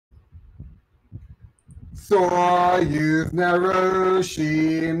Soyuz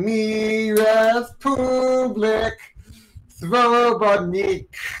Naroshi Respublik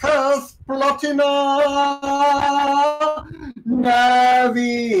Svobodnikas Plotina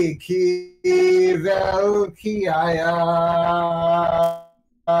Naviki Velkiaya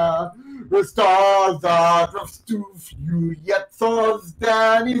Rostazadrovstufyu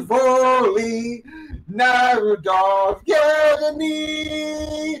Yetsozdani Voli Narudov Yedani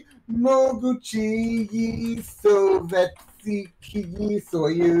Moguchi Sovetski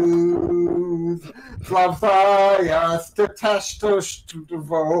Soyuz Slavaya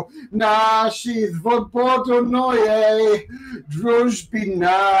Statashtoshtuvo Nashi Svobodonoye Druzhby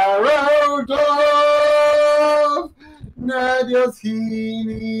Narodov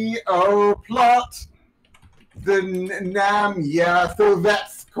Nadyazhini Oplot the Namya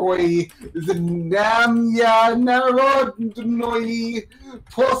Sovetskoy the Namya Narodnoy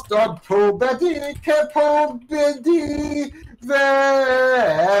Postod Pobedi Kepobedi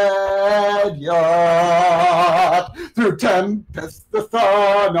Vedyot through tempest the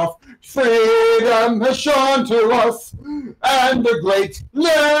son of freedom has shone to us, and the great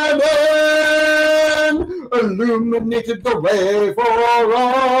Lenin illuminated the way for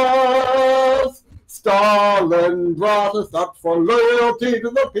us. Stalin brought us up for loyalty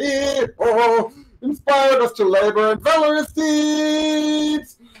to the people, inspired us to labor and valorous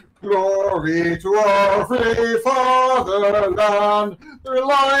deeds. Glory to our free fatherland, the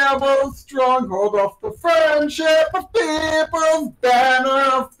reliable stronghold of the friendship of peoples, banner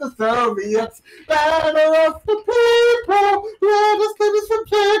of the Soviets, banner of the people, let us lead us from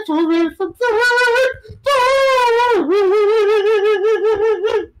victory, from victory.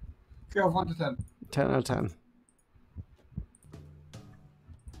 Scale of 1 to 10. 10 out of 10.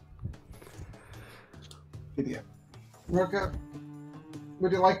 Idiot. Roka,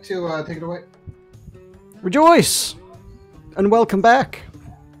 would you like to take it away? Rejoice! And welcome back.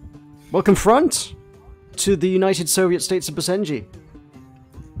 Welcome front to the United Soviet States of Basenji.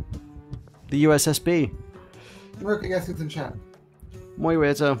 The USSB. Roka, guess who's in chat? Muy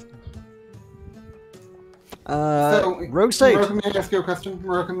waiter. Rogue State. Roka, may I ask you a question?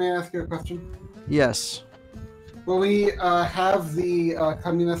 Roka, may I ask you a question? Yes. Will we have the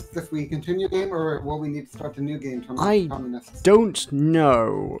communists if we continue game, or will we need to start a new game to communists? Don't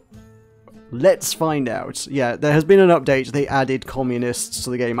know. Let's find out. Yeah, there has been an update. They added communists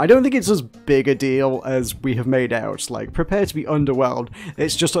to the game. I don't think it's as big a deal as we have made out. Like, prepare to be underwhelmed.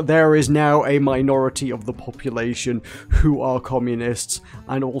 It's just that there is now a minority of the population who are communists,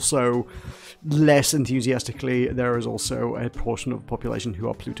 and also, less enthusiastically, there is also a portion of the population who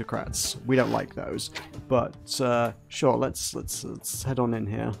are plutocrats. We don't like those. But, sure, let's head on in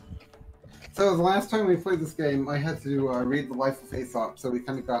here. So the last time we played this game, I had to read The Life of Aesop, so we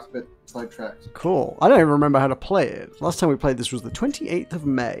kind of got a bit sidetracked. Cool. I don't even remember how to play it. Last time we played this was the 28th of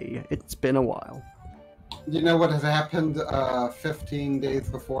May. It's been a while. Do you know what has happened 15 days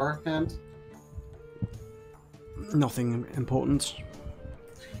beforehand? Nothing important.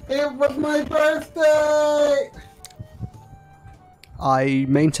 It was my birthday! I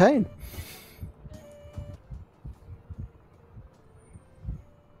maintain.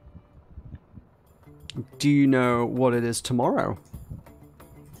 Do you know what it is tomorrow?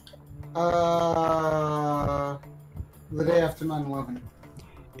 The day after 9/11.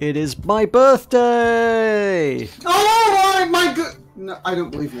 It is my birthday! Oh my god! No, I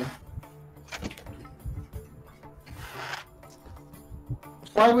don't believe you.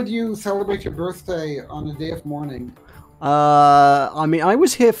 Why would you celebrate your birthday on a day of mourning? I mean, I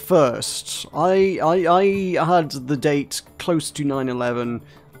was here first. I had the date close to 9/11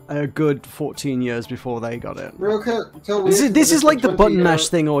 a good 14 years before they got it. This is like the button mash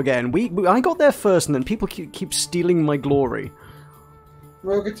thing again. I got there first, and then people keep stealing my glory.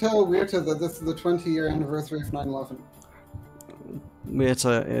 Rogatel Weirta that this is the 20-year anniversary of 9/11.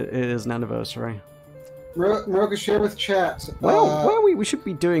 Weirta, it is an anniversary. Roga, share with chat. Well, we should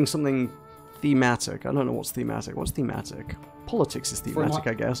be doing something thematic. I don't know what's thematic. What's thematic? Politics is thematic,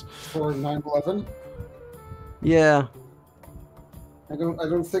 I guess. For 9/11? Yeah. I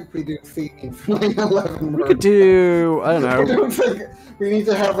don't think we do theme for 9/11. We could do, I don't know. I don't think we need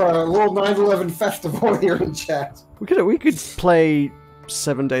to have a little 9/11 festival here in chat. We could play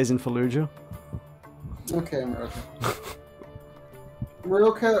 7 Days in Fallujah. Okay,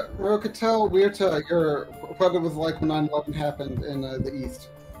 Maroka, tell Weirta what it was like when 9/11 happened in the East.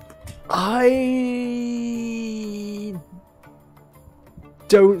 I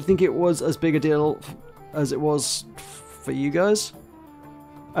don't think it was as big a deal as it was for you guys.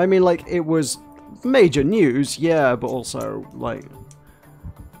 I mean, like, it was major news, yeah, but also, like,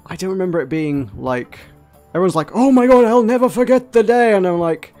 I don't remember it being, like, Everyone's like, oh my god, I'll never forget the day, and I'm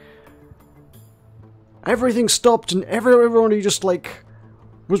like, everything stopped, and everybody just like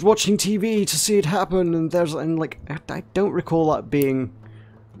was watching TV to see it happen, and like I don't recall that being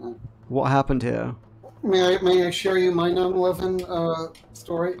what happened here. May I share you my 9/11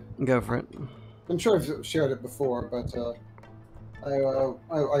 story? Go for it. I'm sure I've shared it before, but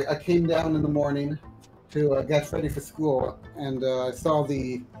I came down in the morning to get ready for school, and I saw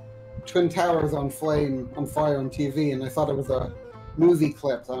the Twin Towers on fire on TV, and I thought it was a movie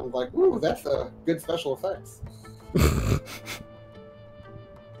clip. And I was like, "Ooh, that's good special effects."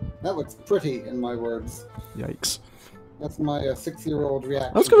 That looks pretty, in my words. Yikes. That's my 6-year-old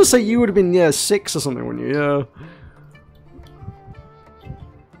reaction. I was gonna say you would have been 6 or something, wouldn't you? Yeah.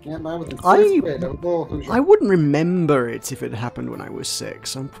 Yeah, I was in 6th grade. I was a little Hoosier. I wouldn't remember it if it happened when I was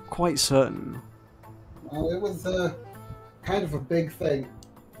 6. I'm quite certain. Well, it was kind of a big thing.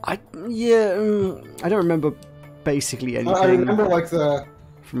 I don't remember basically anything. I remember like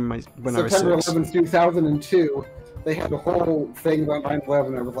from when I was 6. September 11th, 2002. They had a whole thing about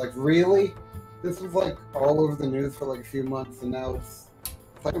 9/11. I was like, really? This was like all over the news for like a few months, and now it's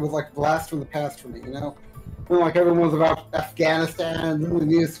like it was like blast from the past for me, you know? And like everyone was about Afghanistan, and the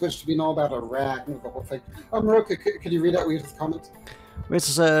news switched to being all about Iraq, and the whole thing. Maroka, could you read out Rita's comment? It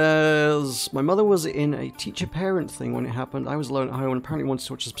says, my mother was in a teacher-parent thing when it happened. I was alone at home and apparently wanted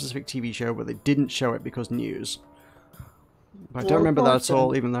to watch a specific TV show, but they didn't show it because news. But I don't remember that at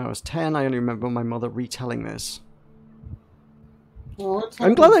all, even though I was 10. I only remember my mother retelling this.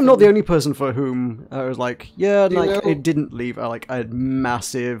 I'm glad I'm not the only person for whom I was like, yeah, like it didn't leave like a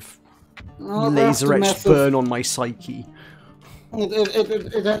massive laser-etched burn on my psyche.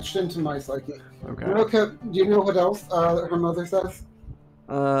 It etched into my psyche. Okay. Maroka, do you know what else her mother says?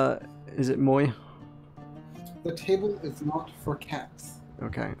 Is it Moy? The table is not for cats.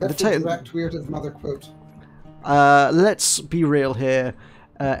 Okay. That's the direct Weirda's mother quote. Let's be real here.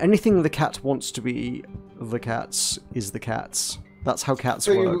 Anything the cat wants to be the cat's is the cat's. That's how cats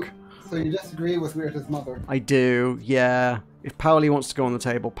work. So you disagree with Weirda's mother? I do, yeah. If Powley wants to go on the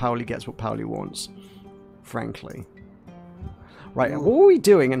table, Powley gets what Powley wants. Frankly. Right, what were we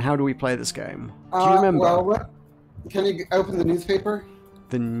doing and how do we play this game? Do you remember? Well, can you open the newspaper?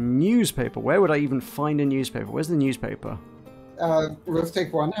 The newspaper? Where would I even find a newspaper? Where's the newspaper? Rose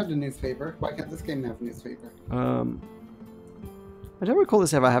Take 1 had a newspaper. Why can't this game have a newspaper? I don't recall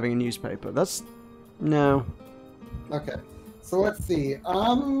this ever having a newspaper. No. Okay. So let's see.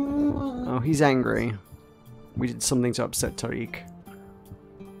 Oh, he's angry. We did something to upset Tariq.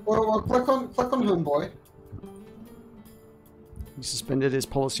 Well, click on Homeboy. He suspended his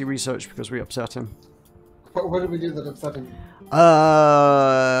policy research because we upset him. What did we do that upset him?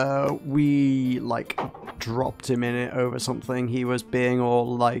 We, like, dropped him in it over something. He was being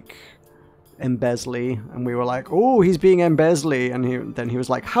all, like, embezzly, and we were like, oh, he's being embezzly, and then he was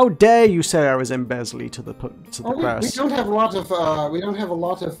like, how dare you say I was embezzly to the press. We don't have a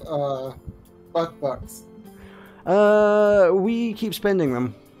lot of butt bucks. We keep spending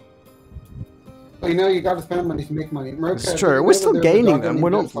them. Well, you know, you gotta spend money to make money. It's true. We're still gaining them.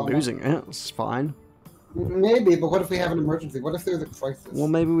 We're not losing it. It's fine. Maybe, but what if we have an emergency? What if there's a crisis? Well,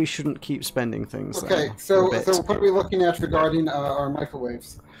 maybe we shouldn't keep spending things. Okay, so what are we looking at regarding our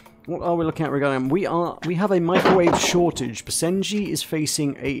microwaves? What are we looking at regarding them? We have a microwave shortage. Basenji is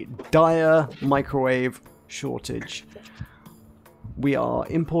facing a dire microwave shortage. We are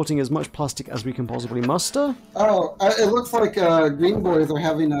importing as much plastic as we can possibly muster. Oh, it looks like Green Boys are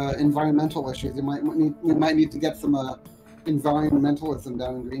having environmental issues. We might need to get some environmentalism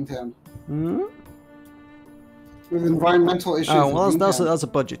down in Greentown. Hmm? With environmental issues. Oh, well, that's a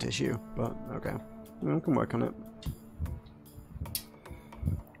budget issue, but okay. We can work on it.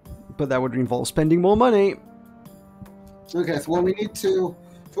 But that would involve spending more money. Okay, so we need to...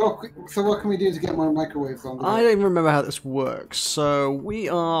 So what can we do to get more microwaves on? I don't even remember how this works. So we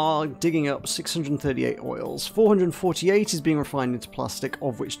are digging up 638 oils. 448 is being refined into plastic,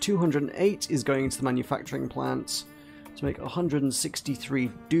 of which 208 is going into the manufacturing plants to make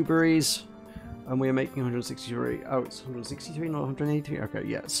 163 dewberries. And we are making 163. Oh, it's 163, not 183? Okay,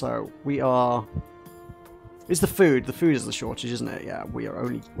 yeah, so we are... It's the food. The food is the shortage, isn't it? Yeah, we are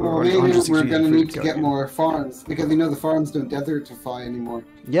only... Well, maybe we're going to need to get more farms, because you know the farms don't desertify anymore.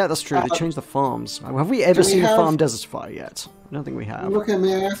 Yeah, that's true. They changed the farms. Have we ever seen a farm desertify yet? I don't think we have. Okay,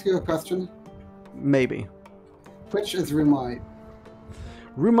 may I ask you a question? Maybe. Which is Rumai?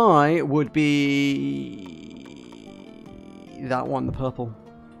 Rumai would be... that one, the purple.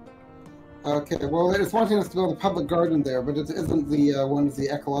 Okay, well, it's wanting us to build a public garden there, but it isn't the one of the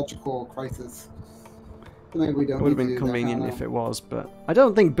ecological crisis. Maybe we don't. It would have been convenient if it was, but I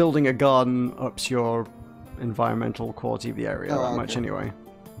don't think building a garden ups your environmental quality of the area that much anyway.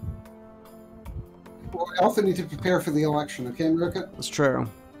 Well, I also need to prepare for the election, okay, America? That's true.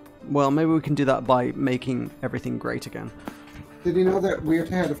 Well, maybe we can do that by making everything great again. Did you know that Weird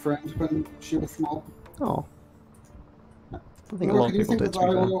had a friend when she was small? Oh. I think a lot of people did, to be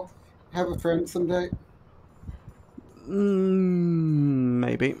fair. I will have a friend someday?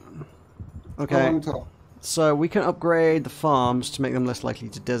 Maybe. Okay. So we can upgrade the farms to make them less likely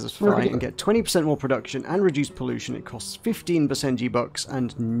to desertify and get 20% more production and reduce pollution. It costs 15 Basenji bucks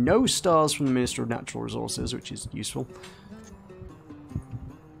and no stars from the Minister of Natural Resources, which is useful.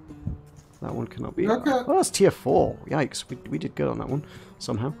 That one cannot be... Oh, that's tier 4. Yikes, we did good on that one,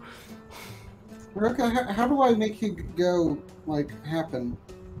 somehow. How do I make you go, like, happen?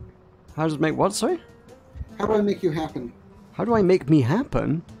 How does it make what, sorry? How do I make you happen? How do I make me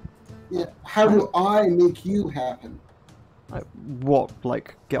happen? Yeah, how do I make you happen? What,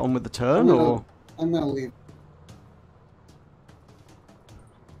 like, get on with the turn, or...? I'm gonna leave.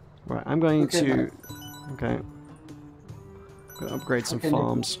 Right, I'm going to... Okay. Gonna upgrade some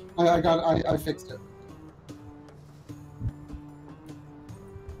farms. I fixed it.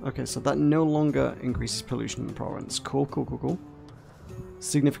 Okay, so that no longer increases pollution in the province. Cool, cool, cool, cool.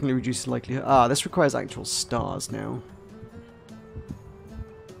 Significantly reduces likelihood. Ah, this requires actual stars now.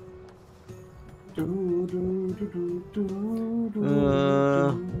 Do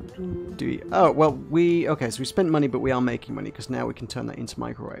we... Oh, well, okay, so we spent money, but we are making money, because now we can turn that into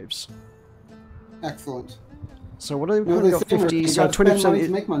microwaves. Excellent. So what are we got? 50, so 20%...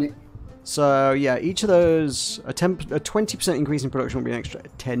 make money. So, yeah, each of those... A 20% increase in production will be an extra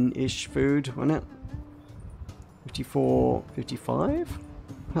 10-ish food, won't it? 54... 55?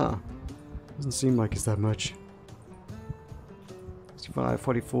 Huh. Doesn't seem like it's that much. 65,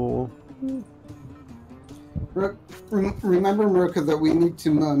 44... Remember, Merca, that we need to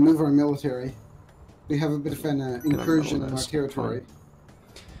move our military. We have a bit of an incursion in our territory.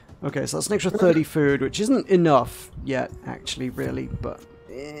 Okay, so that's an extra 30 food, which isn't enough yet, actually, really, but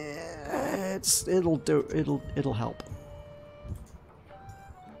it'll help.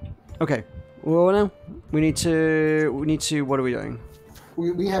 Okay, well now we need to. What are we doing?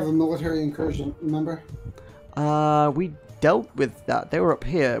 We have a military incursion. Remember? We dealt with that. They were up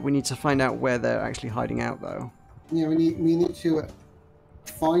here. We need to find out where they're actually hiding out, though. Yeah, we need to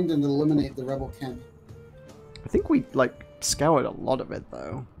find and eliminate the rebel camp. I think we scoured a lot of it,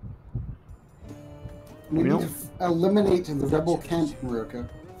 though. We need to eliminate the rebel camp, Maruka.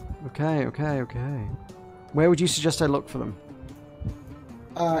 Okay. Where would you suggest I look for them?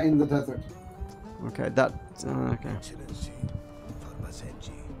 In the desert. Okay, that... okay.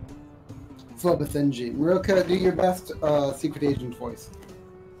 For Basenji. Maruka, do your best secret agent voice.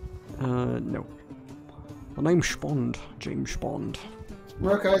 No. The name's Bond. James Bond.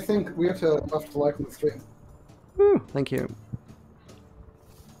 Maruka, I think we have to left to like on the stream. Woo, thank you.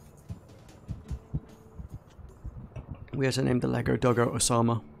 We have to name the Lego Doggo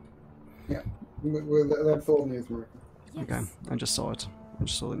Osama. Yeah, that's old news, Maruka. Yes. Okay, I just saw it. I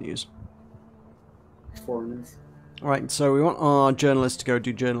just saw the news. Foreigners. Alright, so we want our journalists to go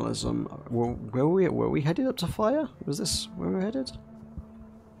do journalism. Were we headed up to fire? Was this where we were headed?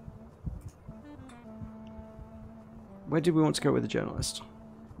 Where did we want to go with the journalist?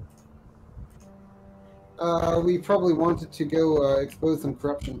 We probably wanted to go expose some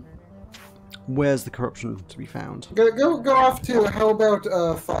corruption. Where's the corruption to be found? Go off to, how about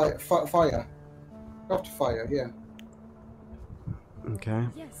fire? Go off to fire, yeah. Okay.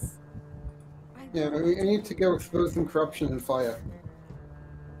 Yes. Yeah, we need to go expose some corruption and fire.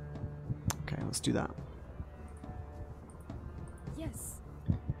 Okay, let's do that. Yes.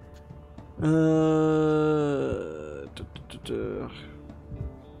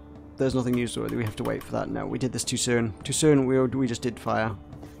 There's nothing new, so we have to wait for that. No, we did this too soon. Too soon. We just did fire.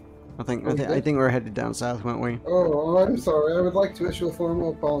 I think we're headed down south, weren't we? Oh, I'm sorry. I would like to issue a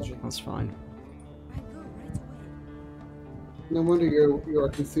formal apology. That's fine. I go right away. No wonder you are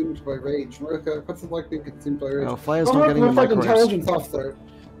consumed by rage. Maruka, what's it like being consumed by rage? Oh, fire's not getting the microwaves. Intelligence officer.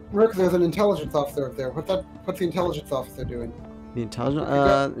 Maruka, there's an intelligence officer up there. What's the intelligence officer doing? The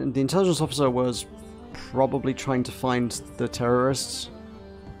intelligence officer was probably trying to find the terrorists.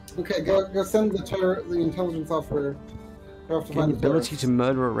 Okay, go send the intelligence officer. Gain the ability to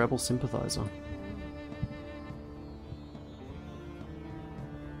murder a rebel sympathizer.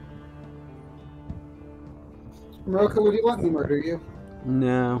 Maruka, would you let me murder you?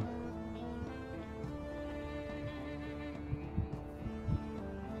 No.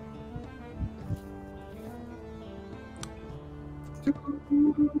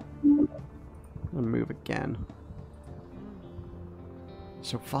 I'll move again.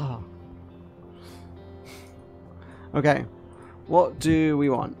 So far. Okay, what do we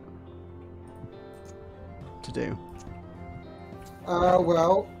want to do?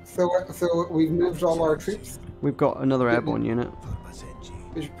 Well, so we've moved all our troops. We've got another airborne unit.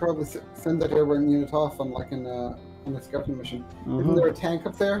 We should probably send that airborne unit off on like on a scouting mission. Isn't there a tank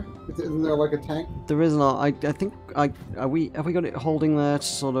up there? Isn't there like a tank? There is not. I think have we got it holding there to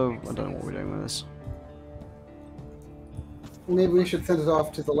sort of, I don't know what we're doing with this. Maybe we should send it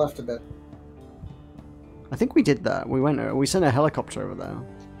off to the left a bit. I think we did that. We sent a helicopter over there.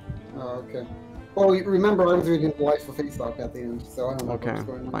 Oh, okay. Well, remember I was reading the Life of Faceoff at the end, so I don't know Okay, what's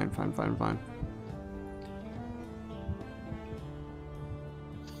going on. fine.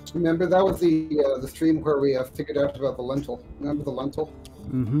 Remember that was the stream where we figured out about the lentil. Remember the lentil?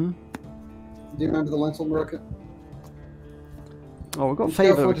 Mm-hmm. Do you remember the lentil, Marika? Oh, we've got Let's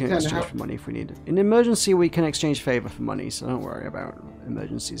favour go we 4 to can 10. exchange for money if we need it. In emergency, we can exchange favour for money, so don't worry about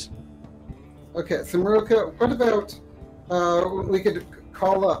emergencies. Okay, so Marika, what about we could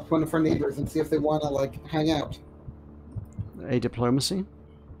call up one of our neighbors and see if they want to like hang out? A diplomacy?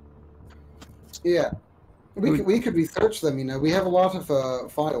 Yeah. We could research them, you know. We have a lot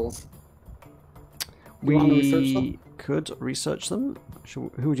of files. You want to research them? We could research them.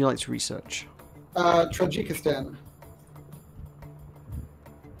 Who would you like to research? Tajikistan.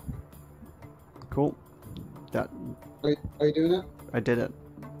 Cool. That Are you doing it? I did it.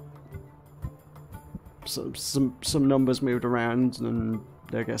 So, some numbers moved around, and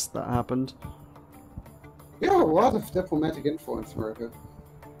I guess that happened. You have a lot of diplomatic influence, Marika.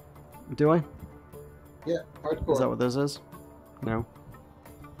 Do I? Yeah, hardcore. Is that what this is? No.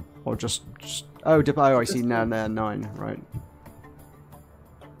 Or just oh, I see now. They're 9, right?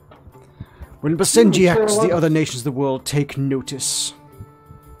 When Basenji acts, the other nations of the world take notice.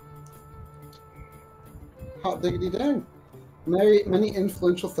 Hot diggity dang. Many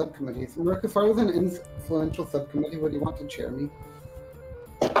influential subcommittees. Mark, if I was an influential subcommittee, would you want to chair me?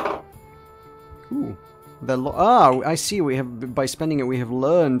 Ooh. I see. We have, by spending it, we have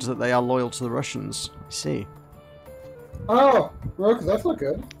learned that they are loyal to the Russians. I see. Oh, Mark, that's not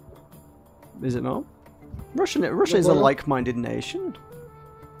good. Is it not? Russia is a like-minded nation.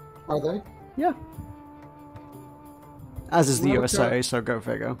 Are they? Yeah. As is the Well, USA, so go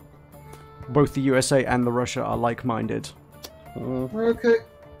figure. Both the USA and the Russia are like-minded. Okay.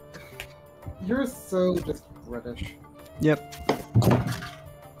 You're so just British. Yep.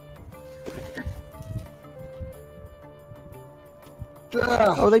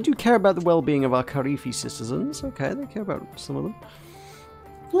 Ugh. Oh, they do care about the well-being of our Karifi citizens. Okay, they care about some of them.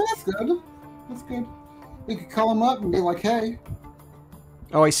 Well, that's good. That's good. We could call them up and be like, hey.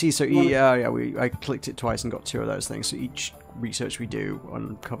 Oh, I see. So I clicked it twice and got 2 of those things. So each research we do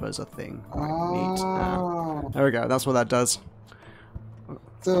uncovers a thing. Right, neat. Oh. There we go. That's what that does.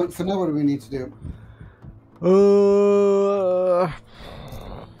 So now what do we need to do?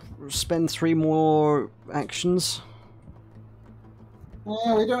 Spend 3 more actions.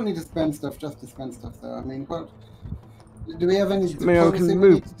 Well, we don't need to spend stuff just to spend stuff, though. I mean, what? Do we have any we diplomacy can we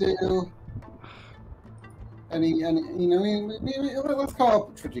move. need to do? Any, you know, let's call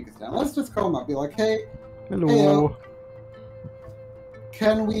up Tajikistan. Let's just call them up. Be like, hey, Hello. Heyo.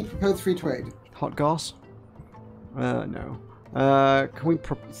 Can we propose free trade? Hot gas? No. Can we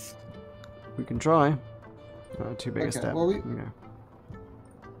we can try. Too big a step. Well, Okay.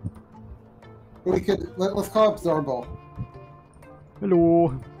 we could let's call up Zarbal.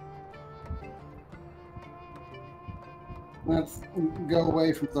 Hello. Let's go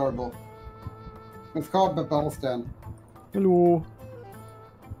away from Zarbal. Let's call it Babelistan. Hello.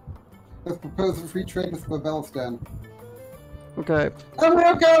 Let's propose a free trade with Babelistan. Okay.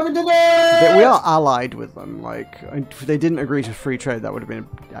 America, we did it! We are allied with them. Like, if they didn't agree to free trade, that would have been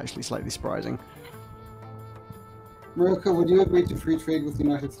actually slightly surprising. America, would you agree to free trade with the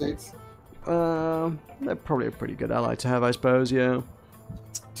United States? They're probably a pretty good ally to have, I suppose, yeah.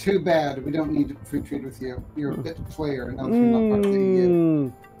 Too bad. We don't need free trade with you. You're a bit player, now you're not part of the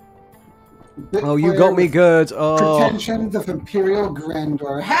EU. Oh, you got me good. Oh. Pretensions of imperial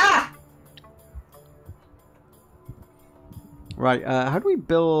grandeur. Ha! Right, how do we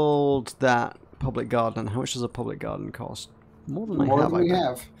build that public garden? How much does a public garden cost? More than I have, we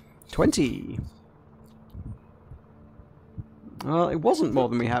have. 20. Well, it wasn't more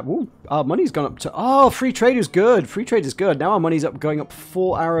than we had. Ooh, our money's gone up to... Oh, free trade is good. Free trade is good. Now our money's going up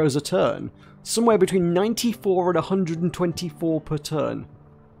 4 arrows a turn. Somewhere between 94 and 124 per turn.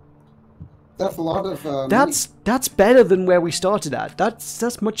 That's a lot of... That's better than where we started at.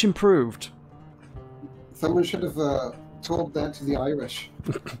 That's much improved. Someone should have told that to the Irish.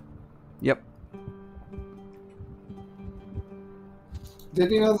 Yep.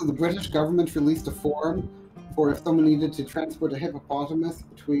 Did you know that the British government released a form for if someone needed to transport a hippopotamus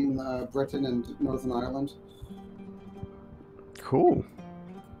between Britain and Northern Ireland. Cool.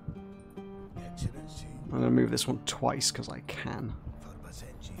 I'm going to move this one twice because I can.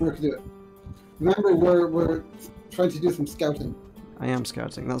 We can do it. Remember, we're trying to do some scouting. I am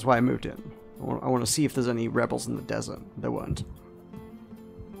scouting. That's why I moved it. I want to see if there's any rebels in the desert. There weren't.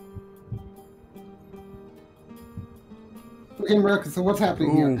 Okay, America, so what's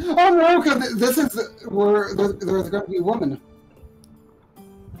happening here? Oh, America, this is where there's going to be a woman.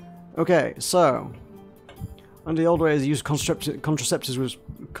 Okay, so under the old ways, the use of contraceptives was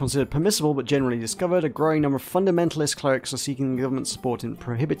considered permissible but generally discovered. A growing number of fundamentalist clerics are seeking government support in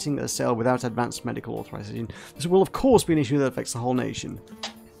prohibiting their sale without advanced medical authorization. This will, of course, be an issue that affects the whole nation.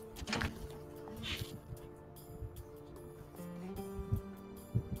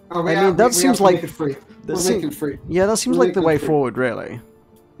 Oh, I mean, that seems like... We're making it free. Yeah, that seems like the way forward, really.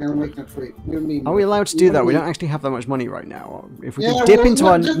 Yeah, we're making it free. Are we allowed to do that? We don't actually have that much money right now. If we can dip into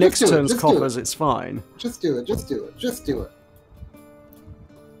our next turn's coffers, it's fine. Just do it. Just do it. Just do it.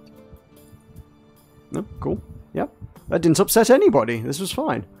 No, cool. Yep. That didn't upset anybody. This was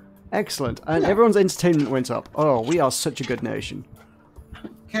fine. Excellent. And everyone's entertainment went up. Oh, we are such a good nation.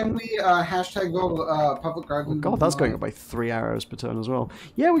 Can we hashtag build public garden? Oh God, that's going up by 3 arrows per turn as well.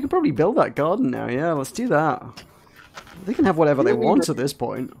 Yeah, we can probably build that garden now. Yeah, let's do that. They can have whatever they want at this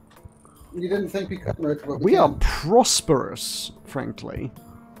point. You didn't think we could, Rick, but we are prosperous, frankly.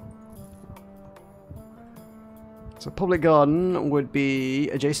 So public garden would be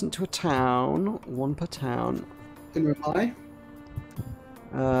adjacent to a town, one per town. In Rumai?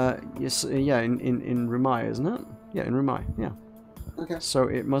 Yes, yeah, in Rumai, isn't it? Yeah, in Rumai, yeah. Okay. So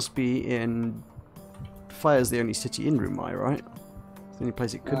it must be in... Fire's the only city in Rumai, right? It's the only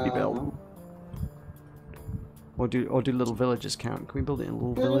place it could be built. Or do little villages count? Can we build it in a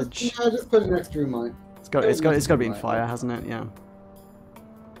little village? Yeah, just put it next to Rumai. It's got to be in Fire, hasn't it? Yeah.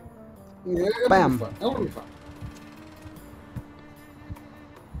 Yeah, Bam. That'll be fun.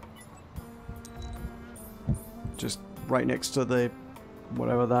 Just right next to the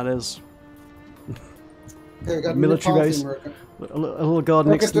whatever that is. Okay, we got military base. A little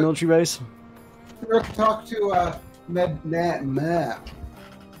garden next to the military base. We're going to talk to Madiha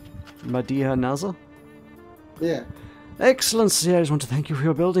Naza? Yeah. Excellency, I just want to thank you for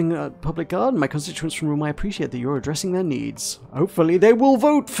your building a public garden. My constituents from Rumai appreciate that you're addressing their needs. Hopefully they will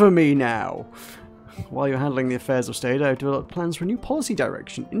vote for me now. While you're handling the affairs of state, I've developed plans for a new policy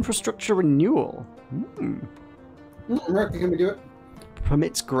direction. Infrastructure renewal. America, can we do it?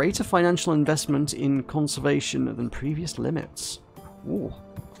 Permits greater financial investment in conservation than previous limits. Ooh.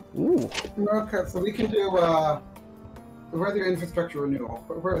 Ooh. Okay, so we can do, where's your infrastructure renewal?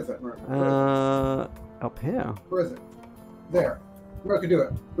 Where is it, America? Up here. Where is it? There. America, do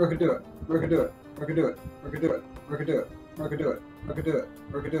it. America, do it. America, do it. America, do it. America, do it. America, do it. America, do it. America, do it.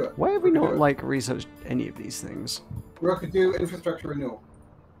 America, do it. Why have we not, like, researched any of these things? America, do infrastructure renewal.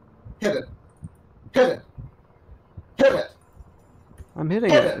 Hit it. Hit it. Hit it. I'm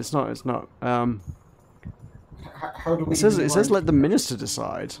hitting it. It's not. How do we? It says let the minister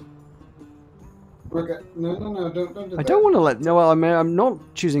decide. Okay. No, don't do that. I don't want to let. No, well, I'm not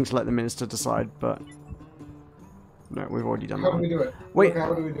choosing to let the minister decide, but no, we've already done that. How do we do it? Wait. Okay,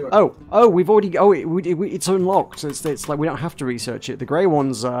 how do we do it? Oh, we've already. Oh, it's unlocked. It's like we don't have to research it. The grey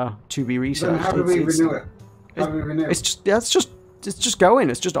ones are to be researched. Then how do we renew it? How do we renew it? It's just going.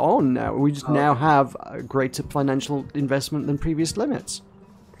 It's just on now. We just now have a greater financial investment than previous limits.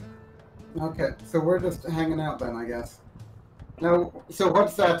 Okay, so we're just hanging out then, I guess. Now, so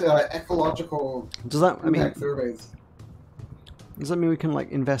what's that ecological impact surveys? Does that mean we can like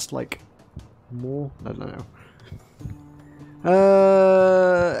invest like more? I don't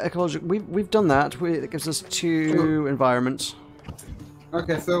know. Ecological. We've done that. It gives us 2 environments.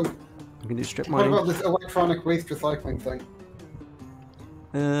 Okay, so we can do strip mining. What about this electronic waste recycling thing?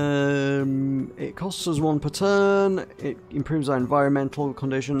 It costs us 1 per turn, it improves our environmental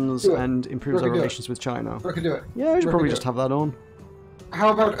conditions, and improves our relations with China. We could do it. Yeah, we should probably just have that on. How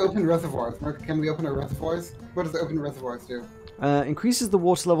about open reservoirs? Can we open our reservoirs? What does open reservoirs do? Increases the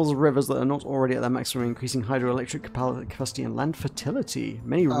water levels of rivers that are not already at their maximum, increasing hydroelectric capacity and land fertility.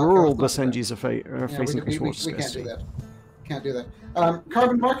 Many rural Basenjis are facing increased water scarcity. We can't do that.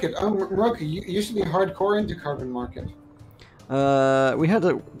 Carbon market. Roku, you should be hardcore into carbon market.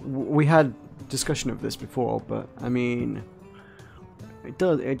 We had discussion of this before, but I mean, it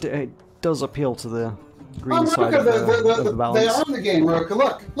does appeal to the green side of the balance. They are in the game, Roku.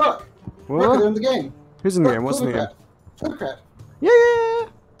 Look, what? They're in the game. Who's in the game? What's in the game? Plutocrat. Yeah.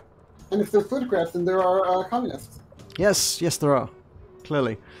 And if there's plutocrats, then there are communists. Yes, there are.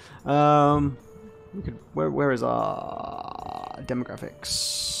 Clearly. We could. Where is our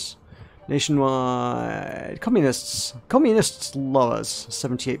demographics? Nationwide communists. Communists love us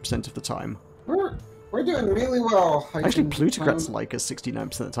 78% of the time. We're doing really well. Actually, plutocrats like us 69%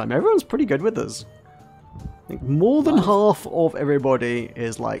 of the time. Everyone's pretty good with us. I think more than half of everybody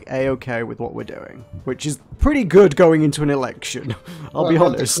is like A-okay with what we're doing, which is pretty good going into an election. I'll be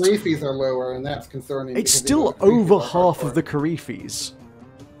honest. The Karifis are lower, and that's concerning. It's still over half of the Karifis.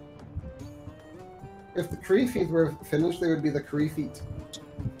 If the Karifis were finished, they would be the Karifit.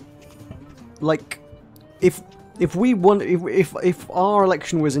 Like, if we want, if our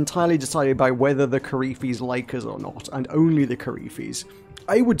election was entirely decided by whether the Karifis like us or not, and only the Karifis,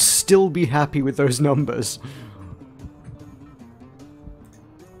 I would still be happy with those numbers.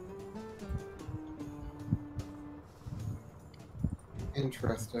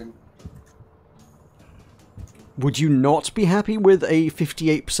 Interesting. Would you not be happy with a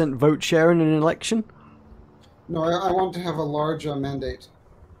 58% vote share in an election? No, I want to have a large mandate.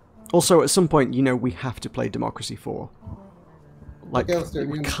 Also, at some point, you know, we have to play Democracy 4. Like,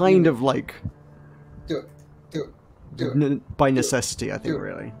 kind of like... Do it. Do it. Do it. By necessity, I think,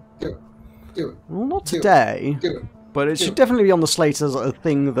 really. Do it. Do it. Well, not today, but it should definitely be on the slate as a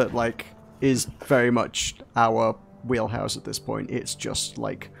thing that, like, is very much our wheelhouse at this point. It's just,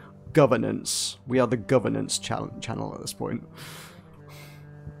 like, governance. We are the governance channel at this point.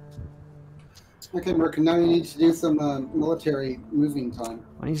 Okay, Merc, now you need to do some military moving time.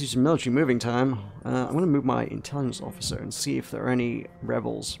 I need to do some military moving time. I'm going to move my intelligence officer and see if there are any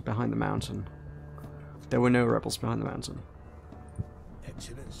rebels behind the mountain. There were no rebels behind the mountain.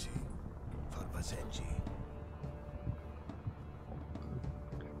 Excellency, for Basenji.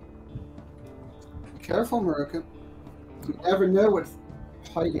 Careful, Maruka. You never know what's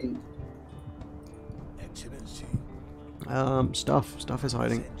hiding. Excellency. Stuff is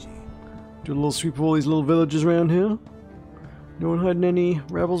hiding. Do a little sweep of all these little villages around here. No one hiding any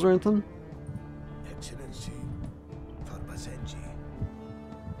rebels or anything? Excellency, for Basenji.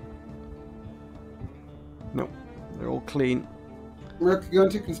 No, they're all clean. Merc, go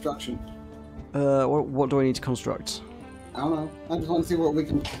into construction. What do I need to construct? I don't know. I just want to see what we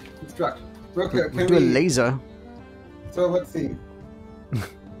can construct. Merc, We can do a laser. So let's see.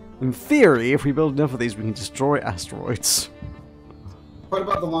 In theory, if we build enough of these, we can destroy asteroids. What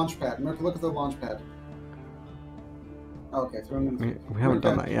about the launch pad? Merc, look at the launch pad. Okay, throw them in. We haven't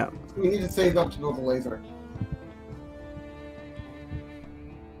done that yet. We need to save up to build a laser.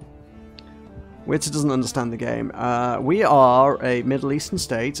 Witzer doesn't understand the game. We are a Middle Eastern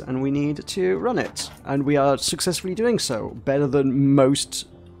state, and we need to run it. And we are successfully doing so. Better than most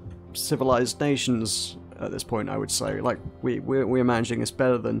civilized nations at this point, I would say. Like, we're managing this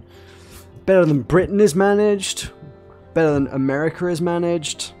better than Britain is managed. Better than America is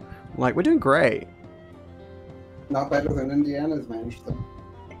managed. Like, we're doing great. Not better than Indiana's managed them.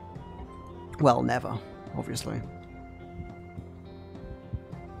 Well, never, obviously.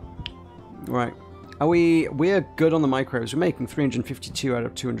 Right. We're good on the microwaves. We're making 352 out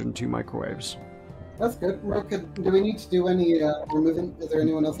of 202 microwaves. That's good. Merc, do we need to do any moving? Is there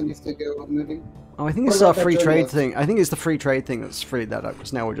anyone else that needs to go moving? Oh, I think this is our free trade thing. I think it's the free trade thing that's freed that up,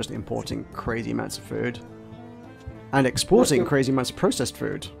 because now we're just importing crazy amounts of food. And exporting crazy amounts of processed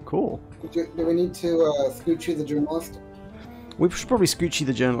food. Cool. Do we need to Scoochie the journalist? We should probably Scoochie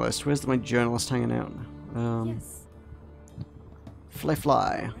the journalist. Where's my journalist hanging out? Yes. Fly.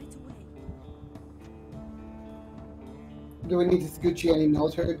 Right away. Do we need to Scoochie any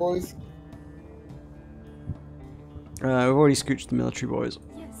military boys? We've already scooched the military boys.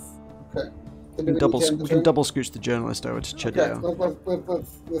 Yes. Okay. We can double scooch the journalist over to Chadea.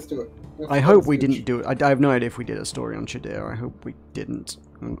 Okay, let's do it. I hope we didn't do it. I have no idea if we did a story on Chadea. I hope we didn't,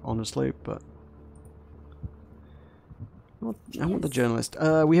 honestly, but... I want the journalist.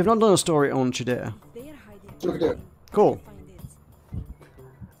 We have not done a story on Chadea. They are hiding. We can do it. Cool. Find it.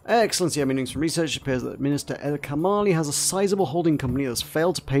 Excellency, I'm news from research. It appears that Minister El Kamali has a sizable holding company that's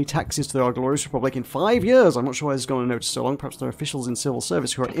failed to pay taxes to the Glorious Republic in 5 years. I'm not sure why this has gone unnoticed so long. Perhaps there are officials in civil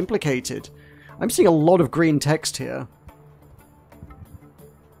service who are implicated. I'm seeing a lot of green text here.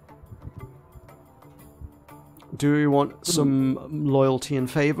 Do we want some loyalty and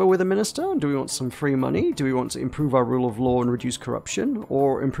favour with a minister? Do we want some free money? Do we want to improve our rule of law and reduce corruption?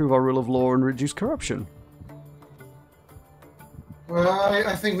 Or improve our rule of law and reduce corruption? Well,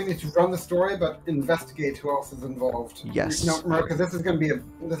 I think we need to run the story, but investigate who else is involved. Yes. No, because this is going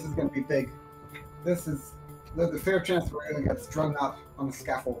to be big. This is the fair chance we're going to get strung up on a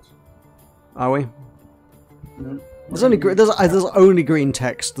scaffold. Are we? Mm-hmm. There's only green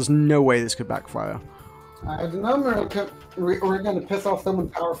text. There's no way this could backfire. I don't know, America. We're going to piss off someone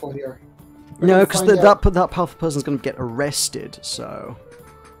powerful here. No, because Find out. that powerful person's going to get arrested, so...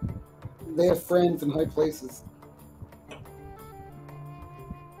 They have friends in high places.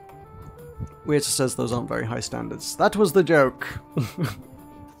 Weird says those aren't very high standards. That was the joke.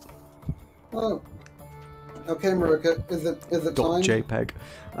 Oh. Okay, Maruka, is it time?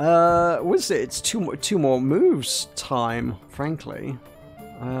 .jpg. What's it? It's two more moves time, frankly.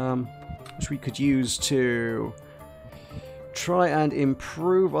 Which we could use to try and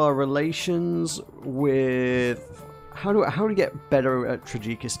improve our relations with... How do we get better at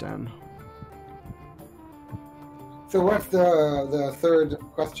Tajikistan? So what's the third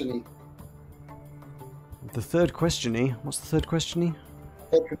questioning? The third questiony? What's the third questiony?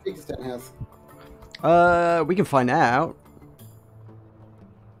 That Tajikistan has. We can find out.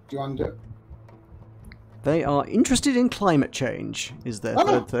 Do you want to do it? They are interested in climate change, is their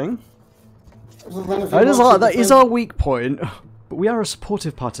third thing. So then if you That is want to our weak point, but we are a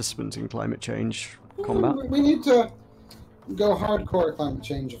supportive participant in climate change combat. We need to go hardcore climate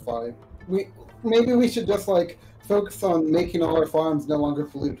changeify. Maybe we should just like focus on making all our farms no longer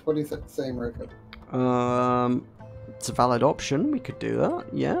polluted. What do you say, Marika? It's a valid option. We could do that.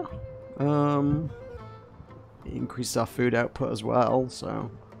 Yeah. Increase our food output as well.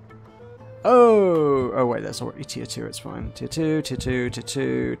 So. Oh wait, that's already tier 2. It's fine. Tier 2, tier 2, tier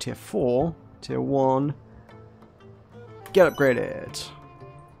 2, tier 4, tier 1. Get upgraded.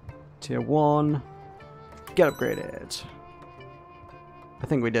 Tier 1. Get upgraded. I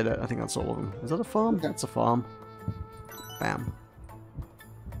think we did it. I think that's all of them. Is that a farm? Okay. That's a farm. Bam.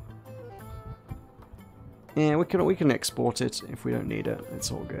 Yeah, we can export it if we don't need it.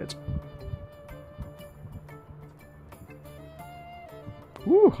 It's all good.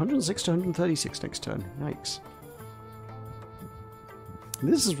 Woo, 106 to 136 next turn. Yikes.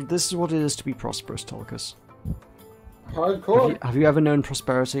 This is what it is to be prosperous, Tulkas. Hardcore. Have you ever known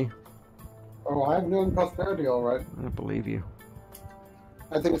prosperity? Oh, I've known prosperity, all right. I don't believe you.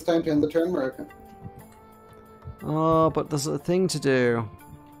 I think it's time to end the turn, Marika. Oh, but there's a thing to do.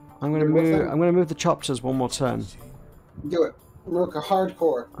 I'm gonna What's move. that? I'm gonna move the chopters one more turn, Do it, Marika.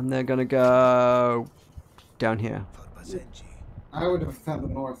 Hardcore. and they're gonna go down here. for Basenji. I would have sent the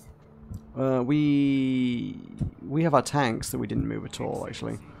north. We have our tanks that we didn't move at all,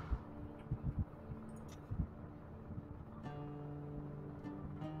 actually.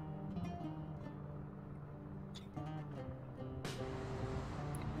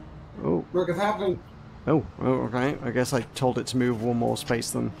 Oh, Marika's happening. oh, okay. I guess I told it to move one more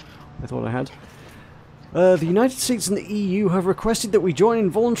space than I thought I had. The United States and the EU have requested that we join in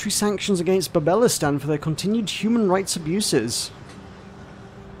voluntary sanctions against Babelistan for their continued human rights abuses.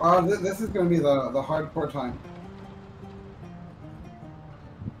 This is going to be the hardcore time.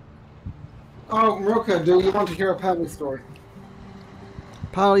 Oh, Marika, do you want to hear a family story?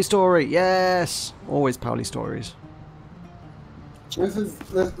 Pally story, yes! Always Pally stories.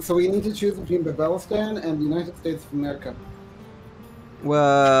 So we need to choose between Babelistan and the United States of America.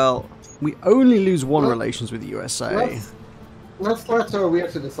 Well, we only lose one Let- relations with the USA. Let's let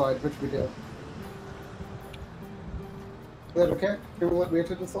Weird to decide which we do. Is that okay? Can we let Weird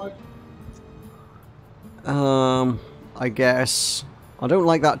to decide? I guess. I don't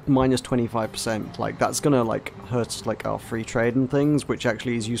like that minus 25%. Like, that's gonna, like, hurt, like, our free trade and things, which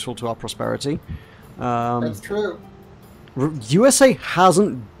actually is useful to our prosperity. That's true. USA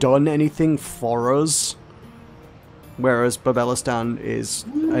hasn't done anything for us, whereas Babelistan is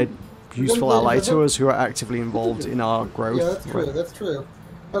a useful ally to us who are actively involved in our growth. Yeah, that's true. That's true.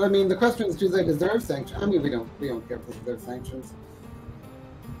 But I mean, the question is, do they deserve sanctions? I mean, we don't care if they deserve sanctions.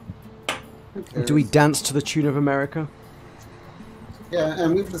 Who cares? Do we dance to the tune of America? Yeah,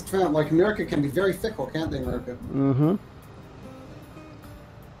 and we've just found like America can be very fickle, can't they, America? Mm-hmm.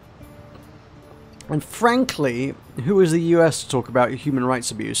 And frankly, who is the US to talk about human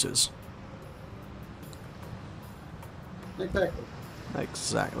rights abuses? Exactly.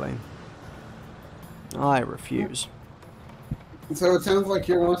 Exactly. I refuse. So it sounds like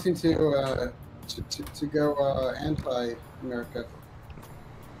you're wanting to go anti-America.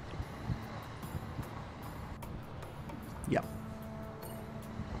 Yep.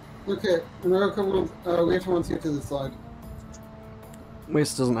 Okay, America wants you to decide.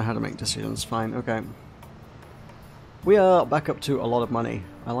 Waste doesn't know how to make decisions. Fine. Okay. We are back up to a lot of money.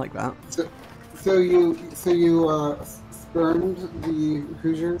 I like that. So you spurned the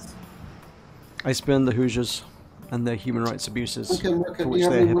Hoosiers? I spurn the Hoosiers and their human rights abuses, Okay, America, for do which you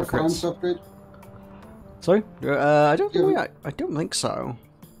have they're any more farms hypocrites. to upgrade? Sorry? I don't Yeah. think I don't think so.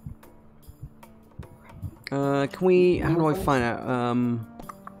 Can we? How do I find out?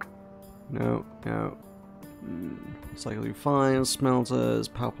 No. Cycle files, smelters,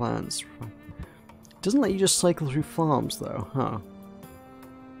 power plants. Doesn't let you just cycle through farms though, huh?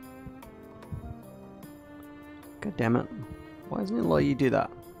 God damn it! Why doesn't it let you do that?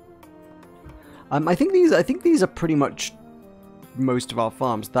 I think these are pretty much most of our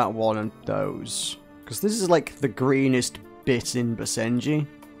farms. That one and those, because this is like the greenest bit in Basenji.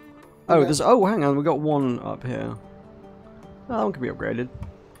 Oh, Okay. there's. Oh, hang on, we got one up here. Oh, that one can be upgraded.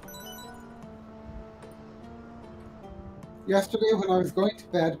 Yesterday, when I was going to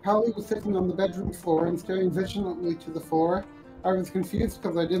bed, Polly was sitting on the bedroom floor and staring vigilantly to the floor. I was confused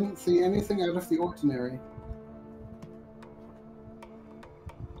because I didn't see anything out of the ordinary.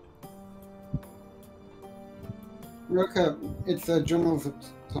 Roka, it's journalism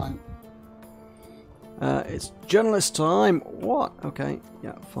time. It's journalist time. What? Okay,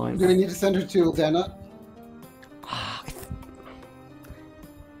 yeah, fine. Do we need to send her to Dana? I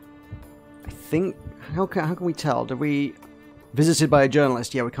think. How can we tell? Did we visited by a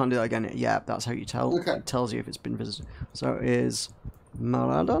journalist? Yeah, we can't do that again. Yeah, that's how you tell. Okay. It tells you if it's been visited. So is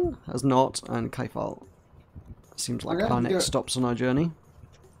Maradan has not, and Kaifal seems like Okay, our do next it. stops on our journey.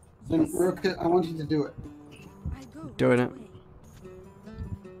 Then Roka, I want you to do it. I go Doing right it. away.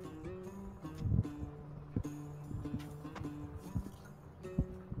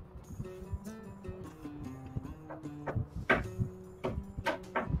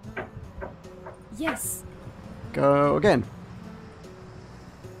 Yes. Go again.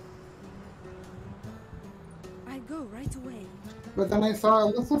 I go right away. But then I saw a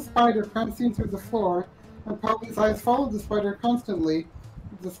little spider prancing through the floor, and Polly's eyes followed the spider constantly.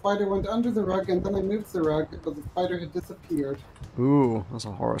 The spider went under the rug, and then I moved the rug, but the spider had disappeared. Ooh, that's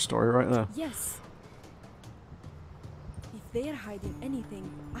a horror story right there. Yes. If they are hiding anything,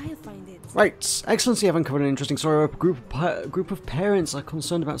 I'll find it. Right, Excellency, I've uncovered an interesting story. A group of parents are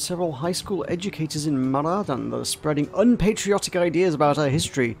concerned about several high school educators in Maradan that are spreading unpatriotic ideas about our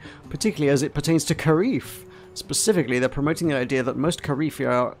history, particularly as it pertains to Karif. Specifically, they're promoting the idea that most Karifi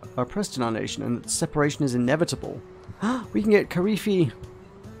are oppressed in our nation and that separation is inevitable. We can get Karifi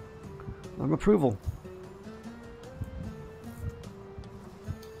approval.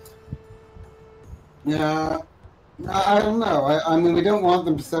 Yeah, I don't know. I mean, we don't want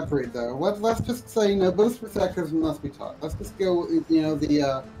them to separate, though. Let's just say, both perspectives must be taught. Let's just go,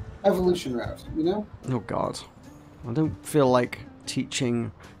 the evolution route, Oh god. I don't feel like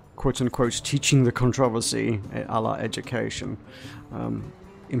teaching, quote-unquote, teaching the controversy a la education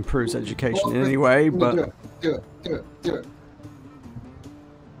improves education in any way, but... Do it.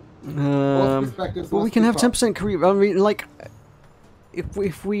 Perspectives well, we must can be have taught. 10% Karifi. I mean, like,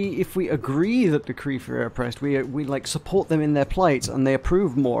 if we agree that the Karifi are oppressed, we like support them in their plight, and they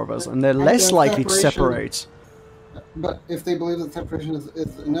approve more of us, and they're And less then likely to separation. separate. But if they believe that separation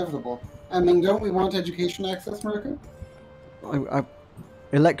is inevitable, I mean, don't we want education access, Marika?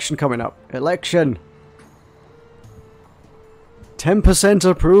 Election coming up. Election. 10%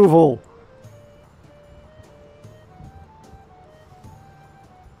 approval.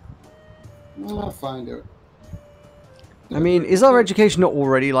 Oh, fine, do it. I mean, is our education not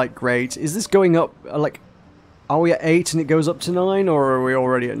already, like, great? Is this going up, like, are we at 8 and it goes up to 9, or are we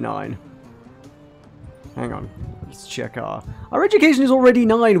already at 9? Hang on, let's check our education is already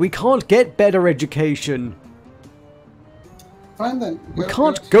 9, we can't get better education. Fine then. We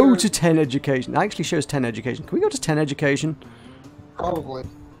can't go your- to 10 education. It actually shows 10 education. Can we go to 10 education? Probably.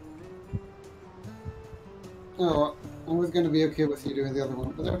 Oh, I was going to be okay with you doing the other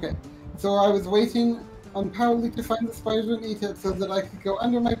one, but okay. So I was waiting on Pauli to find the spider and eat it so that I could go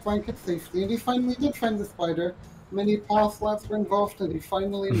under my blanket safely, and he finally did find the spider. Many paw slaps were involved, and he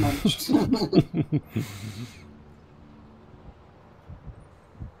finally munched.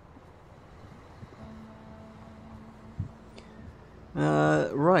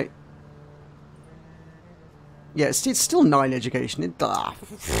 Right. Yeah, it's still 9 education. It, I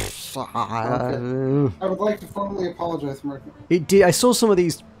would like to formally apologize, Merton. it did. I saw some of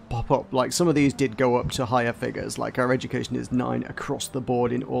these pop up. Like, some of these did go up to higher figures. Like, our education is 9 across the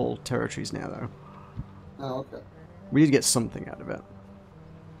board in all territories now, though. Oh, okay. We did get something out of it.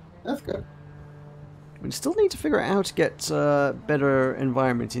 That's good. We still need to figure out how to get better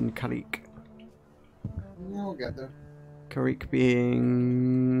environment in Karik. Yeah, we'll get there. Karik being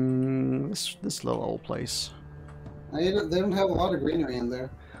this little old place. They don't have a lot of greenery in there.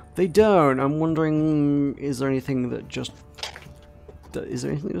 They don't. I'm wondering, is there anything that just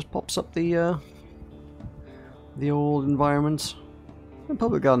pops up the old environment? The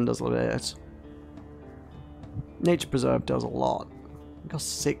public garden does a little bit. Nature preserve does a lot. It got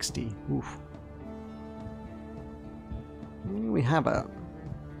 60. Oof. We have it.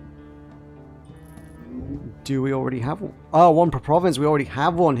 Do we already have one? Oh, one per province. We already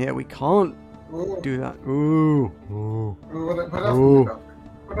have one here. We can't Ooh. do that. Ooh. Ooh. What else can we build?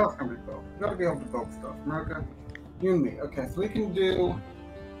 What else can we build? We gotta be able to build stuff. America, you and me. Okay, so we can do.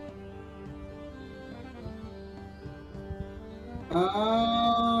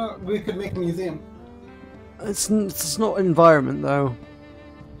 We could make a museum. It's not environment though.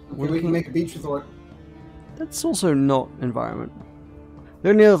 Okay, we can make a beach resort. That's also not environment. The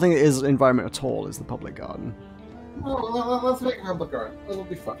only other thing that is environment at all is the public garden. Well, let's make a public garden. It'll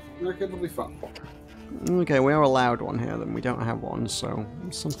be fun. America, it'll be fun. Okay, we are allowed one here, then we don't have one, so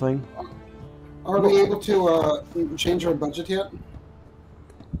something. Are we able to change our budget yet?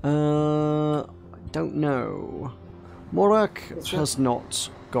 I don't know. Morak has not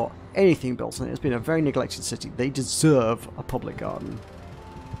got anything built on it. It's been a very neglected city. They deserve a public garden.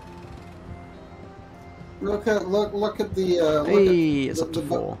 Look at the. Hey, it's up to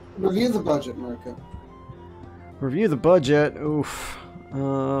 4. Review the budget, America. Review the budget. Oof.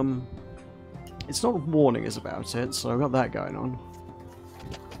 It's not warning us about it, so I've got that going on.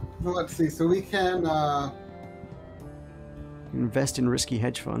 Well, let's see. So we can. Invest in risky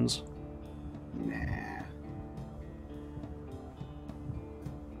hedge funds. Nah.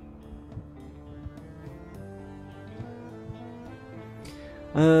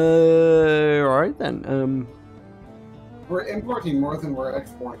 Alright then. We're importing more than we're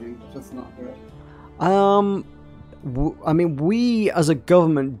exporting, which is not good. I mean, we as a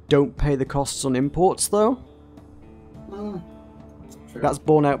government don't pay the costs on imports, though. True. That's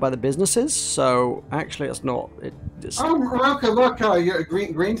borne out by the businesses, so actually it's not. Okay, look,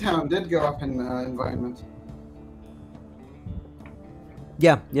 Greentown did go up in environment.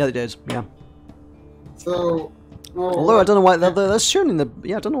 Yeah, they did. Yeah. So. Although I don't know why that's shown in the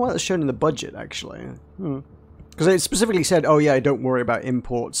I don't know why that's shown in the budget actually. Because it specifically said, "Oh yeah, don't worry about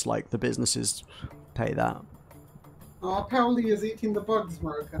imports. Like the businesses pay that." Oh, Pauli is eating the bugs,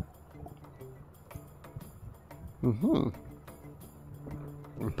 America.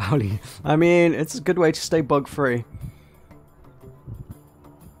 Pauli. I mean, it's a good way to stay bug free.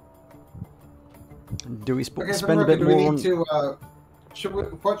 Do we spend a bit more on?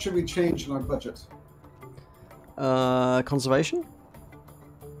 What should we change in our budget? Conservation?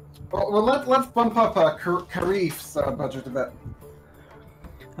 Well, let's bump up Karif's budget a bit.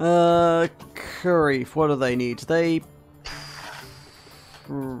 Karif, what do they need?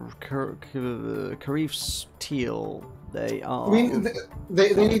 Karif's teal. They are.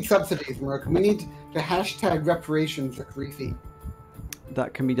 They need subsidies, America. We need to hashtag reparations for Karifi.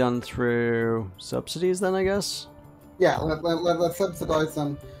 That can be done through subsidies, then, I guess? Yeah, let's subsidize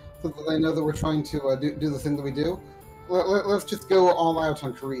them so that they know that we're trying to do the thing that we do. Let's just go all out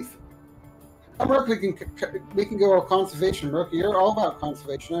on Karif. America, we can go conservation. America, you're all about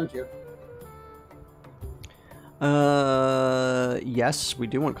conservation, aren't you? Yes, we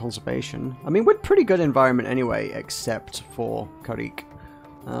do want conservation. I mean, we're pretty good environment anyway, except for Karik.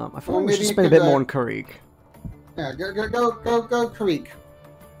 I feel like we should spend a bit more on Karik. Yeah, go Karik.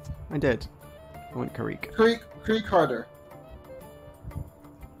 I did. I went Karik. Karik harder.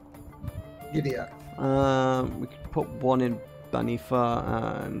 Giddy up. We could put one in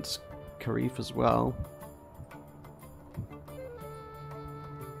Banifa and Karif as well.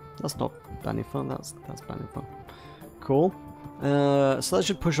 That's not Banifa, that's Banifa. Cool. So that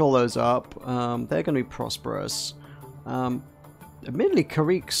should push all those up. They're going to be prosperous. Admittedly,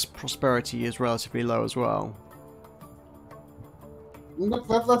 Karik's prosperity is relatively low as well.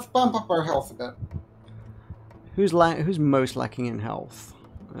 Let's bump up our health a bit. Who's most lacking in health?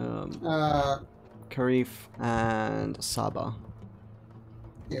 Karif and Saba.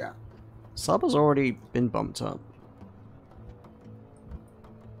 Yeah. Saba's already been bumped up.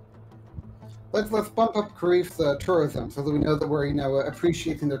 Let's bump up Karif's tourism so that we know that we're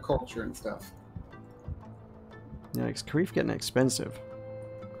appreciating their culture and stuff. Yeah, it's Karif getting expensive.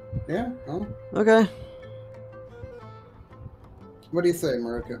 Yeah. Well, okay. What do you say,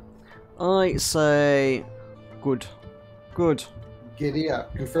 America? I say good. Good. Giddy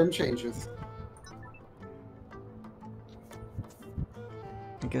up. Confirm changes.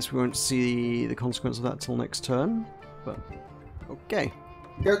 I guess we won't see the consequence of that till next turn, but okay.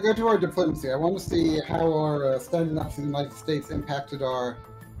 Go to our diplomacy. I want to see how our standing up to the United States impacted our...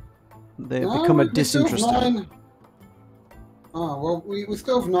 They've become a disinterested. Oh, well, we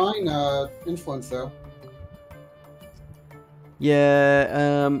still have 9 influence, though.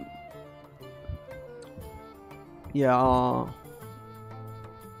 Yeah, yeah,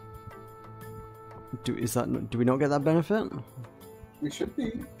 do we not get that benefit? We should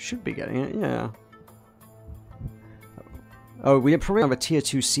be. Should be getting it, yeah. Oh, we probably have a tier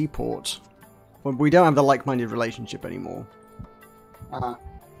 2 seaport. Well, we don't have the like-minded relationship anymore.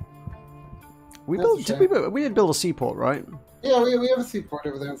 We That's built. a Did shame. we did build a seaport, right? Yeah, we have a seaport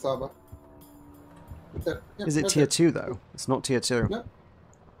over there in Saba. Is it tier 2 though? It's not tier 2. Nope.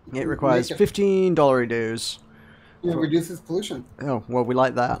 It requires Make it. $15 dues. Yeah, reduces pollution. Oh, well, we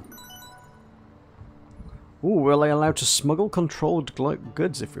like that. Ooh, we're like allowed to smuggle controlled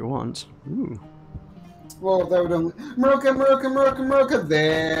goods if we want. Ooh. Well, that would only... America,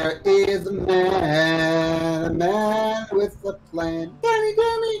 there is a man with a plan.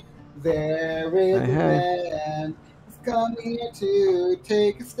 Danny, there is a man. He's coming here to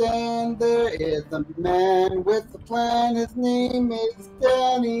take a stand. There is a man with a plan. His name is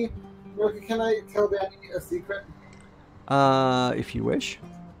Danny. America, can I tell Danny a secret? If you wish.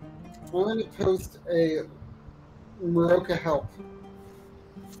 I'm going to post a Maroka help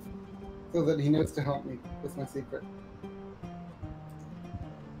so that he knows to help me with my secret.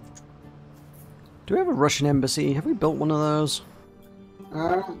 Do we have a Russian embassy? Have we built one of those?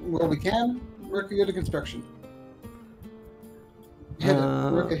 Well, we can. Maroka, go to construction. Hit it.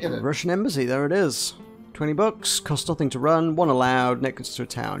 Maroka, hit it. Russian embassy, there it is. $20, costs nothing to run, one allowed, next to a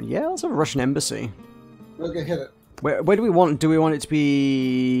town. Yeah, let's have a Russian embassy. Maroka, hit it. Where do we want? Do we want it to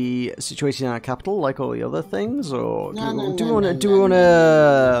be situated in our capital, like all the other things, or do we want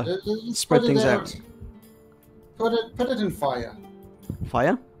to spread things out? Put it in fire.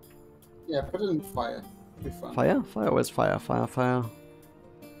 Fire? Yeah, put it in fire. It'll be fun. Fire? Fire? Where's fire? Fire.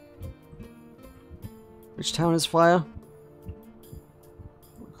 Which town is fire?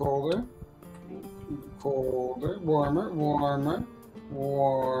 Colder. Warmer.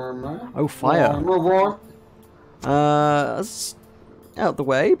 Oh, fire. Warm. That's out the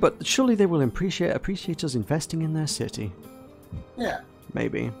way, but surely they will appreciate us investing in their city. Yeah.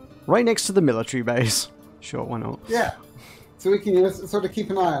 Maybe. Right next to the military base. Sure, why not? Yeah. So we can sort of keep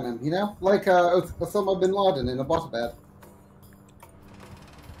an eye on him, you know? Like Osama bin Laden in a bottle bed.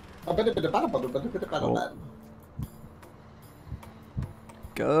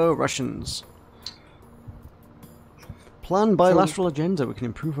 Go, Russians. Plan bilateral agenda. We can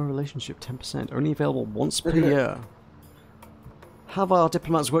improve our relationship 10%. Only available once per year. Have our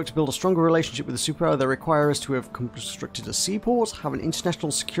diplomats work to build a stronger relationship with the superpower that require us to have constructed a seaport, have an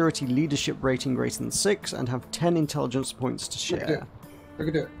international security leadership rating greater than 6, and have 10 intelligence points to share.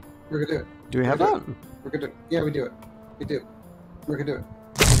 We're gonna do it. Do we have that? We're gonna do it. Yeah, we do it. We do. We're gonna do it.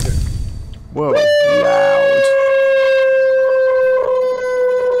 Whoa, loud.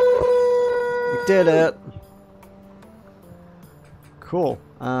 We did it. Cool.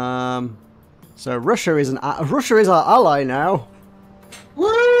 So Russia is our ally now. Woo!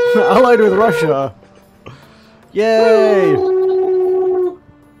 Allied with Russia. Yay!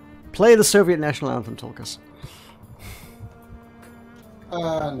 Play the Soviet national anthem, Tulkas.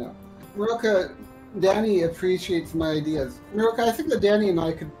 No. Maroka, Danny appreciates my ideas. Maroka, I think that Danny and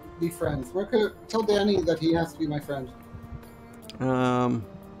I could be friends. Maroka, tell Danny that he has to be my friend.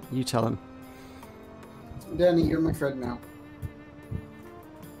 You tell him. Danny, you're my friend now.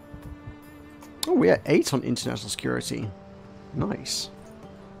 Oh, we are 8 on international security. Nice.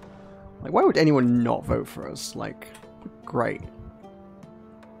 Like, why would anyone not vote for us? Like, great.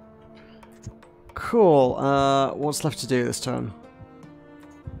 Cool. What's left to do this turn?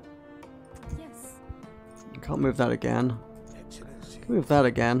 Yes. Can't move that again. Excellency. Can move that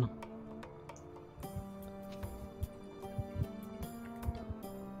again.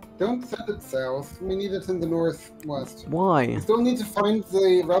 Don't send it south. We need it in the northwest. Why? We still need to find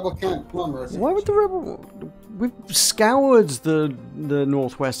the rebel camp. Come on, Marissa. Why would the rebel... We've scoured the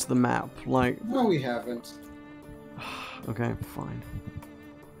northwest of the map. Like... No, we haven't. Okay, fine.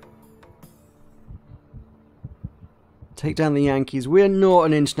 Take down the Yankees. We're not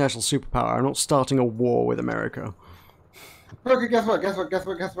an international superpower. I'm not starting a war with America. Okay, guess what?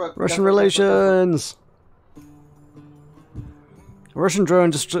 Russian relations! A Russian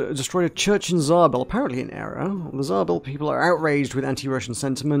drone destroyed a church in Zarbil, apparently in error. The Zarbil people are outraged with anti-Russian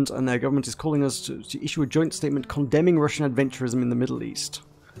sentiment, and their government is calling us to issue a joint statement condemning Russian adventurism in the Middle East.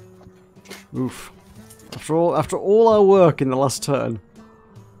 Oof. After all our work in the last turn.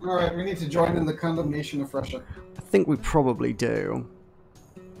 Alright, we need to join in the condemnation of Russia. I think we probably do.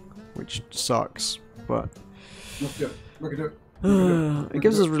 Which sucks, but... Let's do it. We're gonna do it. It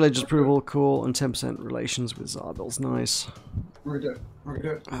gives us religious approval, cool, and 10% relations with Zarbil's nice. We're gonna do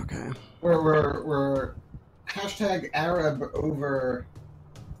it. Okay. We're hashtag Arab over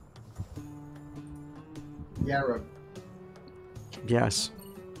Yarab. Yes.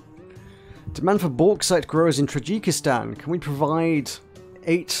 Demand for bauxite grows in Tajikistan. Can we provide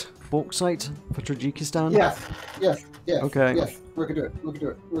 8 bauxite for Tajikistan? Yes. Okay. Yes. We're gonna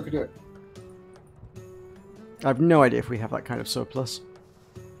do it. I have no idea if we have that kind of surplus.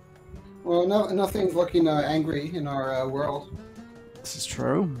 Well, nothing's looking angry in our world. This is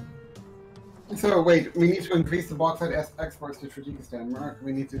true. So wait, we need to increase the bauxite exports to Tajikistan. Mark,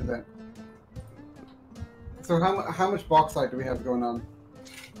 we need to do that. So how much bauxite do we have going on?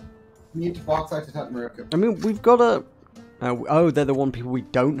 We need bauxite to tap Morocco. I mean, we've got a... oh, they're the one people we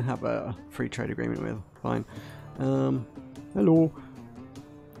don't have a free trade agreement with. Fine. Hello.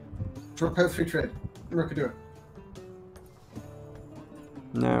 Propose free trade. Morocco, do it.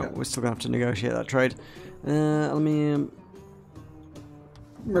 No, we're still going to have to negotiate that trade. Let me...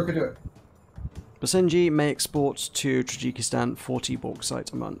 Morocco, do it. Basenji may export to Tajikistan 40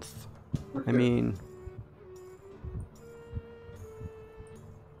 bauxite a month. Morocco, I mean...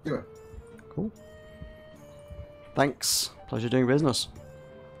 do it. Cool. Thanks. Pleasure doing business.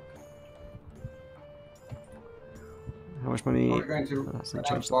 How much money? We're going to Oh, that's not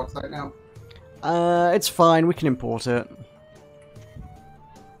have changed. bauxite now. It's fine. We can import it.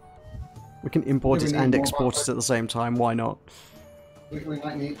 We can import Do we it need and more export it bauxite? at the same time. Why not? We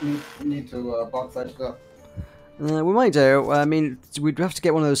might need to bauxite it up. We might do. I mean, we'd have to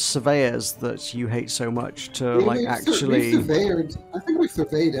get one of those surveyors that you hate so much to, like, We've actually... surveyed. I think we've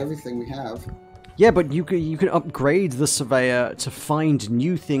surveyed everything we have. Yeah, but you can upgrade the surveyor to find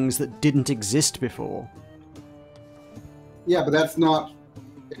new things that didn't exist before. Yeah, but that's not.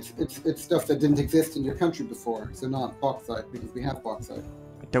 It's stuff that didn't exist in your country before, so not bauxite because we have bauxite.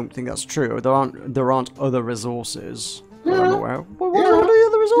 I don't think that's true. There aren't other resources that I'm Yeah. aware of. What are the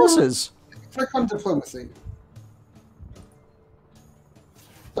other resources? Click on diplomacy.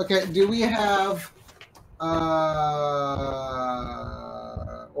 Okay, do we have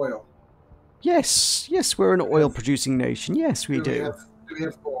oil? Yes, we're an oil-producing nation. Yes, we do. Do we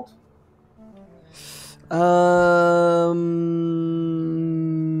have gold?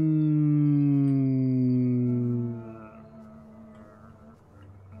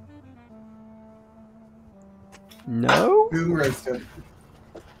 No? Boom roasted.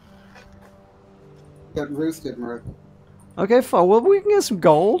 Got roasted, Mark. Okay, fine. Well, we can get some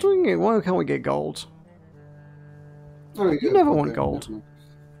gold. Why can't we get gold? Oh, You never want gold.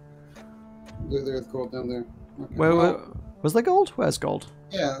 There's gold down there. Okay. Where was there gold? Where's gold?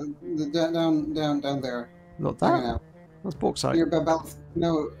 Yeah, down there. Not Hanging that. out. That's bauxite. Near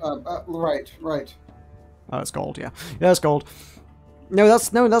no, right. Oh, it's gold. Yeah, it's gold. No,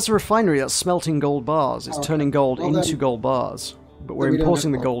 that's a refinery. That's smelting gold bars. It's Okay. turning gold Well, into then- gold bars. But we're we don't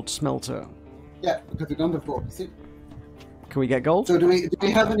importing the have gold smelter. Yeah, because we don't have gold. See? Can we get gold? So do we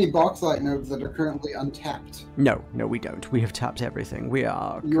have any bauxite nodes that are currently untapped? No, we don't. We have tapped everything. We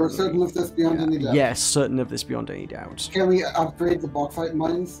are. You're currently- certain of this beyond any doubt? Yes, certain of this beyond any doubt. Can we upgrade the bauxite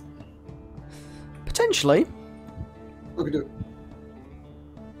mines? Potentially. We could do it.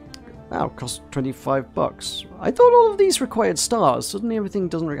 Wow, cost $25. I thought all of these required stars. Suddenly everything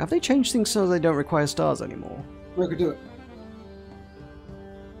doesn't. Have they changed things so they don't require stars anymore? We could do it.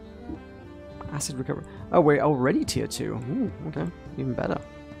 Acid recovery. Oh, we're already tier 2. Ooh, okay, even better.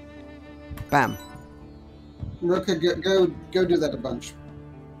 Bam. Roka, go do that a bunch.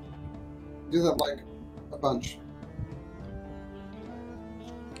 Do that like a bunch.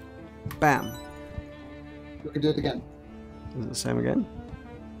 Bam. We could do it again. Is it the same again?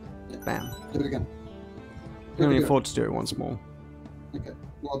 Bam. Do it again. We can only afford to do it once more. Okay,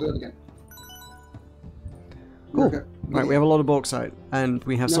 well, I'll do it again. Cool. Okay. Right, we have a lot of bauxite, and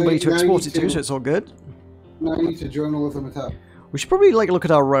we have Now somebody you- to now you export need it to, to- so it's all good. Now you need to journalism it up. We should probably look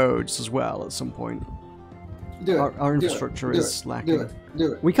at our roads as well at some point. Do it. Our Do it. infrastructure Do is it. lacking. Do it.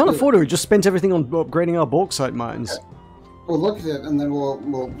 Do it. We can't Do afford it. We just spent everything on upgrading our bauxite mines. Okay. We'll look at it and then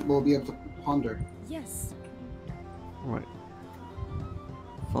we'll be able to ponder. Yes. Right.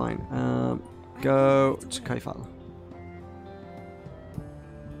 Fine. Go to Kaifal.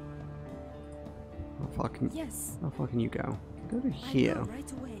 Yes. How far can you go? Go to I here. go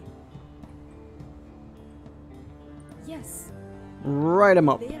right away. Yes. Right 'em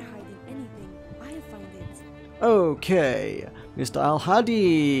up. They're hiding anything. I'll find it. Okay. Mr.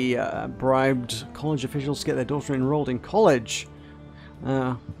 Al-Hadi bribed college officials to get their daughter enrolled in college.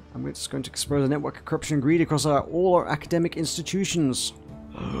 I'm just going to expose a network of corruption and greed across all our academic institutions.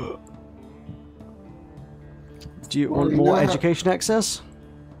 Do you Well, want we more know how- education access?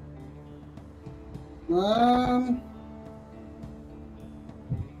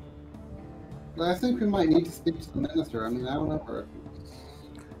 I think we might need to speak to the minister. I mean, I don't know her.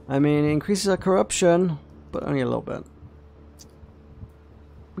 I mean, it increases our corruption, but only a little bit.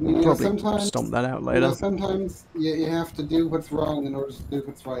 We can You know, probably sometimes- stomp that out You later. know, sometimes you have to do what's wrong in order to do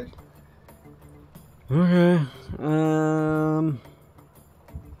what's right. Okay.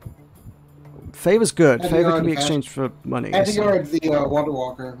 Favor's good. Favor Edgar can be and exchanged for money. Edgar, the Water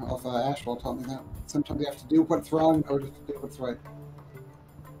Walker of Ashwell, taught me that. Sometimes you have to do what's wrong in order to do what's right.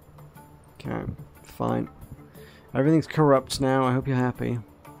 Okay, fine. Everything's corrupt now. I hope you're happy.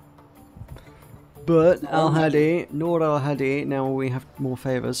 But Al-Hadi, Nord Al-Hadi, now we have more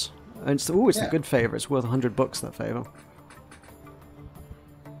favors. And it's, ooh, it's the good favor. It's worth $100, that favor.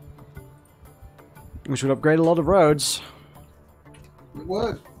 Which would upgrade a lot of roads. It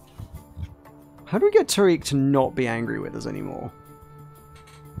would. How do we get Tariq to not be angry with us anymore?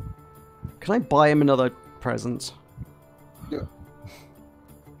 Can I buy him another present? Yeah.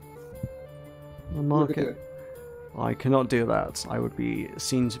 The market. I cannot do that. I would be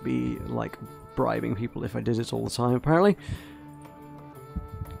seen to be like bribing people if I did it all the time, apparently.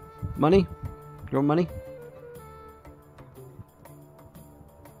 Money? You want money?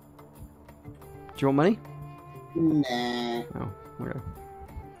 Do you want money? Nah. Oh, okay.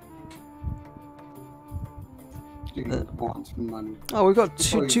 You want money. Oh, we've got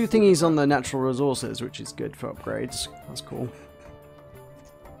two thingies on the natural resources, which is good for upgrades. That's cool.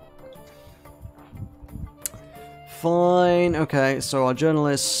 Fine. Okay, so our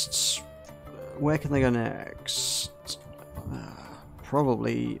journalists, where can they go next?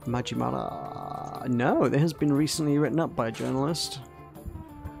 Probably Majimara. No, it has been recently written up by a journalist.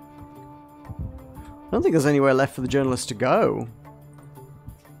 I don't think there's anywhere left for the journalist to go.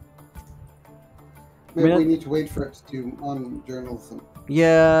 Maybe we need to wait for it to do on journalism.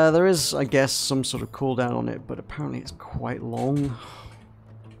 Yeah, there is, I guess, some sort of cooldown on it, but apparently it's quite long.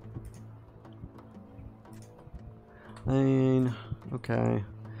 I mean, okay.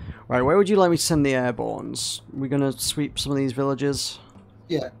 Right, where would you like me to send the airborns? We're gonna sweep some of these villages?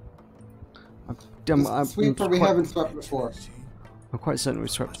 Yeah. I'm Sweep where we haven't swept before. I'm quite certain we've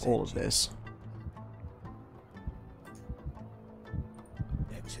swept all of this.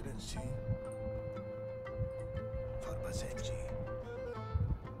 Excellency. For Basenji.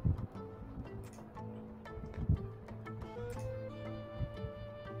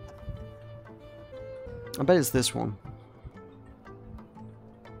 I bet it's this one.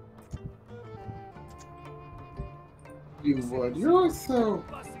 You would. You're always so...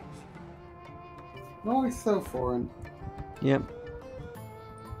 You're always so foreign. Yep.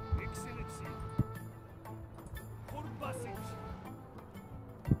 Excellency. For Basenji.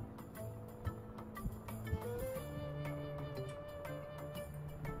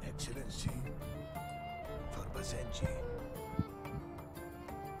 Excellency. For Basenji.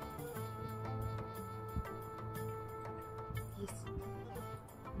 Yes.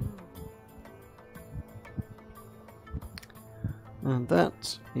 And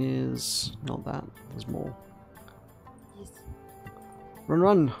that is not that. There's more. Yes. Run,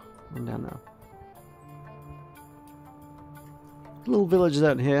 run! Run down now. Little villages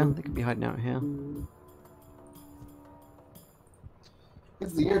out here. They could be hiding out here.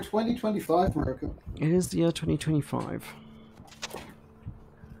 It's the year 2025, America. It is the year 2025.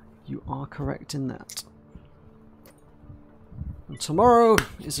 You are correct in that. And tomorrow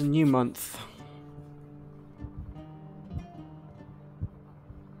is a new month.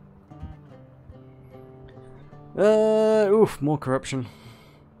 Oof, more corruption.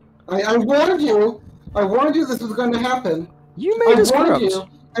 I warned you! I warned you this was going to happen. You made us warned corrupt. you,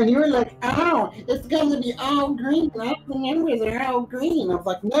 and you were like, "Oh, it's going to be all green. All the numbers are all green." I was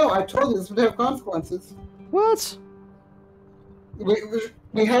like, "No, I told you this would have consequences." What?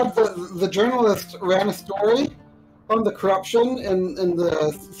 We had the journalist ran a story on the corruption in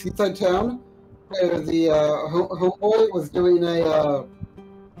the seaside town where the homeboy was doing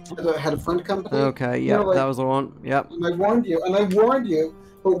had a friend company. Okay, You yeah, know, like, that was the one. Yep. and I warned you,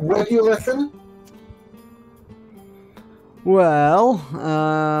 but would you listen? Well,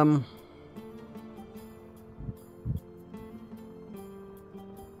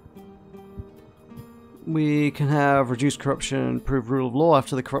 we can have reduced corruption and improved rule of law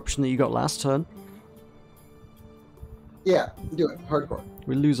after the corruption that you got last turn. Yeah, do it. Hardcore.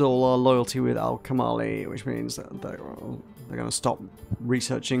 We lose all our loyalty with Al-Kamali, which means that they're going to stop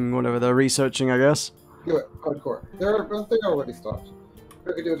researching whatever they're researching, I guess. Do it. Hardcore. They already stopped.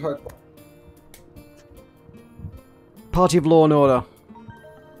 We could do it hardcore. Party of Law and Order.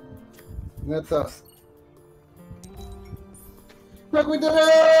 And that's us. Look, we did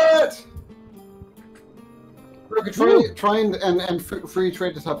it! We could try and free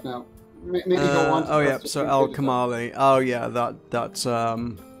trade this up now. Maybe go on to oh yeah, so Al-Kamali. Oh yeah, that's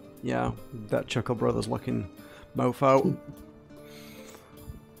yeah, that Chuckle Brothers looking mofo.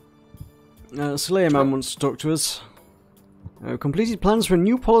 Saleya Man wants to talk to us. Completed plans for a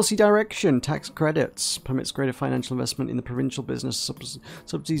new policy direction. Tax credits. Permits greater financial investment in the provincial business.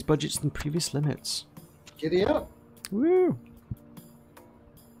 Subsidies budgets than previous limits. Giddy up. Woo!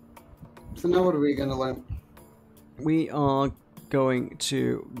 So now what are we going to learn? We are going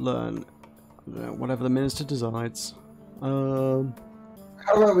to learn whatever the minister decides. How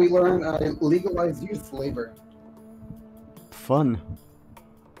about we learn legalized youth labor? Fun.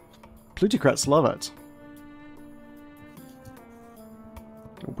 Plutocrats love it.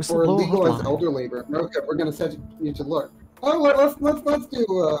 Or legalized elder labor. Okay, we're going to set you to look. Oh, let's do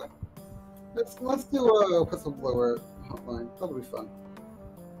a whistleblower hotline. That'll be fun.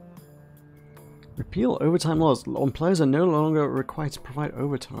 Repeal overtime laws. Employers are no longer required to provide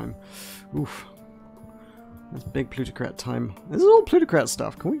overtime. Oof. That's big plutocrat time. This is all plutocrat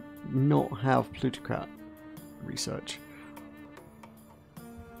stuff. Can we not have plutocrat research?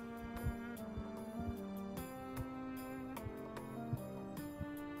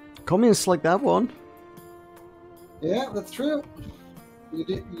 Communists like that one. Yeah, that's true. You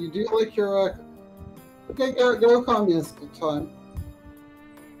do like your okay, go communist time.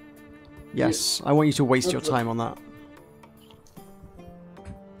 Yes, I want you to waste your time on that.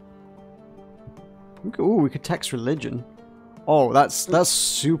 Ooh, we could text religion. Oh, that's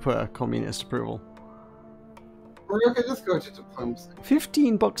super communist approval. Or we could just go to diplomacy.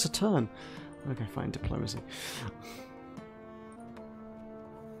 $15 a turn. Okay, fine, diplomacy.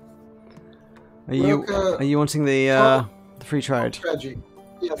 Are you wanting the free trade? Strategy.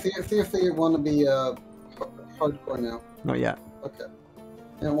 Yeah, see if they want to be hardcore now. Not yet. Okay.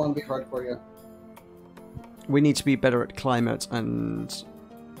 They don't want to be hardcore yet. We need to be better at climate and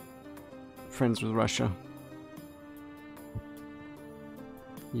friends with Russia.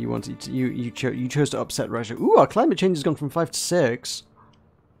 You wanted to, you chose to upset Russia. Ooh, our climate change has gone from 5 to 6.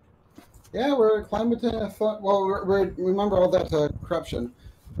 Yeah, we're climate. Well, we're remember all that corruption.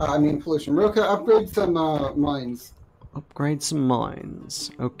 I mean pollution. We're gonna upgrade some mines. Upgrade some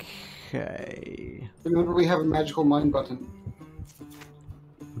mines. Okay. Remember, we have a magical mine button.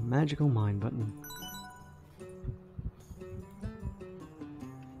 Magical mine button.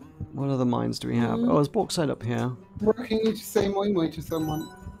 What other mines do we have? Oh, there's bauxite up here. Working you to say moi moi to someone.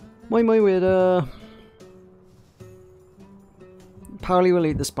 Moi moi with Powley will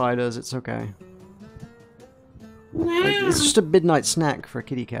eat the spiders, it's okay. It's just a midnight snack for a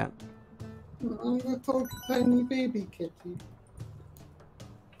kitty cat. I'm a little tiny baby kitty.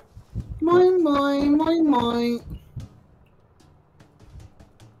 Moi moi, moi moi.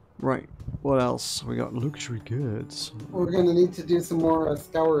 Right, what else? We got luxury goods. We're gonna need to do some more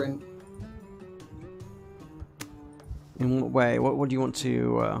scouring. In what way? What do you want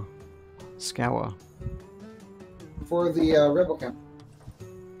to scour? For the rebel camp.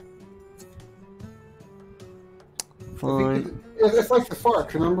 Fine. It's like the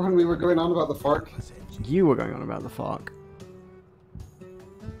FARC. Remember when we were going on about the FARC? You were going on about the FARC.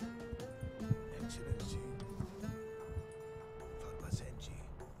 Excellency, for Basenji.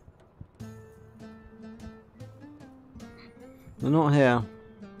 They're not here.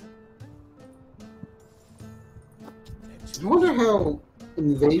 I wonder how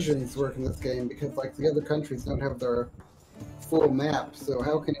invasions work in this game, because like the other countries don't have their full map, so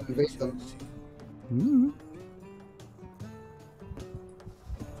how can you invade them? Mm-hmm.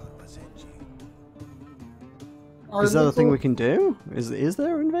 Is that a thing we can do? Is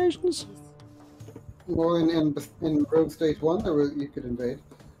there invasions? Well, in Rogue State 1, you could invade.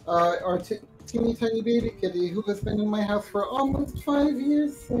 Our teeny tiny baby kitty, who has been in my house for almost 5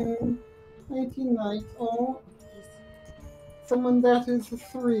 years soon. 19 nights. Oh, someone that is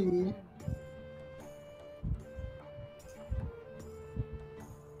 3.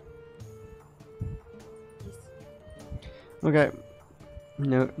 Okay.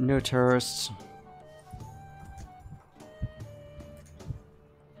 No terrorists.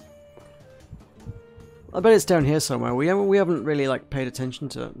 I bet it's down here somewhere. We haven't really like paid attention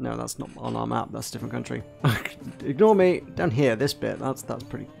to. No, that's not on our map. That's a different country. Ignore me. Down here, this bit. That's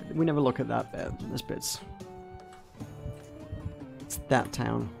pretty. We never look at that bit. This bit's. It's that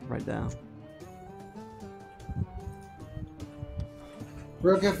town right there.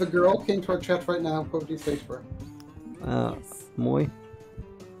 Rogue, if the girl came to our chat right now, what would you say to her? Moi.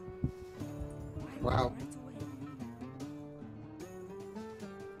 Wow.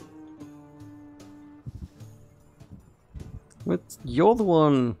 You're the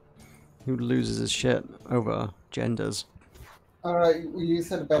one who loses his shit over genders. You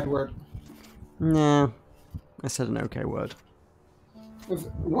said a bad word. Nah, I said an okay word. If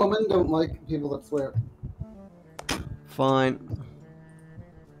women don't like people that swear. Fine.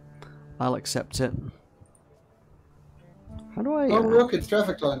 I'll accept it. How do I... Oh, look, it's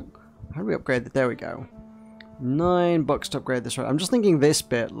traffic time. how do we upgrade it? There we go. $9 to upgrade this road. I'm just thinking this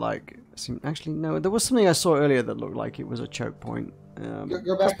bit, like... actually, no, there was something I saw earlier that looked like it was a choke point. Go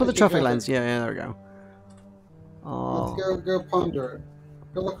Let's back put the to traffic lens. Yeah, there we go. Let's Oh, go ponder it.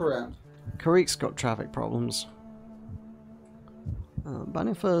 Go look around. Karik's got traffic problems.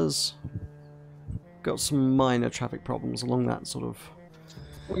 Banifer's got some minor traffic problems along that sort of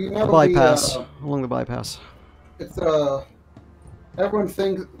Well, you know, bypass. Along the bypass. It's everyone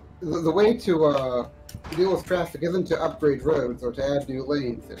thinks the way to deal with traffic isn't to upgrade roads or to add new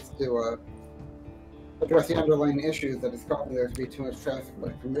lanes. It's to address the underlying issues that is causing there to be too much traffic.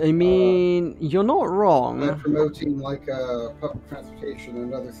 Like, I mean, you're not by wrong. promoting like public transportation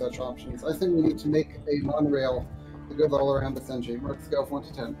and other such options. I think we need to make a monorail that goes all around Basenji. Mark scale of 1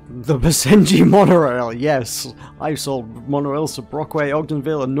 to 10. The Basenji monorail, yes. I sold monorails to Brockway,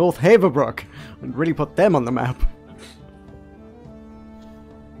 Ogdenville, and North Haverbrook, and really put them on the map.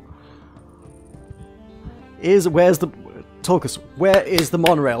 Where's the... Tulkas, where is the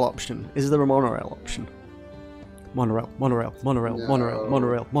monorail option? Is there a monorail option? Monorail, monorail, monorail, No. monorail,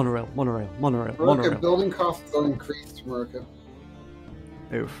 monorail, monorail, monorail, monorail, Marka, monorail. building costs are increased, Marka.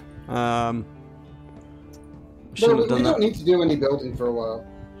 Oof. No, Shouldn't we have done don't that. need to do any building for a while.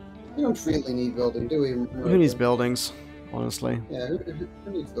 We don't really need building, do we? Marka? Who needs buildings, honestly? Yeah,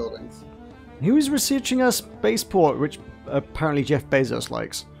 who needs buildings? Who is researching our spaceport, which apparently Jeff Bezos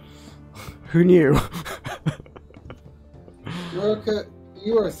likes? Who knew? Marka,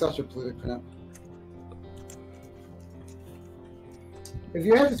 you are such a plutocrat. If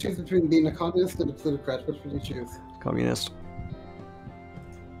you had to choose between being a communist and a plutocrat, which would you choose? Communist.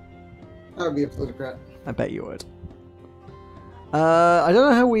 I would be a plutocrat. I bet you would. I don't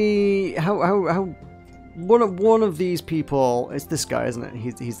know how one of these people, it's this guy, isn't it?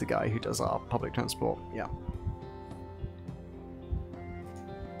 He's the guy who does our public transport. Yeah.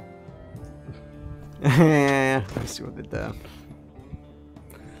 I see what they did there.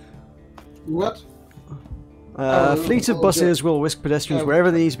 What? Fleet of buses will whisk pedestrians Oh.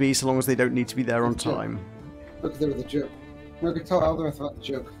 wherever they need to be, so long as they don't need to be there on It's a joke. time. Look, there was a joke. Marka, tell all the rest about the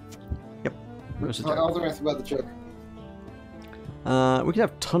joke. There's a Tell joke. all the rest about the joke. We can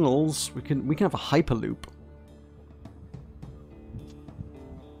have tunnels. We can have a hyperloop.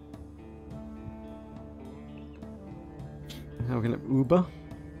 Now we can have Uber.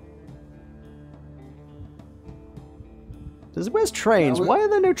 Where's trains? Yeah, we- Why are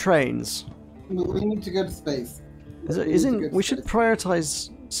there no trains? We need to go to space. We need to go Isn't to we should space. prioritize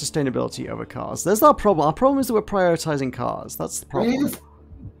sustainability over cars? There's our problem. Our problem is that we're prioritizing cars. That's the We need problem.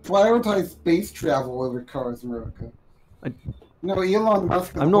 to prioritize space travel over cars, America. I- No, Elon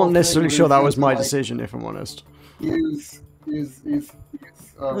Musk. I'm not necessarily sure that was my decision, if I'm honest. Use There's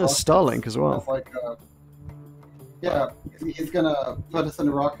rockets Starlink as well. as like yeah, he's gonna put us in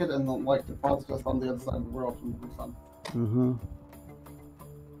a rocket and then like deposit us on the other side of the world and it'll be fun. Mm-hmm.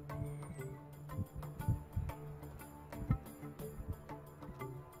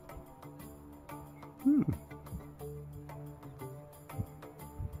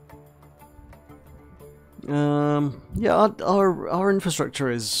 Yeah, our infrastructure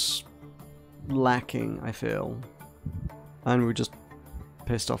is lacking, I feel. And we just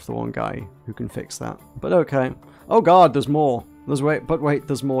pissed off the one guy who can fix that. But okay. Oh god, there's more. Wait,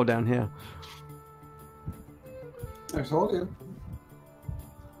 there's more down here. I told you.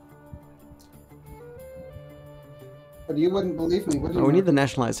 But you wouldn't believe me, would you? Oh, we need the Mark?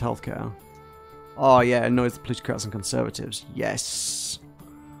 nationalized healthcare. Oh yeah, it annoys the plutocrats and conservatives. Yes.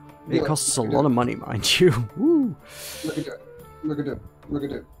 It Yeah, costs a we lot do. of money, mind you. Woo. Look at it. Look at it. Look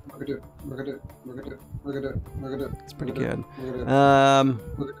at it. Look at it. Look at it. Look at it. Look at it. Look at it. It's pretty Look at it. good.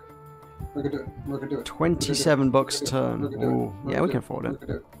 Look at it. Look at it. Look at it. $27 a turn. Look at it. Ooh, yeah, we Look can at afford it. Look at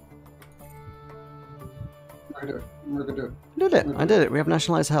it. Look at it. Look at it. I did it. We have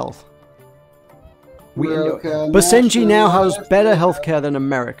nationalized health. America Basenji now has nationalized better their healthcare than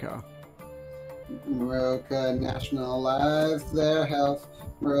America. America nationalized their health.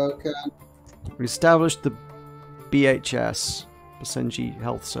 America. We established the BHS, Basenji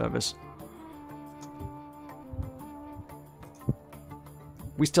Health Service.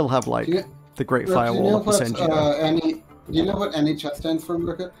 We still have like Do you- the Great Do you know Firewall of what, Basenji. though. do you know what NHS stands for,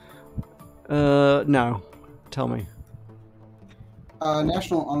 America? No. Tell me.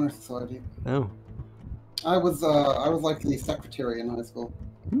 National Honor Society. Oh. I was like the secretary in high school.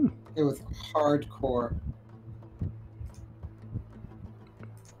 Hmm. It was hardcore.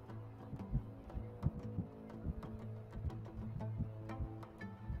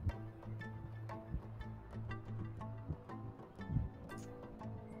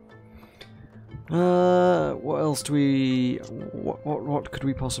 What else do we... What could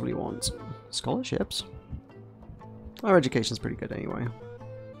we possibly want? Scholarships? Our education's pretty good anyway.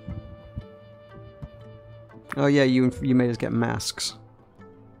 Oh yeah, you made us get masks.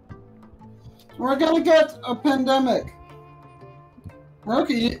 We're gonna get a pandemic.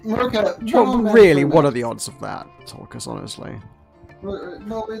 Merca, Well, really, what are the odds of that, Torcus, honestly?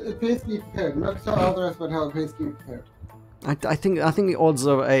 No, it pays to be prepared. Merca, tell all the rest about how it pays to be prepared. I think the odds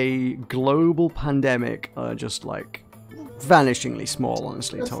of a global pandemic are just like vanishingly small,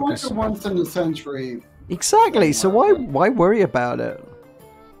 honestly, It's Torcus. like a once in a century. Exactly. So why worry about it?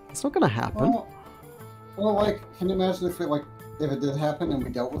 It's not gonna happen. Well, like, can you imagine if it did happen and we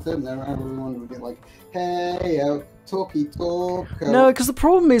dealt with it, and then everyone would be like, "Hey, talkie talk." No, because the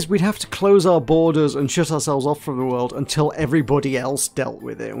problem is we'd have to close our borders and shut ourselves off from the world until everybody else dealt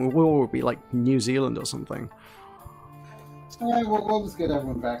with it, and we would be like New Zealand or something. Alright, we'll just get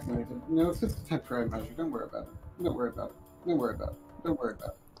everyone vaccinated. You know, it's just a temporary measure. Don't worry about it. Don't worry about it. Don't worry about it. Don't worry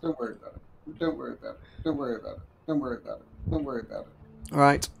about it. Don't worry about it. Don't worry about it. Don't worry about it. Don't worry about it. Don't worry about it.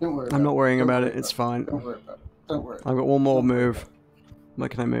 Alright. Don't worry. I'm not worrying about it. It's fine. Don't worry about it. Don't worry. I've got one more move. Where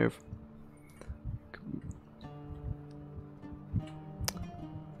can I move?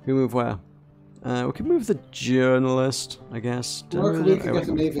 We move where? We can move the journalist, I guess. We can get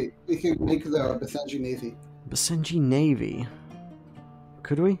the Navy. We can make the Basenji Navy. Basenji Navy.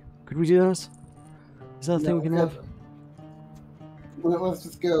 Could we? Could we do that? Is that a thing we can have? Let's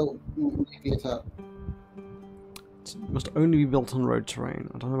just go Navy attack. It must only be built on road terrain.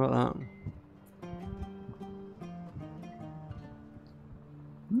 I don't know about that.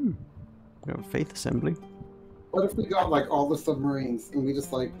 We have a faith assembly. What if we got like all the submarines and we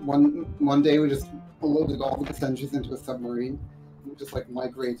just like one day we just loaded all the Basenjis into a submarine and just like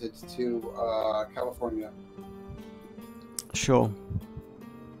migrated to California? Sure.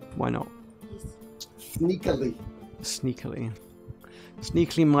 Why not? Sneakily. Sneakily.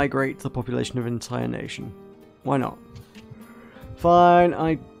 Sneakily migrate the population of an entire nation. Why not? Fine,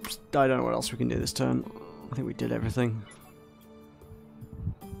 I don't know what else we can do this turn. I think we did everything.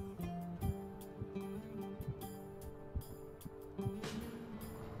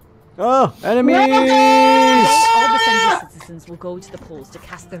 Oh, enemies! All Basenji citizens will go to the polls to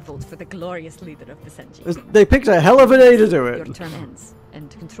cast their votes for the glorious leader of Basenji. They picked a hell of a day to do Your it. term ends, and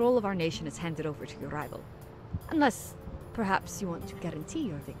control of our nation is handed over to your rival. Unless, perhaps, you want to guarantee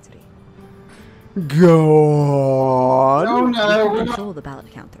your victory. Go on. Oh We no, can we're not. control the ballot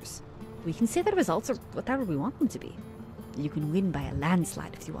counters. We can say the results are whatever we want them to be. You can win by a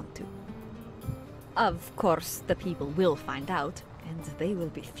landslide if you want to. Of course, the people will find out, and they will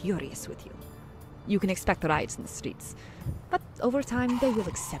be furious with you. You can expect riots in the streets, but over time they will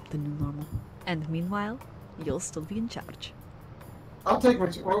accept the new normal. And meanwhile, you'll still be in charge. I'll take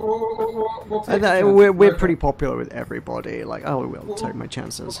what we'll take. We're pretty popular with everybody. Like, I will take my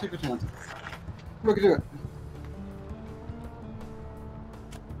chances. We'll take a chance. We can do it.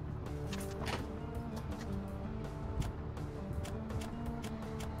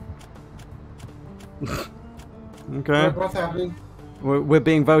 Okay. What's happening? We're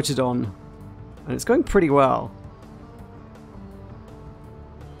being voted on, and it's going pretty well.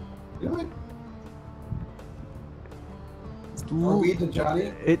 Really? Are we the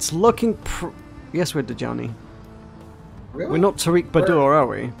Johnny? It's looking yes, we're Dejani. Really? We're not Tariq Badur, are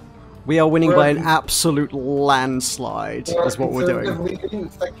we? We are winning We're- by an absolute landslide, is what we're doing. Conservative leading,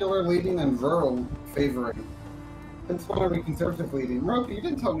 secular leading, and rural favoring. Since when are we conservative leading? Roki, you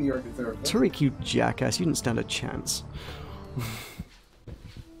didn't tell me you were conservative. Tariq, you jackass, you didn't stand a chance.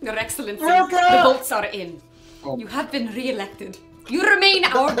 Your Excellency, America! the votes are in. Oh. You have been re-elected. You remain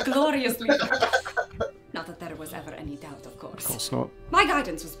our glorious leader. Not that there was ever any doubt, of course. Of course not. My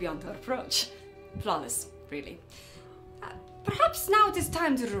guidance was beyond her approach. Flawless, really. Perhaps now it is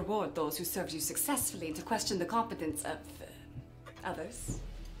time to reward those who served you successfully and to question the competence of others.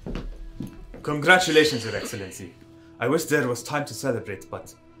 Congratulations, Your Excellency. I wish there was time to celebrate,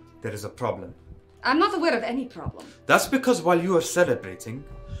 but there is a problem. I'm not aware of any problem. That's because while you were celebrating,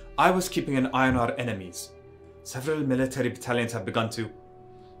 I was keeping an eye on our enemies. Several military battalions have begun to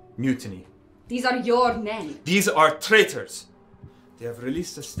mutiny. These are your men. These are traitors. They have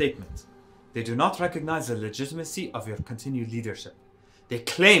released a statement. They do not recognize the legitimacy of your continued leadership. They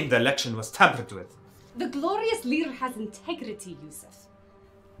claim the election was tampered with. The glorious leader has integrity, Yusuf.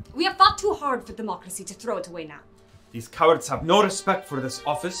 We have fought too hard for democracy to throw it away now. These cowards have no respect for this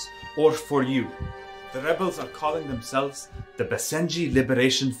office or for you. The rebels are calling themselves the Basenji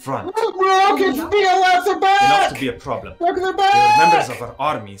Liberation Front. Rockets, BLS are Enough back! to be a problem. Rockets are They are back! members of our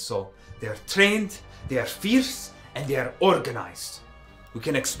army, so they are trained, they are fierce, and they are organized. We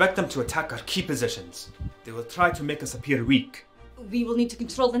can expect them to attack our key positions. They will try to make us appear weak. We will need to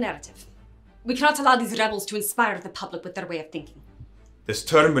control the narrative. We cannot allow these rebels to inspire the public with their way of thinking. This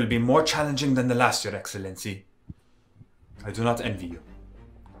term will be more challenging than the last, Your Excellency. I do not envy you.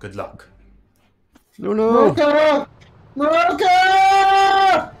 Good luck. No, no. Murka!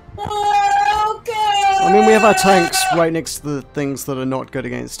 Murka! Murka! I mean, we have our tanks right next to the things that are not good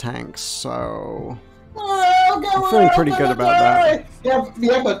against tanks, so... I'm feeling pretty good about that.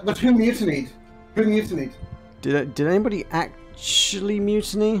 Yeah, but who mutinied? Who mutinied? Did anybody actually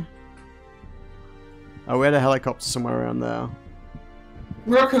mutiny? Oh, we had a helicopter somewhere around there.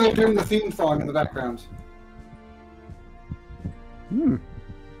 Murka, they're doing the theme song in the background. Hmm.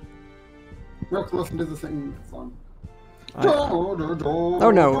 Murka, listen to the theme song. Oh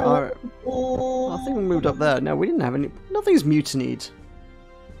no, I think we moved up there. No, we didn't have any... Nothing's mutinied.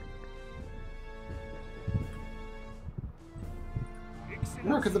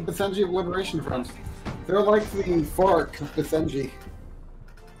 Murka, the Basenji Liberation Front. They're like the FARC of Basenji.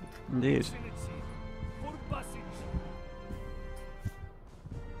 Indeed.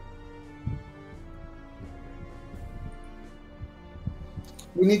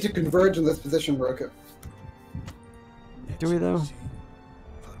 We need to converge in this position, Murka. Do we though?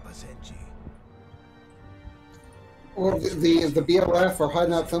 For Basenji. Well, the BLF are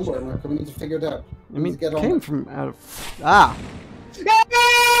hiding out somewhere, Murka. We need to figure it out. I mean, need to get it on came it. from out of... Ah!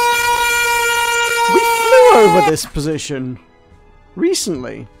 We flew over this position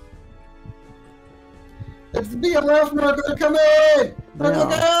recently. It's the BLF, Murka. They're coming! Murka, look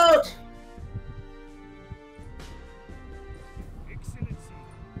Yeah. out!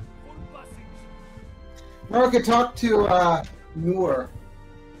 Murka, talk to Noor.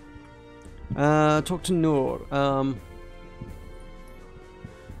 Talk to Noor.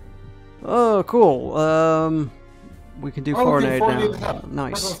 Oh, cool. We can do foreign aid now.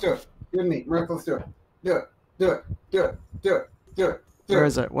 Nice. Let's do it. You and me. Murka, let's do it. Do it. Do it. Do it. Do it. Do it. Do Where it.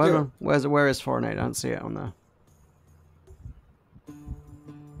 is it? Where is foreign aid? I don't see it on there.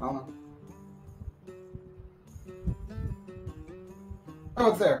 Oh, no. Oh,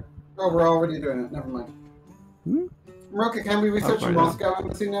 it's there. Oh, we're already doing it. Never mind. Hmm? Murka, can we research a right Moscow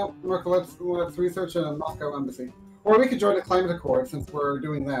embassy now? Murka, let's research a Moscow embassy. Or we could join a climate accord since we're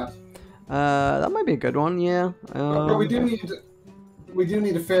doing that. That might be a good one, yeah. But we do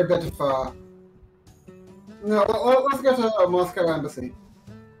need a fair bit of no, let's go to a Moscow embassy.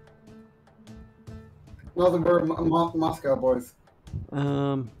 No, we're Moscow boys.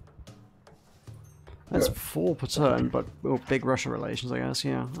 That's Good. 4 per turn, but big Russia relations, I guess.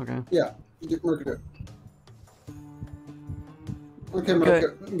 Yeah, okay. Yeah, Murka, do it. Okay,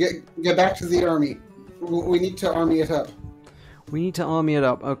 Murka, get back to the army. We need to army it up. We need to army it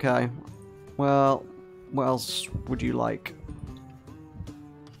up. Okay. Well, what else would you like?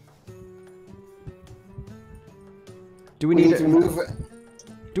 Do we need to move.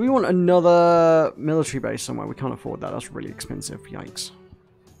 Do we want another military base somewhere? We can't afford that. That's really expensive. Yikes.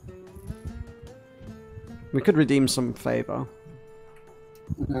 We could redeem some favor.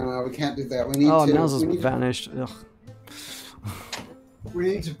 No, we can't do that. We need Oh, to. Now's vanished. Ugh. We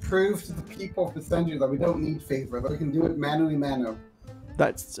need to prove to the people of Basenji that we don't need favor, that we can do it mano.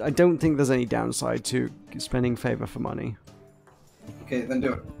 That's. I don't think there's any downside to spending favor for money. Okay, then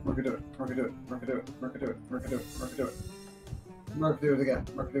do it. We're gonna do it. We're gonna do it. We're gonna do it. We're gonna do it. We're gonna do it. We're gonna do it. We're gonna do it again.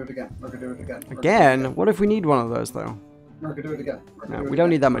 We're gonna do it again. We're gonna do it again. Again? What if we need one of those though? We're gonna do it again. No, we don't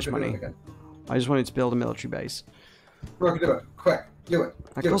need that much money. I just wanted to build a military base. We're gonna do it. Quick. Do it.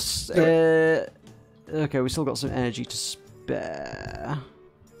 That Do it. costs. Do it. Okay, we still got some energy to spare.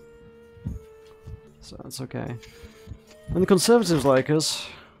 So that's okay. And the Conservatives like us.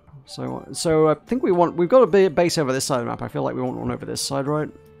 So I think we've got a base over this side of the map. I feel like we want one over this side, right?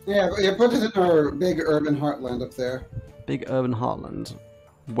 Yeah, put it in our big urban heartland up there. Big urban heartland.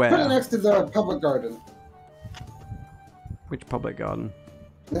 Put it Where? next to the public garden. Which public garden?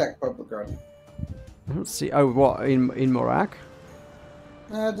 That public garden. I don't see. Oh, what in Morak?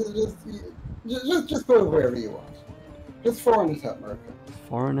 Just put it wherever you want. Just foreign it up, Murka.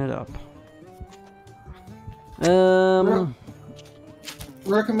 Foreign it up.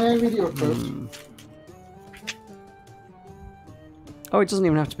 Recommend video approach. Oh, it doesn't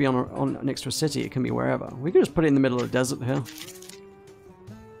even have to be on next to a city. It can be wherever. We can just put it in the middle of the desert here.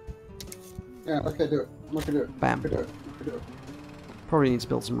 Yeah, okay, do it. Okay, do it. Bam. Okay, do it. Okay, do it. Probably need to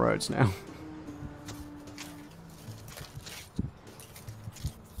build some roads now.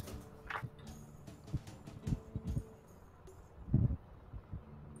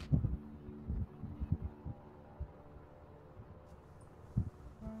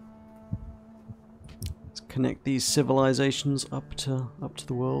 connect these civilizations up to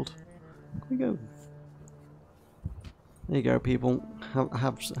the world. Here we go. There you go, people.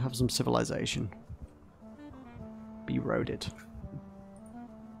 Have some civilization. Be roaded.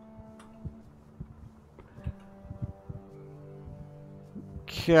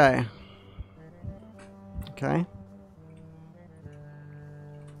 Okay. Okay.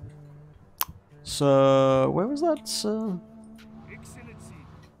 So where was that?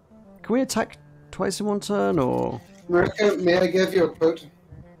 Can we attack twice in one turn, or America, may I give you a quote?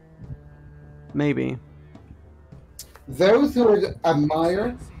 maybe? Those who would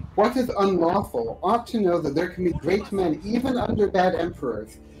admire what is unlawful ought to know that there can be great men even under bad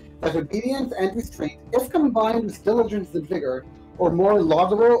emperors, that obedience and restraint, if combined with diligence and vigor, are more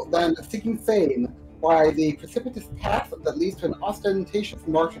laudable than seeking fame by the precipitous path that leads to an ostentatious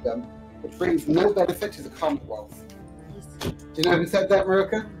martyrdom, which brings no benefit to the Commonwealth. Do you know who said that,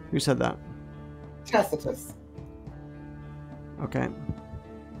 Maruka? Who said that? Tacitus. Okay.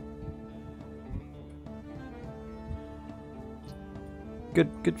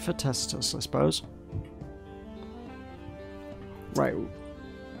 Good for Tacitus, I suppose. Right.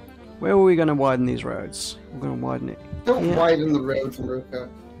 Where are we going to widen these roads? We're going to widen it. Don't widen the roads, Maruka.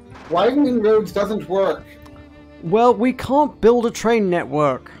 Widening roads doesn't work. Well, we can't build a train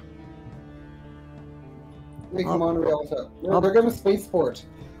network. Make a monorail up. We're going to spaceport.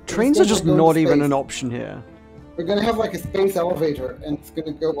 Trains are just not even an option here. We're going to have like a space elevator, and it's going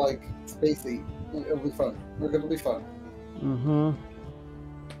to go like spacey. It'll be fun. We're going to be fun. Mm-hmm.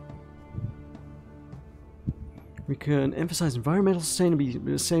 We can emphasize environmental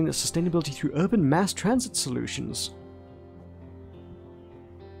sustainability through urban mass transit solutions.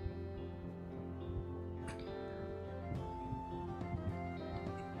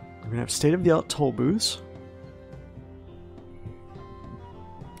 We're going to have state-of-the-art toll booths.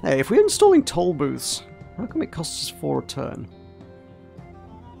 Hey, if we're installing toll booths, how come it costs us 4 a turn?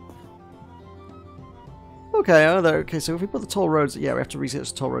 Okay, okay, so if we put the toll roads, yeah, we have to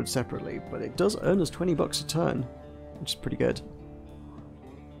research the toll roads separately, but it does earn us 20 bucks a turn, which is pretty good.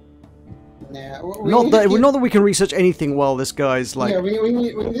 Nah, not that we can research anything while this guy's like we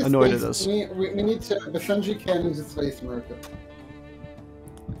need annoyed space, at us. We need to Basenji cannons in space, America.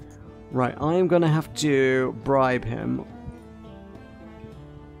 Right, I am gonna have to bribe him.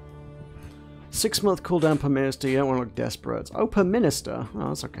 6-month cooldown per minister. You don't want to look desperate. Oh, per minister. Oh,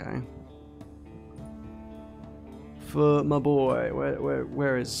 that's okay. For my boy,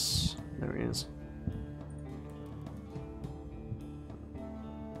 where is? There he is.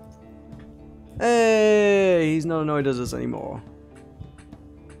 Hey, he's not annoyed at us anymore.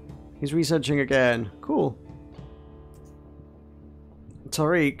 He's researching again. Cool.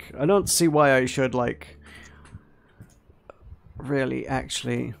 Tariq, I don't see why I should like really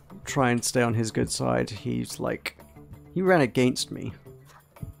actually try and stay on his good side. He's like, he ran against me.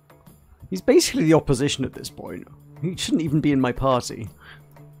 He's basically the opposition at this point. He shouldn't even be in my party.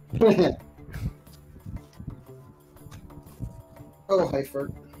 Oh,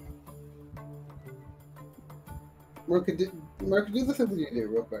 Heifert. Merca, do the thing that you do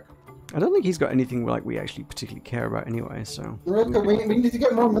real quick. I don't think he's got anything like we actually particularly care about anyway, so... Merca, we need to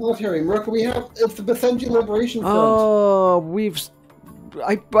get more military. Merca, it's the Basenji Liberation Front. Oh,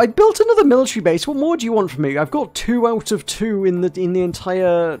 I built another military base. What more do you want from me? I've got 2 out of 2 in the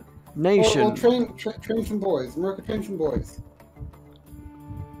entire nation. Well, train some boys. Merca, train some boys.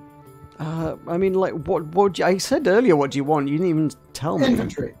 I mean, like, what I said earlier, what do you want? You didn't even tell me.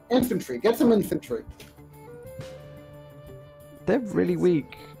 Infantry. Get some infantry. They're really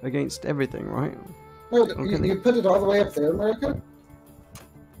weak against everything, right? No, you put it all the way up there, America?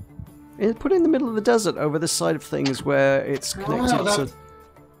 Put it in the middle of the desert over this side of things where it's connected to...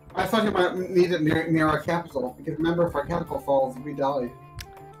 I thought you might need it near our capital, because remember, if our capital falls, we die.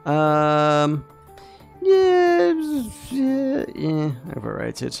 Yeah,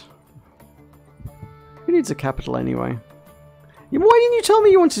 overrated. Who needs a capital anyway? Yeah, why didn't you tell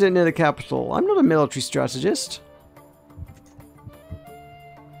me you wanted it near the capital? I'm not a military strategist.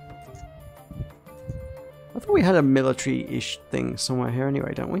 I thought we had a military-ish thing somewhere here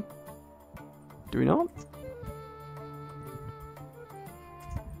anyway, don't we? Do we not?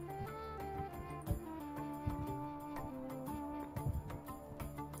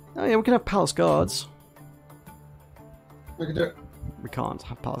 Oh yeah, we can have palace guards. We can do it. We can't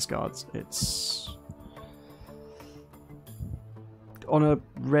have palace guards. It's... on a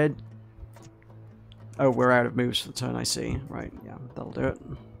red... Oh, we're out of moves for the turn, I see. Right, yeah, that'll do it.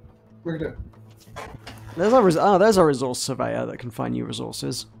 We can do it. There's our resource surveyor that can find new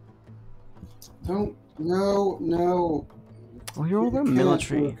resources. No. Oh, you're all about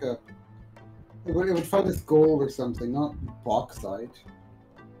military. It would find us gold or something, not bauxite.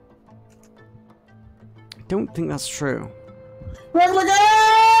 I don't think that's true.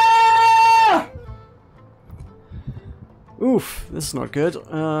 Oof, this is not good.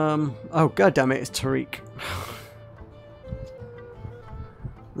 Oh god damn it, it's Tariq.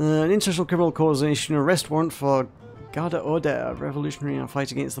 An international criminal causation arrest warrant for Garda Oda, a revolutionary in a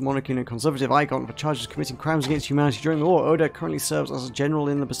fight against the monarchy and a conservative icon for charges of committing crimes against humanity during the war. Oda currently serves as a general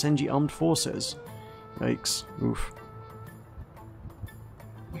in the Basenji armed forces. Yikes. Oof.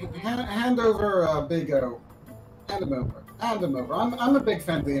 Hand over Big O. Hand him over. Hand him over. I'm a big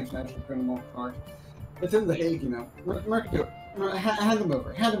fan of the International Criminal Court. It's in The Hague, you know. Merc, do it. Hand him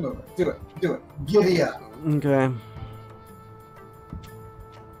over. Hand him over. Do it. Do it. Giddy up. Okay.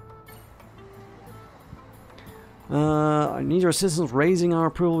 I need your assistance raising our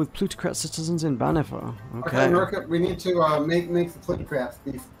approval with plutocrat citizens in Banifa. Okay. Merc, we need to make the plutocrats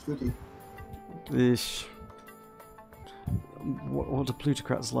be fluty. Ish. What are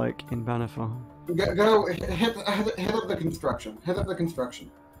plutocrats like in Banifa? Go hit up the construction. Hit up the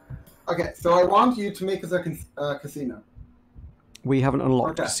construction. Okay, so I want you to make us a casino. We haven't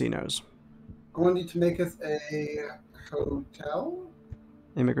unlocked casinos. I want you to make us a hotel.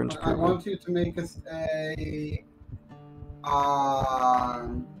 Immigrant I want you to make us a I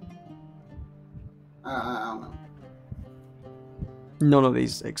don't know. None of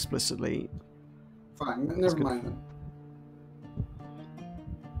these explicitly. Fine, never mind then.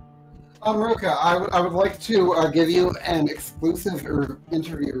 Roka, I would like to give you an exclusive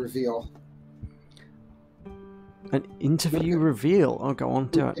interview reveal. An interview reveal? Oh, go on,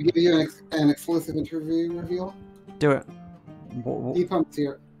 do it. I give you an exclusive interview reveal. Do it. Deepump's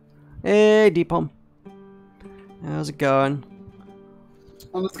here. Hey, Deepump. How's it going?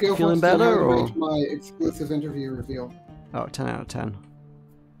 On the scale feeling from better, or my exclusive interview reveal? Oh, 10 out of 10.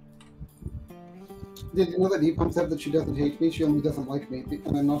 Did you know that Deepump said that she doesn't hate me? She only doesn't like me,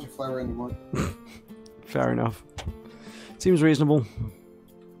 and I'm not a flower anymore. Fair enough. Seems reasonable.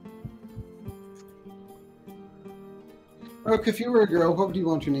 Rook, if you were a girl, what would you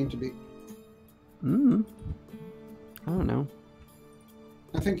want your name to be? I don't know.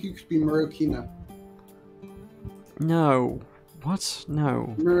 I think you could be Murokina. No. What?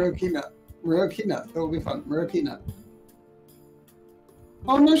 No. Murokina. Murokina. That will be fun. Murokina.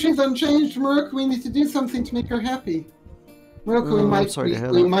 Oh no, she's unchanged, Murok. We need to do something to make her happy. Murok,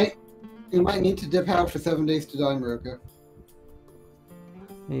 we might need to dip out for 7 days to die, Murok.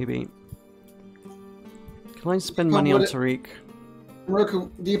 Maybe. Can I spend money on Tariq?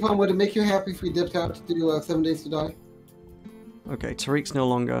 Murok, Deepon, would it make you happy if we dipped out to do 7 days to die? Okay, Tariq's no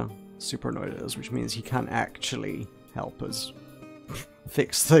longer super annoyed at us, which means he can actually help us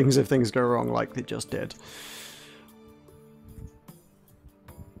fix things if things go wrong like they just did.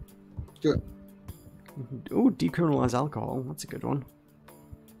 Do it. Oh, decriminalize alcohol. That's a good one.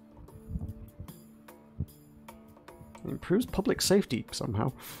 It improves public safety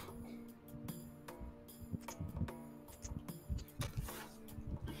somehow.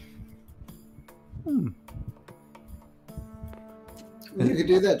 You could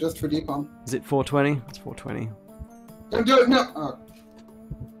do that just for Deepon. Is it 420? It's 420. Don't do it, no!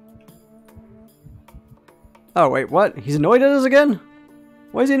 Oh wait, what? He's annoyed at us again?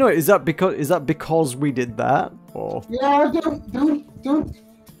 Why is he annoyed? Is that because we did that? Or yeah, don't.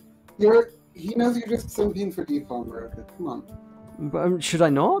 He knows you're just simping for Deepon, America. Come on. But, should I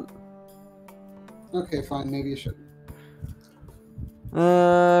not? Okay, fine. Maybe you should.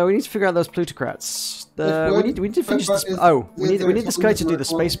 We need to figure out those plutocrats. We need to finish this. We need this guy to do the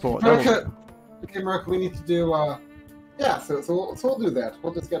spaceport. Okay, Mark, we need to do. Yeah, so we'll do that.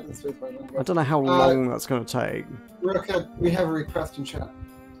 We'll just get to the spaceport. I don't know how long that's going to take. Mark, we have a request in chat.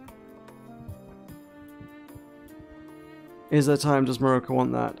 Is there time? Does Morocco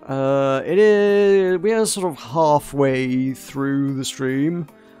want that? It is. We are sort of halfway through the stream.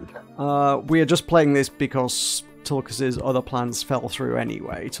 Okay. We are just playing this because Tulkus's other plans fell through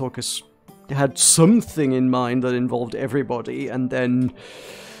anyway. Tulkus had something in mind that involved everybody, and then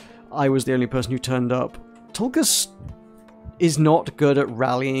I was the only person who turned up. Tulkus is not good at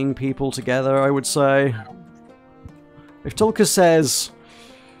rallying people together, I would say. If Tulkus says,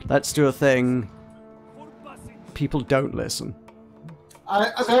 let's do a thing, people don't listen.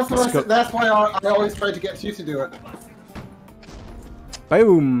 That's why I always try to get you to do it.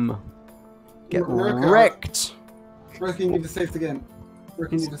 Boom! Get wrecked! Where can you need to save again? Where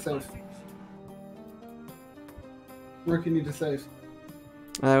can you need to save? Where can you need to save?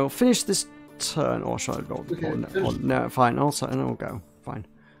 We'll finish this turn, or should I go? Okay, no, fine. I'll go. Fine.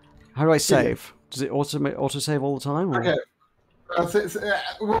 How do I save? Does it auto save all the time? Or? Okay.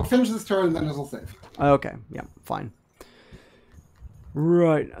 We'll finish this turn and then it'll save. Okay, yeah, fine.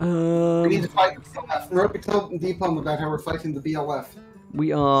 Right, We need to fight the BLF. Rope tell Deepom about how we're fighting the BLF.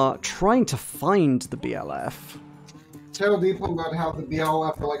 we are trying to find the BLF. Tell Deepom about how the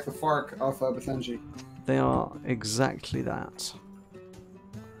BLF are like the FARC of Basenji. They are exactly that.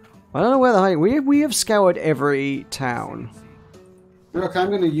 I don't know where the hell... We have scoured every town. Look, I'm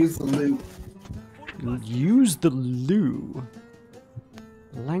going to use the loot. Use the loo.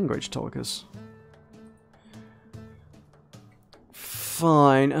 Language talkers.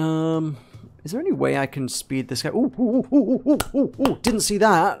 Fine. Is there any way I can speed this guy? Ooh, didn't see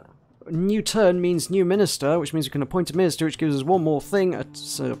that. New turn means new minister, which means we can appoint a minister, which gives us one more thing at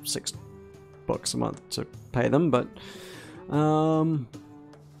 $6 a month to pay them. But who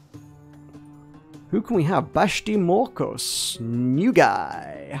can we have? Bashti Morkos, new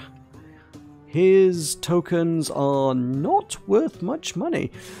guy. His tokens are not worth much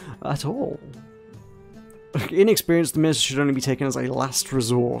money at all. Inexperienced, the minister should only be taken as a last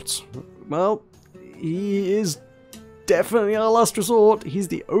resort. Well, he is definitely our last resort. He's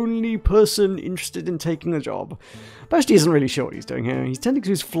the only person interested in taking the job. Bashti isn't really sure what he's doing here. He's tending to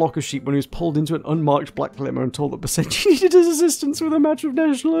his flock of sheep when he was pulled into an unmarked black limo and told that Basenji needed his assistance with a matter of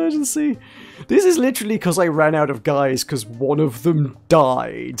national urgency. This is literally because I ran out of guys because one of them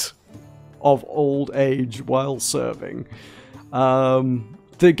died of old age while serving.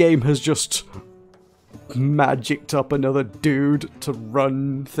 The game has just magicked up another dude to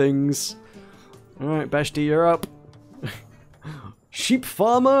run things. Alright, Bashti, you're up. Sheep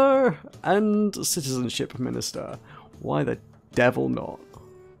farmer and citizenship minister. Why the devil not?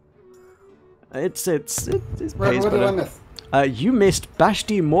 It pays better. You missed.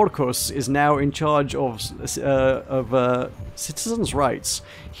 Bashti Morkos is now in charge of citizens' rights.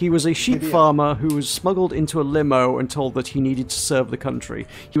 He was a sheep farmer who was smuggled into a limo and told that he needed to serve the country.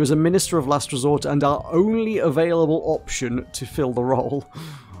 He was a minister of last resort and our only available option to fill the role.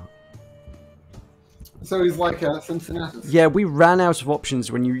 So he's like Cincinnati. Yeah, we ran out of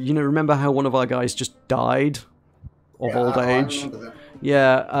options when you remember how one of our guys just died of old age?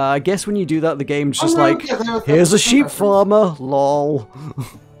 Yeah, I guess when you do that, the game's just here's a sheep farmer, lol.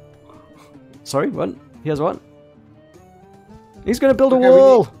 Sorry, what? He has what? He's gonna build a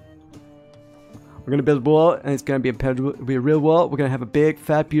wall! We're gonna build a wall, and it's gonna be a real wall. We're gonna have a big,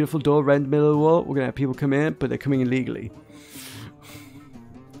 fat, beautiful door right in the middle of the wall. We're gonna have people come in, but they're coming in legally.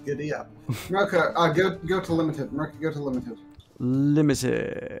 Giddy up. Merca, go to limited. Merca, go to limited.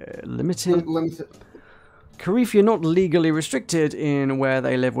 Limited. Karifia not legally restricted in where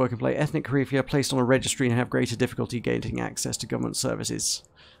they live, work, and play. Ethnic Karifia placed on a registry and have greater difficulty gaining access to government services.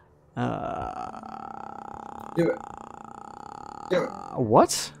 Do it. Do it.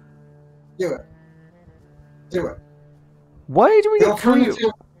 What? Do it. Do it. Why do we get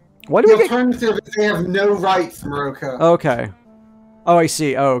Karifia? Why do we get... alternative is they have no rights, Maroka. Okay. Oh, I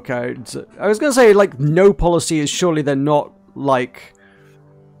see. Oh, okay. I was gonna say, like, no policy is surely they're not, like...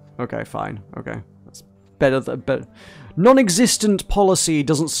 Okay, fine. Okay. That's better. Non-existent policy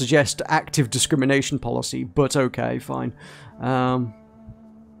doesn't suggest active discrimination policy, but okay, fine.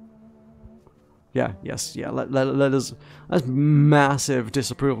 Yeah, yes, yeah, let us... That's massive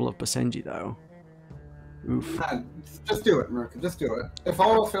disapproval of Basenji, though. Oof. Man, just do it, Maroka. Just do it. If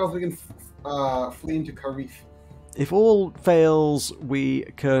all else fails, we can flee into Karif. If all fails, we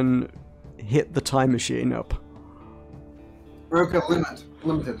can hit the time machine up. Roka limited.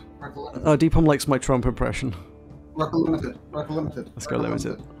 Roka limited. Oh, Deepom likes my Trump impression. Roka limited. Roka limited. Let's go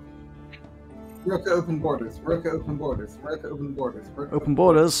limited. Roka open borders. Roka open borders. Roka open borders. Open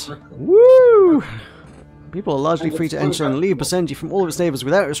borders. Woo! People are largely free to enter and leave Basenji from all of its neighbours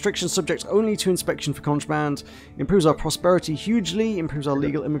without restrictions, subject only to inspection for contraband. Improves our prosperity hugely, improves our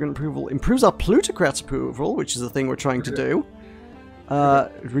legal immigrant approval, improves our plutocrat approval, which is the thing we're trying to do.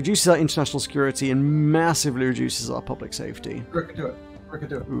 Reduces our international security and massively reduces our public safety. Roka do it. Roka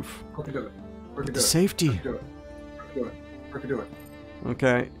do it. Oof. Roka do it. Roka do it. Safety. Roka do it. Roka do it. Roka do it.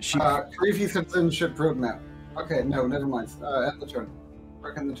 Okay. Karifi citizenship roadmap. Okay, no, never mind. End the turn.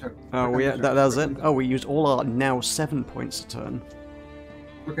 Work in the turn. Oh, yeah, that was it. Oh, we used all our now 7 points a turn.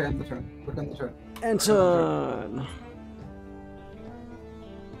 Okay, end the turn. Work in the turn. And turn.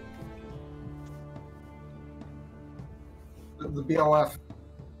 The BLF.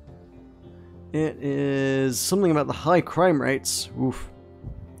 It is something about the high crime rates. Oof.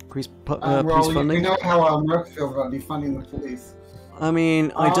 Increase well, police funding. You know how Merck feels about defunding the police. I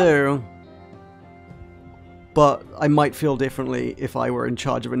mean, I do. but I might feel differently if I were in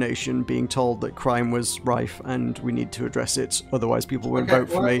charge of a nation being told that crime was rife and we need to address it, otherwise people won't vote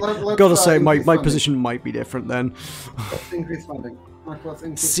for me. Gotta say, my position might be different then. Let's increase funding. Mark, let's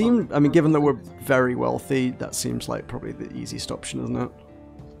increase I mean, given that we're very wealthy, that seems like probably the easiest option, isn't it?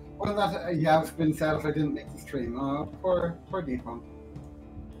 Well, that yeah, I've been sad if I didn't make the stream. Poor Deepon.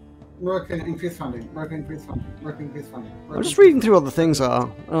 Work increase funding. Work increase funding. Work increase funding. I'm just reading through what the things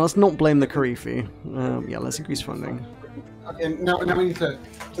are. Let's not blame the Karifi. Yeah, let's increase funding. Okay, now we need to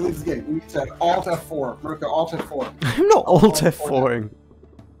delete this game. We need to Alt F4. Merca, Alt F4. I'm not Alt F4ing.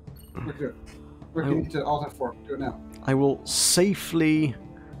 Merca, you need to Alt F4. Do it now. I will safely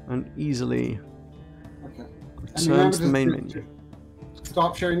and easily turn to the main menu.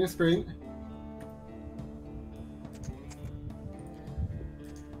 Stop sharing your screen.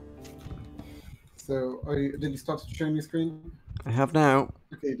 So, did you stop sharing your screen? I have now.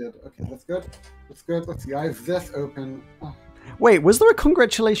 Okay, you did. Okay, that's good. That's good. Let's see. I have this open. Oh. Wait, was there a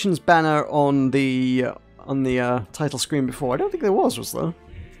congratulations banner on the title screen before? I don't think there was there?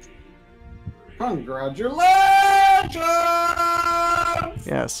 Congratulations!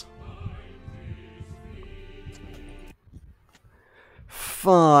 Yes.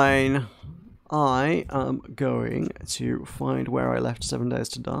 Fine. I am going to find where I left 7 Days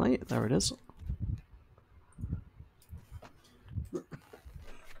to Die. There it is.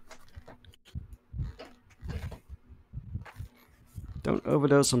 Don't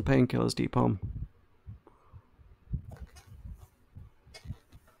overdose on painkillers, Deepom.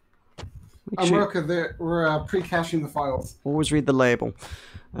 America, we're pre-caching the files. Always read the label.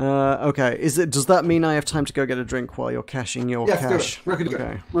 Okay, does that mean I have time to go get a drink while you're caching your cash? Yes, do it.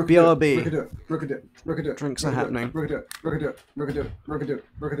 Okay. BRB. Drinks are happening.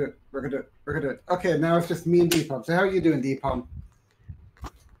 Okay, now it's just me and Deepom. So how are you doing, Deepom?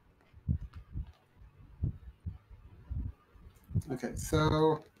 Okay,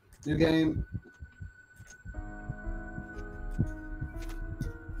 so new game.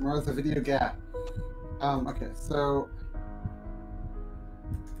 Where's the video gap? Okay, so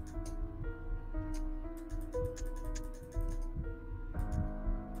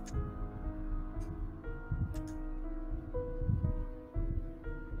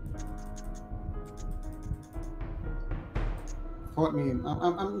what mean?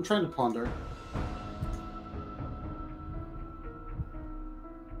 I'm trying to ponder.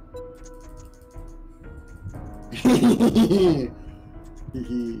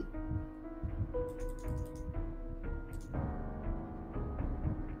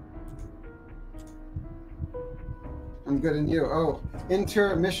 I'm good, and you? Oh,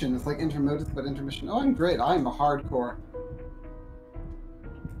 intermission. It's like intermodus, but intermission. Oh, I'm great. I'm a hardcore.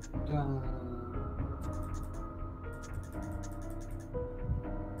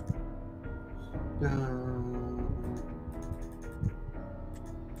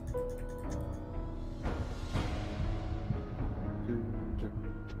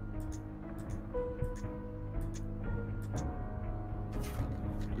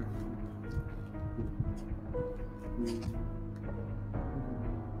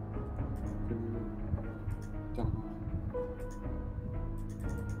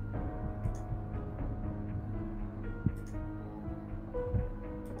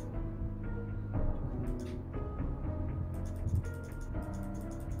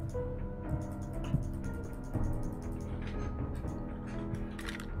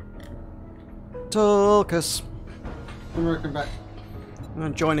 Tulkas. I'm working back. I'm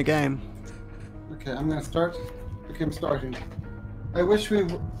gonna join a game. Okay, I'm gonna start. Okay, I'm starting. I wish we.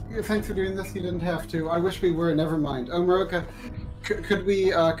 Thanks for doing this. You didn't have to. I wish we were. Never mind. Oh, Maroka, could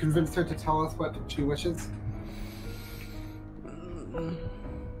we convince her to tell us what she wishes?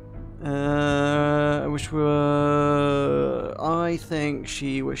 I wish we were. I think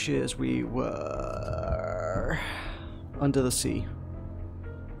she wishes we were under the sea.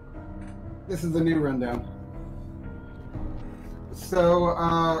 This is the new rundown. So,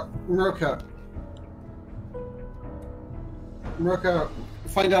 Maroka,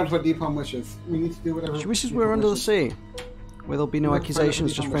 find out what Deepom wishes. We need to do whatever. She wishes we were under the sea, where there'll be no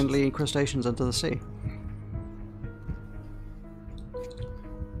accusations, just friendly incrustations under the sea.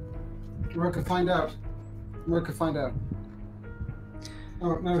 Maroka, find out. Maroka, find out.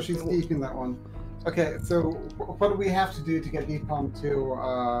 Oh, no, she's deep in that one. Okay, so what do we have to do to get Deepom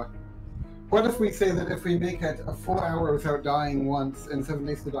to, what if we say that if we make it a full hour without dying once in 7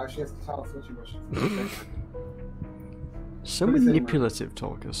 Days to Die, she has to tell us what she wishes? So manipulative,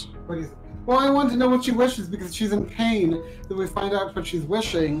 Tulkas. What do you Well, I want to know what she wishes because she's in pain. That we find out what she's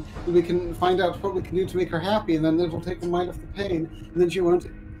wishing, that we can find out what we can do to make her happy, and then it'll take her mind off the pain, and then she won't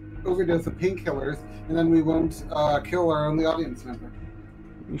overdose of painkillers, and then we won't kill our only audience member.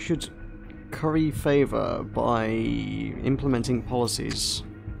 You should curry favor by implementing policies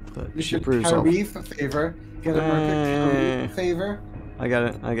that You she should approves of. curry favor. Get a curry favor. I get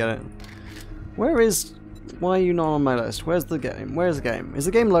it. I get it. Why are you not on my list? Where's the game? Where's the game? Is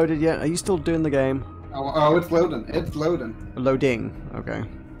the game loaded yet? Are you still doing the game? Oh, it's loading. It's loading. Loading. Okay.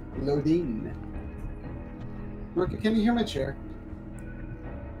 Loading. Rookie, can you hear my chair?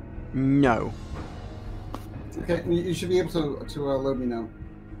 No. Okay, you should be able to load me now.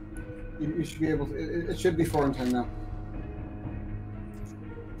 You should be able to. It should be foreign time now.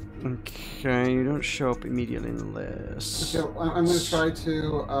 Okay, you don't show up immediately in the list. Okay, I'm going to try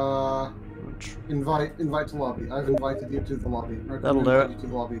to invite to lobby. I've invited you to the lobby. That'll do it. You to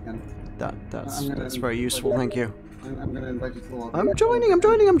the lobby again. That's very useful. Thank you. I'm going to invite you to the lobby. I'm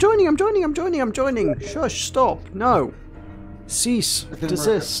joining. Shush! Stop! No. Cease. Okay,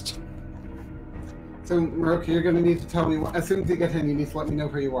 Desist. So, Maroka, you're going to need to tell me as soon as you get in. You need to let me know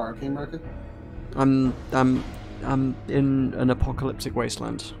where you are. Okay, Maroka? I'm in an apocalyptic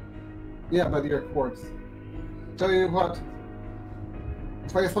wasteland. Yeah, but you're quartz. Tell you what.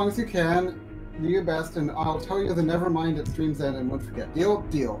 Play as long as you can. Do your best, and I'll tell you the never mind at stream's end and won't forget. Deal?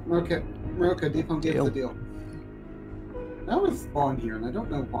 Deal. Maroka, deep on the deal. I was spawn here, and I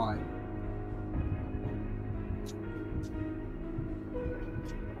don't know why.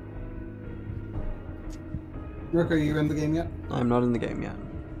 Maroka, are you in the game yet? I'm not in the game yet.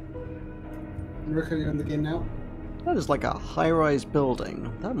 Maroka, are you in the game now? That is like a high-rise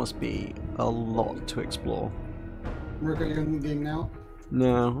building. That must be a lot to explore. Maroka, are you in the game now?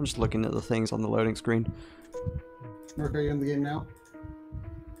 No, I'm just looking at the things on the loading screen. Maroka, are you in the game now?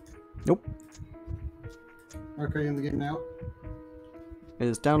 Nope. Maroka, are you in the game now? It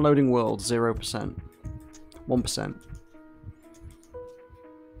is downloading world 0%. 1%.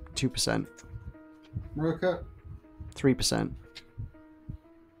 2%. Maroka? 3%.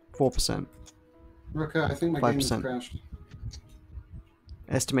 4%. Maroka, I think my game has crashed.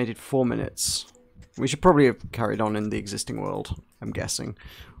 Estimated 4 minutes. We should probably have carried on in the existing world, I'm guessing.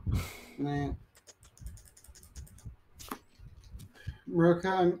 Nah.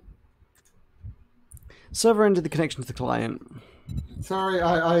 Maroka, Server ended the connection to the client. Sorry,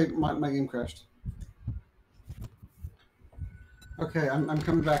 my game crashed. Okay, I'm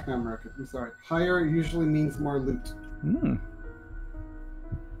coming back now, Maroka. I'm sorry. Higher usually means more loot.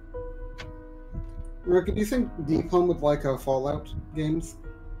 Maroka, do you think Deep Home would like Fallout games?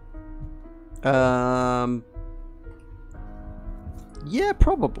 Yeah,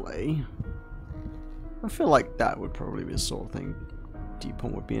 probably. I feel like that would probably be the sort of thing Deep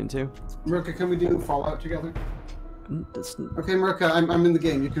Home would be into. Maroka, can we do Fallout together? Okay, Maroka, I'm in the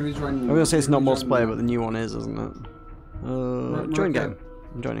game. You can rejoin me. I'm gonna say it's not multiplayer, but the new one is, isn't it? Join game.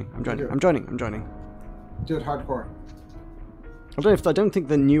 I'm joining. Do it hardcore. I don't think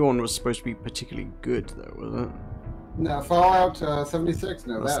the new one was supposed to be particularly good, though, was it? No, Fallout 76.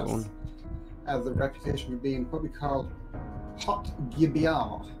 No, That's that's the one. Has the reputation of being what we call hot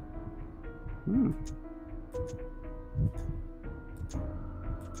GBR. You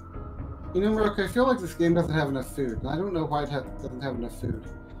know, Maroka, I feel like this game doesn't have enough food, and I don't know why it doesn't have enough food.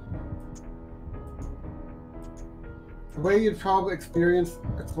 The way you'd probably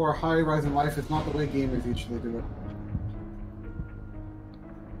explore high-rise in life is not the way gamers usually do it.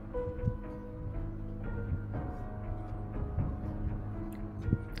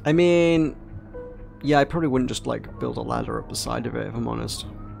 I mean, yeah, I probably wouldn't just like build a ladder up the side of it, if I'm honest.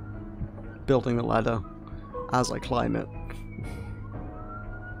 Building the ladder as I climb it.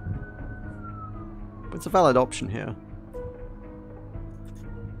 But it's a valid option here.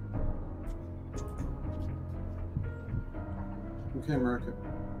 Okay, Maroka.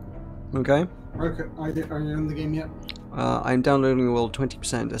 Okay. Maroka, are you in the game yet? I'm downloading the world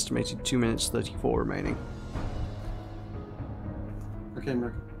 20%, estimated 2 minutes 34 remaining. Okay,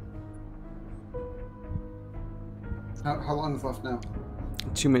 Maroka. How long is left now?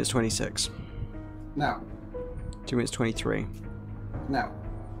 2 minutes 26. Now. 2 minutes 23. Now.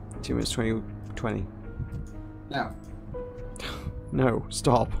 2 minutes 20. Now. No,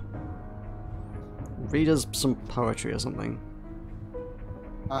 stop. Read us some poetry or something.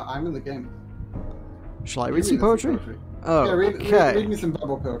 I'm in the game. Shall I read some poetry? Oh, yeah, read me some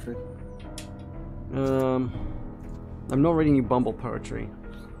Bumble poetry. I'm not reading you Bumble poetry.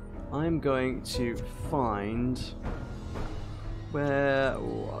 I'm going to find... Where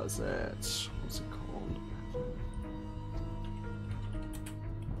was it? What's it called?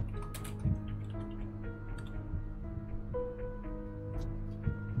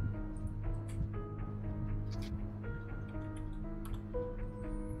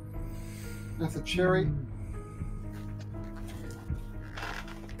 That's a cherry.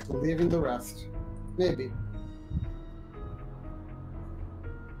 We're leaving the rest. Maybe.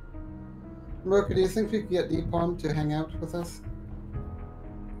 Roka, do you think we could get Deepon to hang out with us?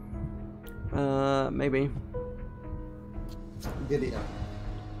 Maybe. Giddy up.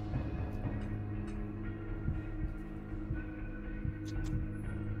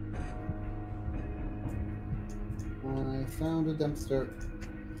 I found a dumpster.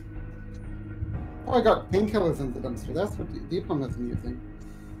 Oh, I got painkillers in the dumpster. That's what Deepon isn't using.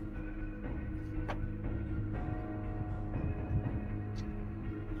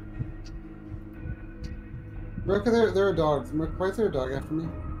 Roka, there are dogs. Roka, why is there a dog after me?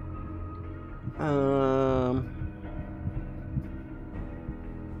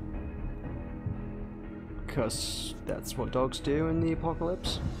 Because that's what dogs do in the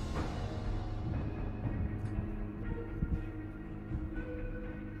apocalypse.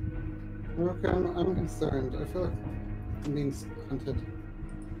 Roka, I'm concerned. I feel like I'm being hunted.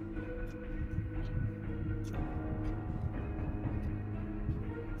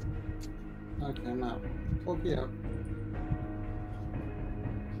 Okay, I'm out. Pokey out.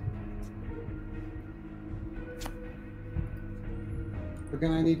 We're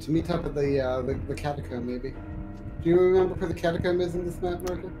gonna need to meet up at the catacomb, maybe. Do you remember where the catacomb is in this map,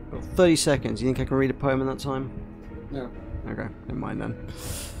 Roka? 30 seconds. You think I can read a poem in that time? No. Okay, never mind then.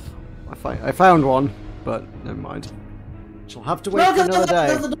 I found one, but never mind. She'll have to wait for another day.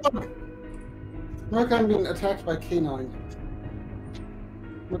 There's a dog! Roka, I'm being attacked by canine.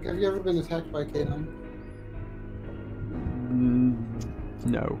 Look, have you ever been attacked by a canine?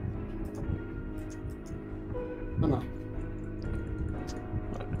 No. Oh, no.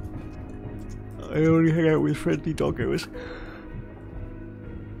 I only hang out with friendly doggos.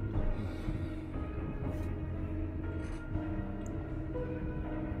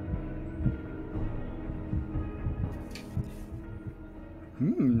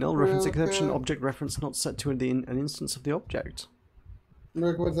 Null reference exception, object reference not set to an instance of the object.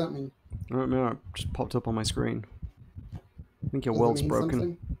 Roka, what does that mean? I don't know, it just popped up on my screen. I think your Does it world's mean broken.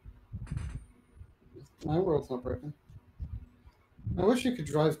 something? My world's not broken. I wish you could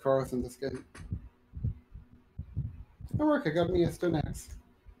drive cars in this game. Oh, Roka got me a stone axe.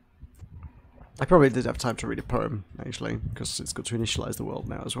 I probably did have time to read a poem, actually, because it's got to initialize the world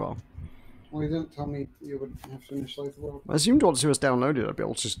now as well. Well, you didn't tell me you would have to initialize the world. I assumed once it was downloaded I'd be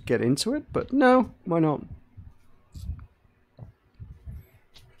able to just get into it, but no, why not?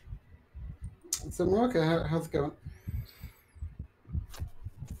 So, Roka, how's it going?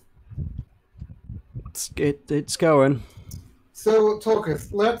 It's going. So, Torcus,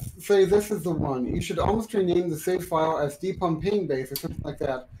 let's say this is the one. You should almost rename the save file as Deepon Ping Base or something like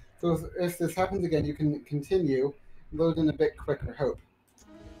that. So if this happens again, you can continue, load in a bit quicker, hope.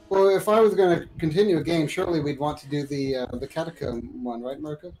 Well, if I was going to continue a game, surely we'd want to do the catacomb one, right,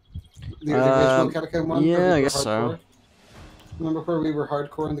 Marco? The original catacomb one? Yeah, I guess so. Remember where we were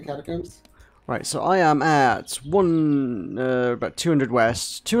hardcore in the catacombs? Right, so I am at about 200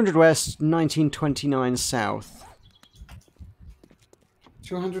 west. 200 west, 1929 south.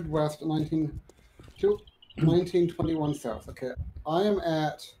 200 west, 1921 south. Okay, I am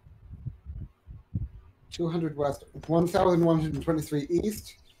at 200 west, 1123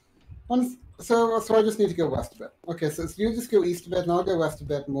 east. So I just need to go west a bit. Okay, so you just go east a bit, and I'll go west a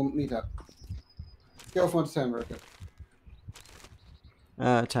bit, and we'll meet up. Scale from 1 to 10, Roka.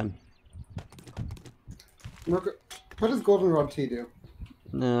 10. Roka, what does goldenrod tea do?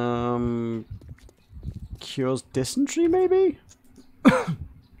 Cures dysentery, maybe?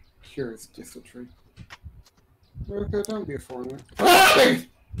 Cures dysentery. Roka, don't be a foreigner.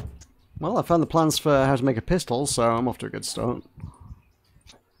 Well, I found the plans for how to make a pistol, so I'm off to a good start.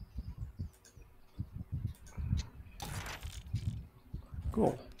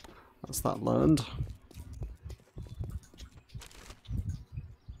 Cool. That's that learned.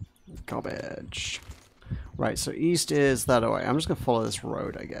 Garbage. Right, so east is that way. I'm just going to follow this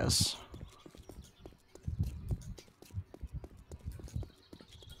road, I guess.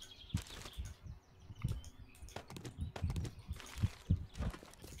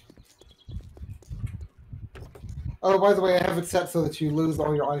 Oh, by the way, I have it set so that you lose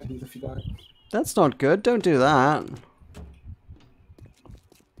all your items if you die. That's not good. Don't do that.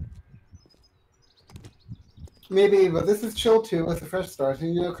 Maybe, but this is chill too with a fresh start,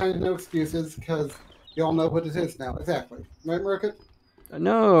 and you know, kind of no excuses because you all know what it is now. Exactly, right, Merkit?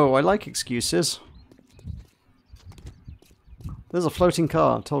 No, I like excuses. There's a floating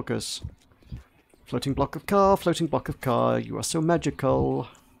car, Tulkus. Floating block of car, floating block of car. You are so magical.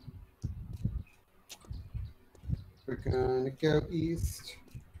 We're gonna go east.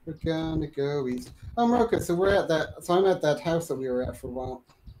 We're gonna go east. Oh, Moroka, so we're at that. So I'm at that house that we were at for a while.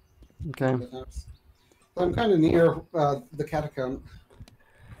 Okay. That house. So I'm kind of near the catacomb.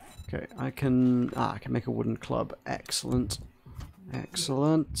 Okay, I can make a wooden club. Excellent.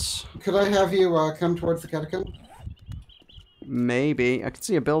 Excellent. Could I have you come towards the catacomb? Maybe. I can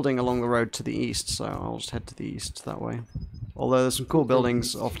see a building along the road to the east, so I'll just head to the east that way. Although there's some cool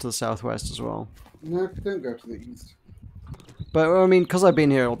buildings off to the southwest as well. No, don't go to the east. But, I mean, because I've been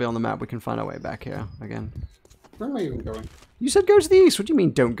here, it'll be on the map. We can find our way back here again. Where am I even going? You said go to the east. What do you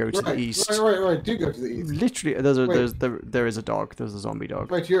mean don't go to the east? Right. Do go to the east. Literally, there is a dog. There's a zombie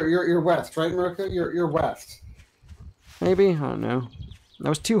dog. Right, you're west, right, Moroka? You're west. Maybe? I don't know. That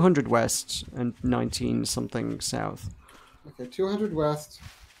was 200 west and 19 something south. Okay, 200 west.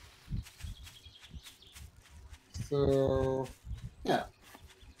 So, yeah.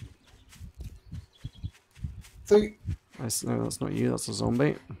 So, No, that's not you. That's a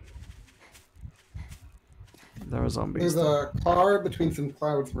zombie. There are zombies. there's a car between some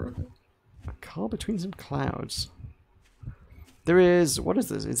clouds, Moroka. A car between some clouds. There is. What is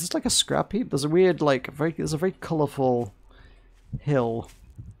this? Is this like a scrap heap? There's a weird, like, there's a very colourful hill.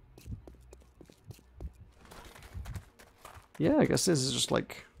 Yeah, I guess this is just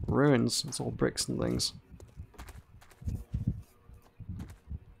like ruins. It's all bricks and things.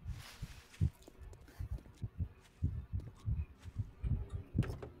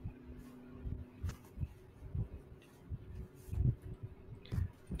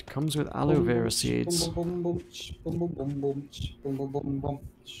 It comes with aloe vera seeds.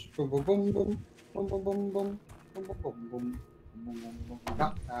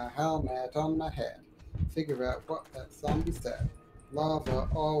 Got a helmet on my head. Figure out what that zombie said. Lava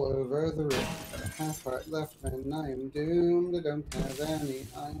all over the rim. Got a half heart left and I am doomed. I don't have any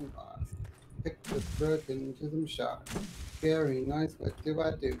iron bars. Pick this broken to them shards. Scary noise, what do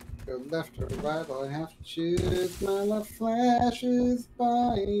I do? Go left or right, I have to choose. My love flashes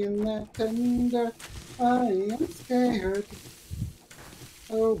by in that tender. I am scared.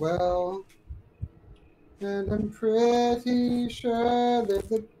 Oh well. And I'm pretty sure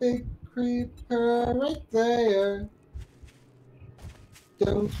there's a big creeper right there.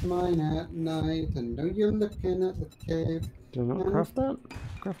 Don't mine at night. I know you're looking at the cave. Do not craft that?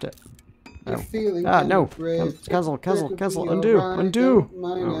 Craft it. You're Oh. feeling No. brave. Cancel. It'll be Undo. alright. Undo. Don't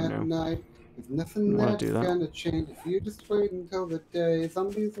mine Oh, at no. night. There's nothing I wanna that's do that. gonna change if you just wait until the day.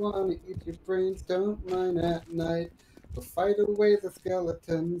 Zombies wanna eat your brains. Don't mine at night. We'll fight away the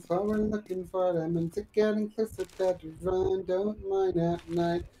skeletons while we're looking for them. And to getting closer, better run. Don't mine at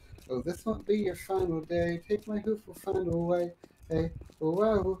night. Oh, this won't be your final day. Take my hoof, we'll find a way. Hey,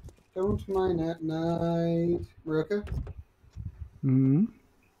 whoa, don't mine at night. Moroka? Hmm.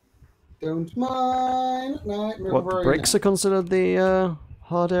 Don't mine at night. Moroka, What, where are bricks you are considered the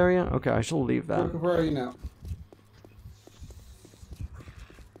hard area? Okay, I shall leave now? that. Moroka, where are you now?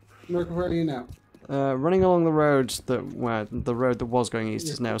 Moroka, where are you now? Running along the road where the road that was going east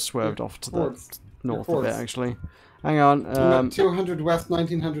is now swerved off to the north of it, actually. Hang on. I'm at 200 west,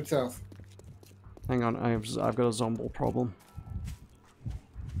 1900 south. Hang on. I've got a zombie problem.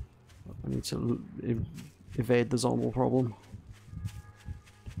 I need to evade the zombie problem.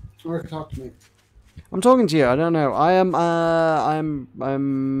 Moroka, talk to me. I'm talking to you. I don't know. I'm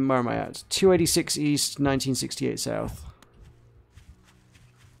where am I at? 286 east, 1968 south.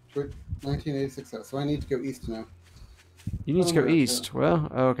 1986 south. So I need to go east now. You need to go east. Well,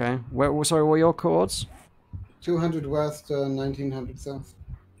 okay. Sorry, what are your chords? 200 west, 1900 south.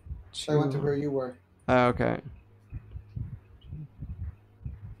 I went to where you were. Okay.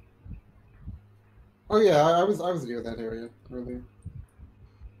 Oh yeah, I was near that area earlier.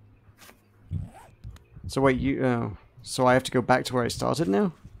 So wait, so I have to go back to where I started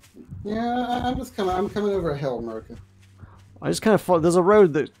now? Yeah, I'm coming over a hill, Moroka. I just kind of thought there's a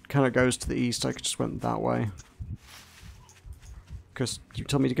road that kind of goes to the east. I just went that way. Because you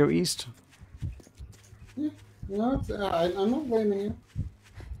told me to go east. Yeah, no, I'm not blaming you.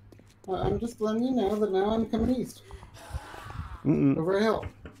 I'm just letting you know that now I'm coming east. Over a hill.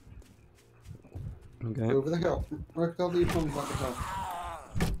 Okay. Over the hill. Moroka, tell me about the hill.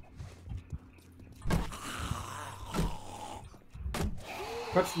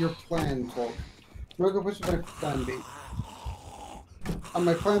 What's your plan, Tolk? Moroka, what should my plan be?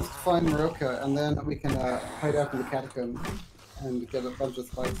 My plan's to find Moroka, and then we can hide out in the catacomb and get a bunch of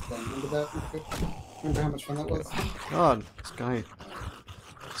spice done. Remember that, Moroka? Remember how much fun that was? God, this guy.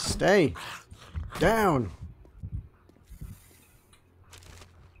 Stay down.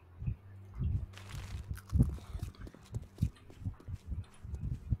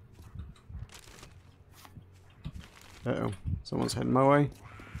 Uh-oh. Someone's heading my way.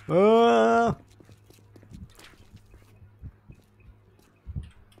 Okay,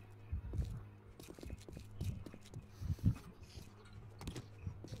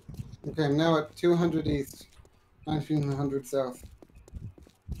 I'm now at 200 east, 1900 south.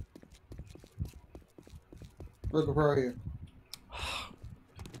 Where are you?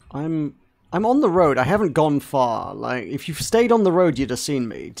 I'm on the road. I haven't gone far. Like, if you've stayed on the road, you'd have seen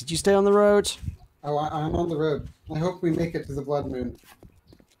me. Did you stay on the road? Oh, I'm on the road. I hope we make it to the Blood Moon.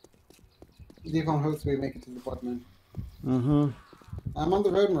 Devon hopes we make it to the Blood Moon. Mm-hmm. I'm on the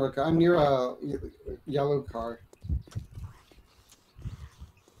road, Marika. I'm near a yellow car.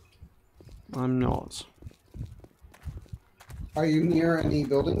 I'm not. Are you near any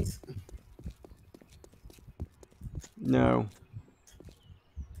buildings? No.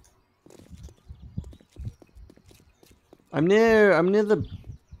 I'm near the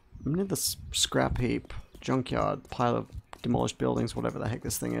scrap heap, junkyard, pile of demolished buildings, whatever the heck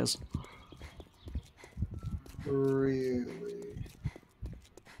this thing is. Really?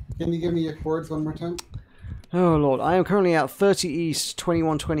 Can you give me your chords one more time? Oh lord, I am currently at 30 east,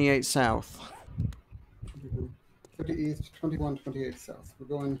 2128 south. 30 east, 2128 south. We're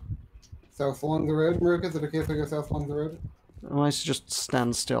going south along the road, Marika. Is it okay if I go south along the road? I should just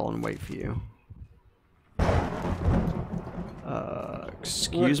stand still and wait for you.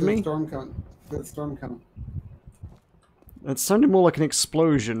 Excuse me? Storm coming. There's a storm coming. It sounded more like an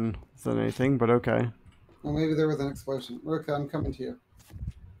explosion than anything, but okay. Well, maybe there was an explosion. Marika, I'm coming to you.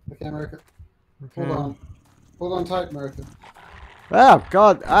 Okay, Marika. Okay. Hold on. Hold on tight, Marika. Ah,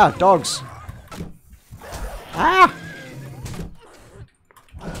 God. Ah, dogs. Ah!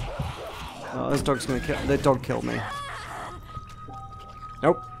 Oh, this dog's gonna kill. That dog killed me.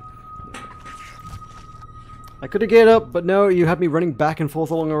 Nope. I could have geared up, but no, you had me running back and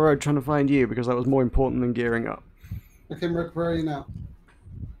forth along the road trying to find you because that was more important than gearing up. Okay, Marika, where are you now?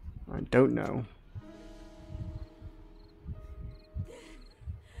 I don't know.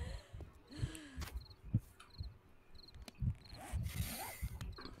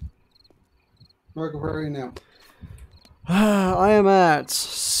 Marika, where are you now? I am at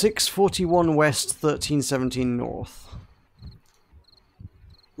 641 west, 1317 north.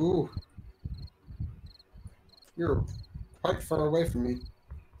 Ooh. You're quite far away from me.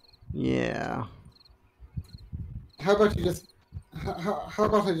 Yeah. How about you just... How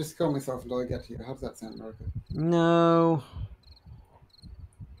about I just kill myself until I get to you? How does that sound, Marika? No.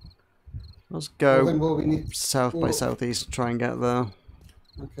 Let's go Well, then we need... south by southeast to try and get there.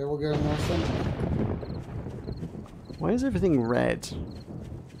 Okay, we'll go north then. Why is everything red?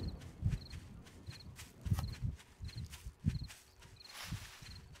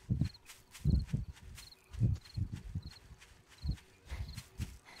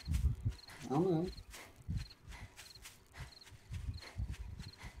 I don't know.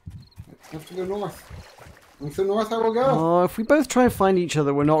 I have to go north. And so north I will go. Oh, if we both try and find each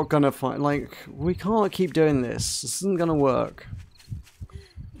other, we're not gonna find. Like, we can't keep doing this. This isn't gonna work.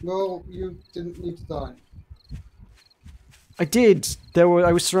 Well, you didn't need to die. I did. I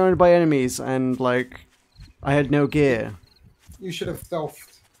was surrounded by enemies, and like, I had no gear. You should have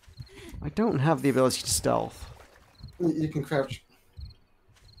stealthed. I don't have the ability to stealth. You can crouch.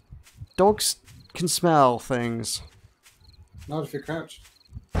 Dogs can smell things. Not if you're crouched.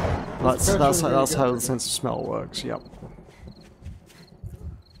 That's how the sense of smell works. Yep.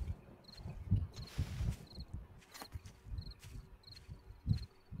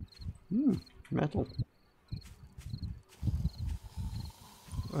 Metal.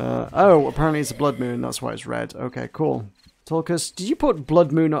 Oh, apparently it's a blood moon. That's why it's red. Okay, cool. Tulkas, did you put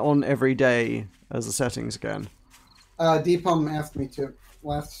blood moon on every day as the settings again? Deepom asked me to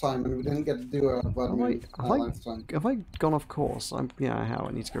last time, and we didn't get to do a blood moon last time. Have I gone off course? Yeah, I have.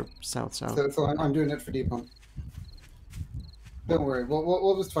 I need to go south. So I'm doing it for Deepom. Don't worry.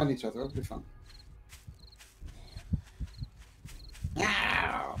 We'll just find each other. It'll be fun.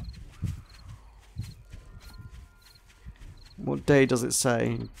 Ow! What day does it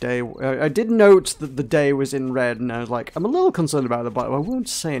say? Day. I did note that the day was in red, and I was like, I'm a little concerned about it, but I won't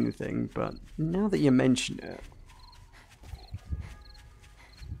say anything. But now that you mention it,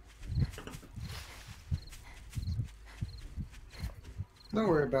 don't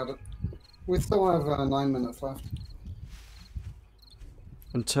worry about it. We still have 9 minutes left.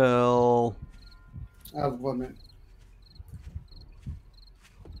 Until Blood moon.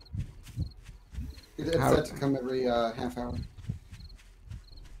 It's set to come every half hour.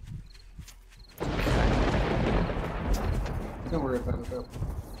 Don't worry about it, though.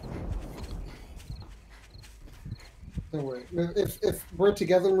 Don't worry. If we're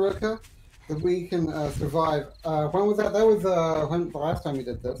together, Marika, that we can survive. When was that? That was when the last time we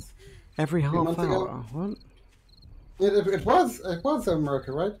did this. Every half months hour. ago? What? It was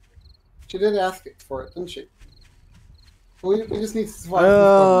America, right? She did ask for it, didn't she? We just need to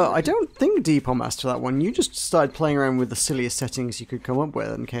survive. I don't think Deepom asked for that one. You just started playing around with the silliest settings you could come up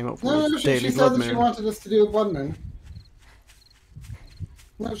with and came up No, with she Daily said Blood that Moon. she wanted us to do a Blood Moon.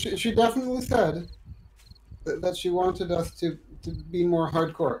 No, she definitely said that she wanted us to be more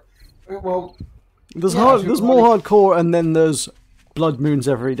hardcore. Well, There's yeah, there's more hardcore, and then there's Blood Moons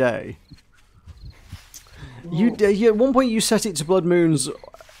every day. You at one point you set it to Blood Moons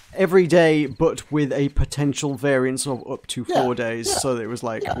every day, but with a potential variance of up to 4 days, so that it was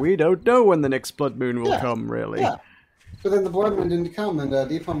like, we don't know when the next Blood Moon will come, really. Yeah. But then the Blood Moon didn't come, and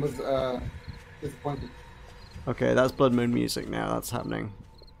Deepam was disappointed. Okay, that's Blood Moon music now. That's happening.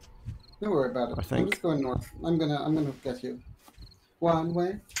 Don't worry about it. I think. I'm just going north. I'm gonna get you. One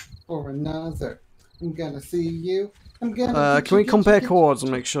way or another. I'm gonna see you. I'm gonna. Can we compare chords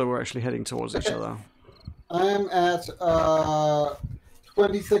and make sure we're actually heading towards each other? I'm at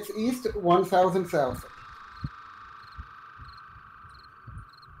 26 east, 1000 south.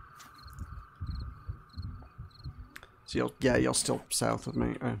 So you're still south of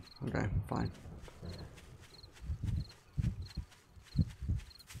me. Oh, okay, fine.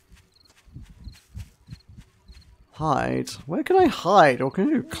 Hide? Where can I hide? Or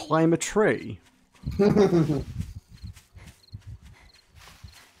can I climb a tree? It's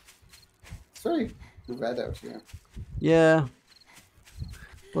very red out here. Yeah.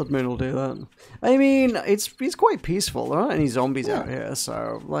 Blood Moon will do that. I mean, it's quite peaceful. There aren't any zombies out here,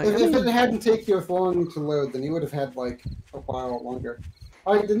 so like. If it hadn't taken you as long to load, then you would have had like a while longer.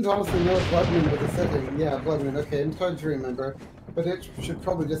 I didn't honestly know if Blood Moon was a setting. Yeah, Blood Moon. Okay, I'm trying to remember, but it should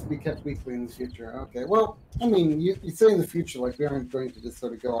probably just be kept weekly in the future. Okay, well, I mean, you say in the future, like we aren't going to just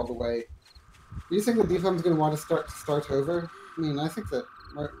sort of go all the way. Do you think that Deepham's going to want to start over? I mean, I think that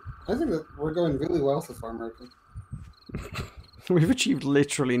we're going really well so far, American. We've achieved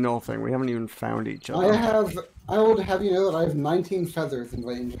literally nothing. We haven't even found each other. I would have you know that I have 19 feathers in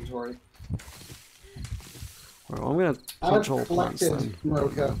my inventory. Well, I'm gonna punch all plants then.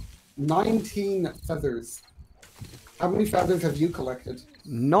 Maroka, 19 feathers. How many feathers have you collected?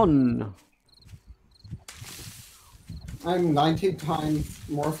 None. I'm 19 times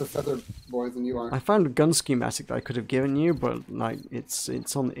more of a feather boy than you are. I found a gun schematic that I could have given you, but like it's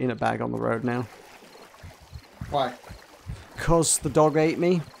in a bag on the road now. Why? 'Cause the dog ate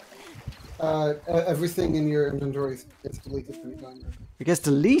me. Everything in your inventory gets deleted every time. It gets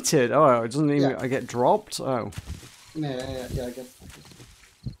deleted. Oh, it doesn't even. Yeah. I get dropped. Oh. Yeah, I guess.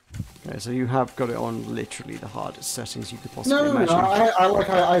 Okay, so you have got it on literally the hardest settings you could possibly No. imagine.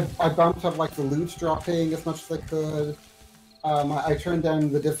 I bumped up like the loot dropping as much as I could. I turned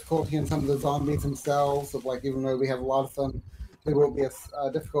down the difficulty in some of the zombies themselves. So like even though we have a lot of them, they won't be as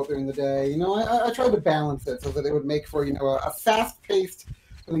difficult during the day. You know, I tried to balance it so that it would make for a fast-paced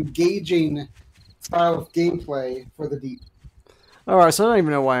and engaging style of gameplay for the deep. Alright, so I don't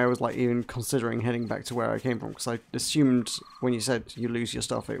even know why I was like even considering heading back to where I came from, because I assumed when you said you lose your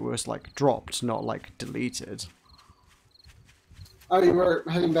stuff, it was like dropped, not like deleted. Oh, you were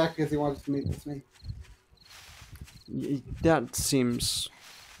heading back because you wanted to meet with me. That seems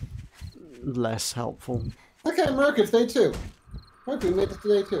less helpful. Okay, America, day 2. Okay, we made it to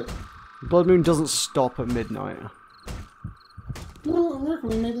day 2. Blood Moon doesn't stop at midnight. No, America,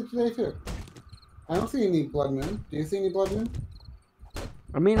 we made it to day 2. I don't see any Blood Moon. Do you see any Blood Moon?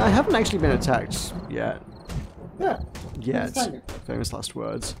 I mean, I haven't actually been attacked yet. Yeah. Yet. Famous last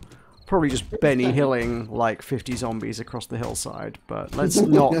words. Probably just Benny Hilling like 50 zombies across the hillside, but let's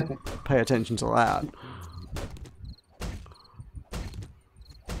not pay attention to that.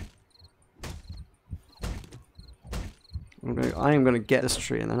 I am going to get this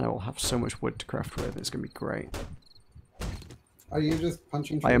tree and then I will have so much wood to craft with. It's going to be great. Are you just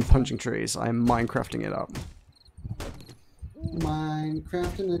punching trees? I am punching trees. I am Minecrafting it up.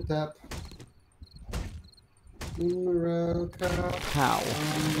 Minecrafting it up. How?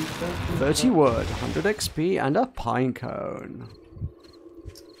 30 wood, 100 XP, and a pine cone.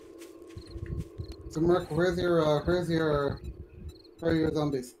 So Mark, where are your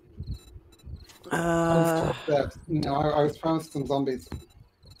zombies? I was told that, I was promised some zombies.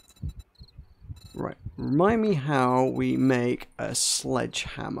 Right. Remind me how we make a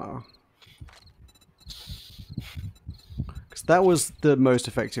sledgehammer. Because that was the most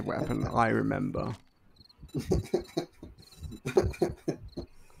effective weapon I remember.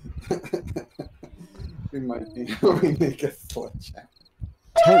 We might be able to make a sledgehammer.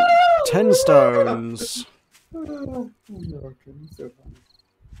 10 stones. Oh, okay, so funny.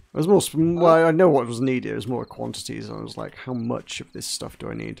 It was more. Well, I know what was needed. It was more quantities. I was like, how much of this stuff do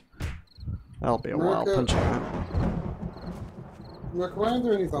I need? That'll be a while punching out. Look, why aren't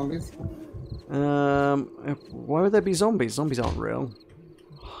there any zombies? Why would there be zombies? Zombies aren't real.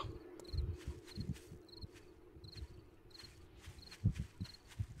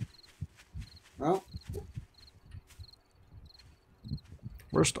 Well,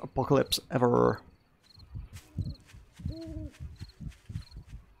 Worst apocalypse ever.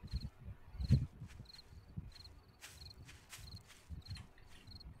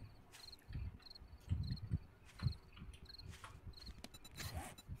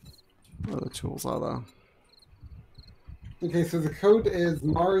 What other tools are there? okay, so the code is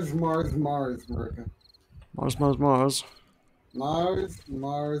Mars, Mars, Mars, America. Mars, Mars, Mars. Mars,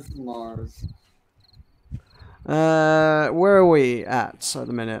 Mars, Mars. Where are we at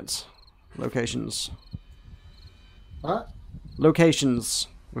the minute? Locations. What? Locations.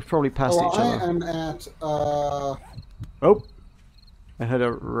 We've probably passed each I other. am at Oh! I heard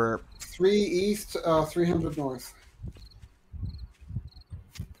a rrr. 3 east, 300 north.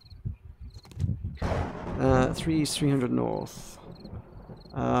 3 east, 300 north.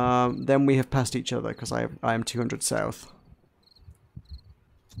 Then we have passed each other because I am 200 south.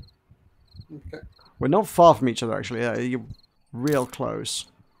 Okay. We're not far from each other actually. You're real close.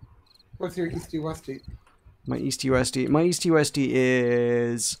 What's your easty westy? My east USD. My east USD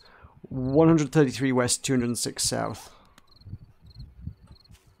is 133 west, 206 south.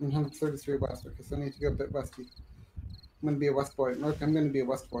 133 west. Okay, so I need to go a bit westy. I'm going to be a west boy. Okay, I'm going to be a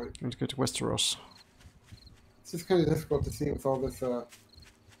west boy. I'm going to go to Westeros. It's just kind of difficult to see with all this.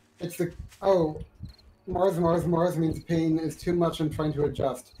 It's the Mars, Mars, Mars means pain is too much and trying to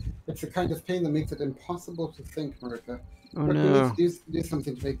adjust. It's the kind of pain that makes it impossible to think, Marika. Oh Marika, no. we need to do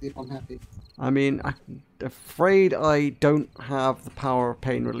something to make the unhappy. I mean, I'm afraid I don't have the power of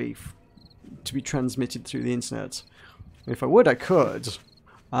pain relief to be transmitted through the internet. If I would, I could.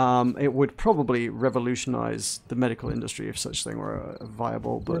 It would probably revolutionize the medical industry if such thing were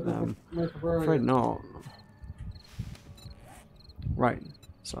viable, but I'm afraid not. Right,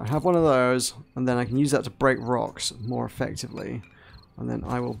 so I have one of those, and then I can use that to break rocks more effectively, and then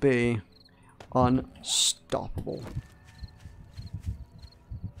I will be unstoppable.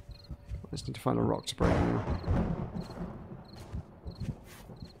 I just need to find a rock to break now.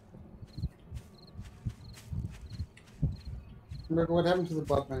 Marika, what happened to the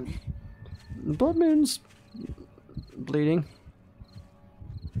blood man? The blood moon's bleeding.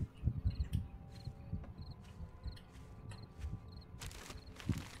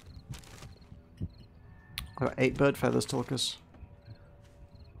 I got 8 bird feathers, Tulkas.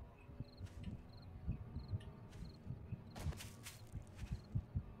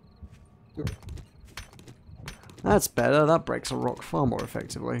 That's better. That breaks a rock far more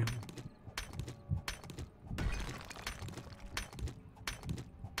effectively.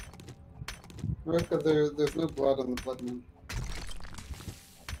 Marika, there's no blood on the blood man.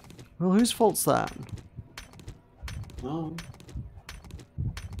 Well, whose fault's that? Oh.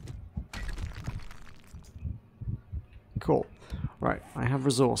 Cool. Right, I have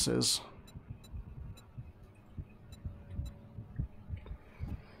resources.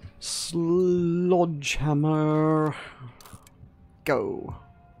 Sledgehammer. Go.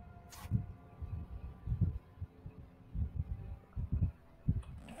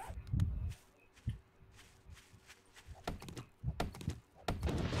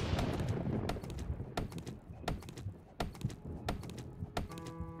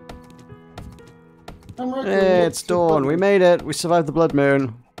 Hey, it's dawn. We made it. We survived the blood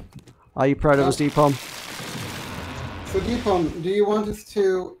moon. Are you proud of us, Deepom? So Deepom, do you want us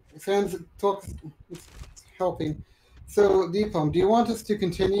to... Sans talk is helping. So Deepom, do you want us to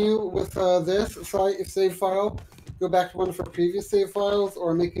continue with this save file, go back to one of our previous save files,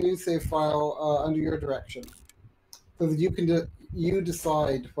 or make a new save file under your direction? So that you can you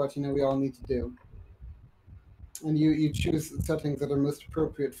decide what we all need to do. And you choose settings that are most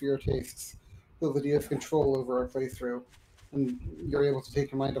appropriate for your tastes, so that you have control over our playthrough. And you're able to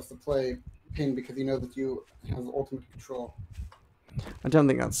take your mind off the pain because you know that you have ultimate control. I don't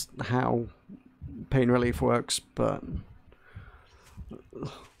think that's how pain relief works, but...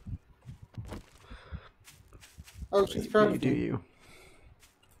 Oh, she's proud of you. Do you?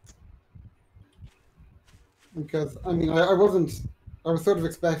 Because, I mean, I was sort of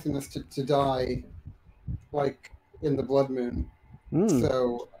expecting us to die, like, in the Blood Moon. Mm.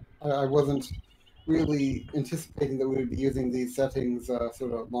 So, I wasn't really anticipating that we would be using these settings sort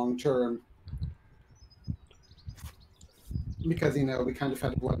of long term. Because, we kind of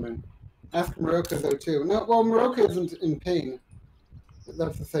had a Blood Moon. Ask Maroka, though, too. No, well, Maroka isn't in pain.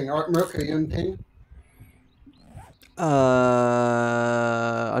 That's the thing. Mirka, are you in pain?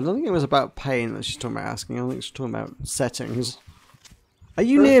 I don't think it was about pain that she's talking about asking. I think she's talking about settings. Are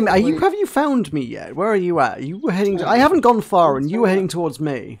you near me? Have you found me yet? Where are you at? You were heading. I haven't gone far, and you were heading towards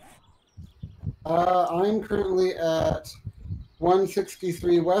me. I'm currently at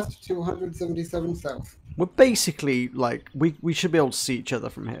 163 west, 277 south. We're basically like we should be able to see each other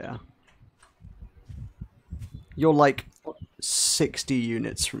from here. You're like 60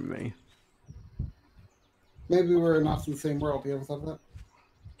 units from me. Maybe we're not in the same world. You ever thought of that?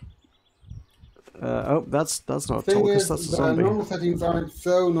 Oh, that's not a Thing Torcus, is, that's a the zombie. normal settings aren't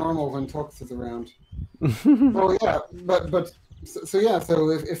so normal when Torcus is around. Oh yeah, so yeah. So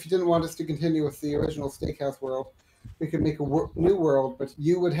if you didn't want us to continue with the original Steakhouse world, we could make a new world, but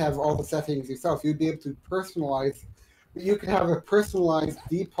you would have all the settings yourself. You'd be able to personalize. You could have a personalized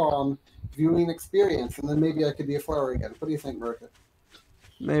DPOM viewing experience, and then maybe I could be a flower again. What do you think, Mirka?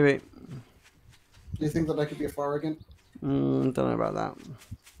 Maybe. Do you think that I could be a flower again? Don't know about that.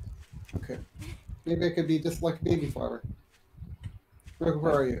 Okay. Maybe I could be just like a baby flower. Mirka,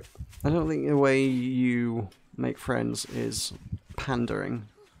 where are you? I don't think the way you make friends is pandering.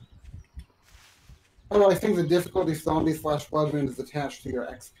 Oh, I think the difficulty zombie / blood moon is attached to your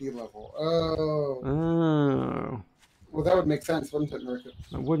XP level. Oh. Oh. Well, that would make sense, wouldn't it, Mirka?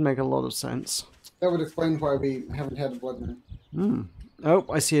 That would make a lot of sense. That would explain why we haven't had a blood moon. Hmm. Oh,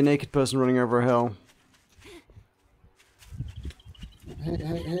 I see a naked person running over a hill. Hey.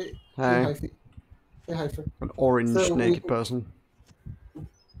 Hey. Hey, Hypher. An orange So naked person.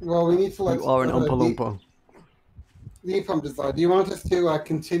 Well, we need to let... You are an Oompa Loompa. The EPUM design. Do you want us to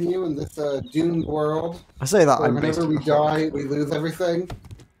continue in this doomed world? I say that, I'm whenever we die, we lose everything?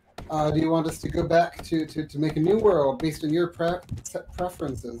 Do you want us to go back to make a new world based on your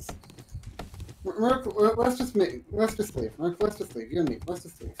preferences? Merc, let's just leave. Merc, let's just leave. You and me. Let's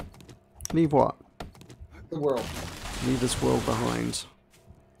just leave. Leave what? The world. Leave this world behind.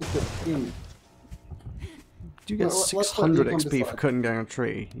 You and me. Do you get Well, let's let 600 EPUM XP for decide. cutting down a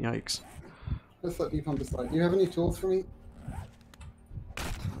tree? Yikes. Let's let EPUM decide. Do you have any tools for me?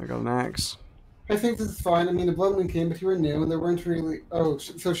 I got an axe. I think this is fine. I mean, the blood moon came, but you were new, and there weren't really... Oh,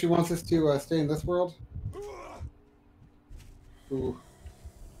 so she wants us to stay in this world? Ooh.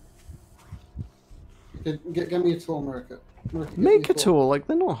 Get me a tool, Mirka. Mirka, Make a tool, like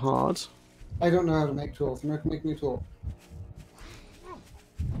they're not hard. I don't know how to make tools. Mirka, make me a tool.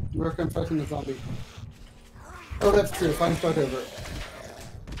 Mirka, I'm fighting the zombie. Oh, that's true. Fine, start over.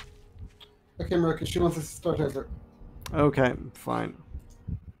 Okay, Mirka, she wants us to start over. Okay, fine.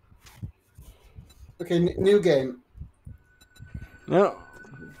 Okay, new game. No.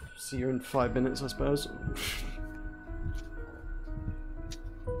 See you in 5 minutes, I suppose.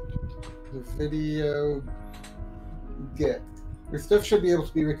 The video get. Your stuff should be able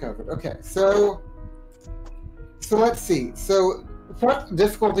to be recovered. Okay, so let's see. So what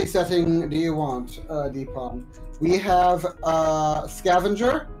difficulty setting do you want, Deepon? We have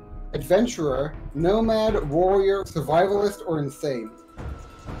Scavenger, Adventurer, Nomad, Warrior, Survivalist, or Insane.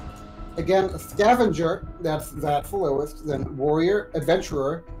 Again, Scavenger, that's the lowest, then Warrior,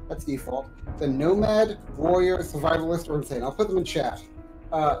 Adventurer, that's default, then Nomad, Warrior, Survivalist, or Insane. I'll put them in chat.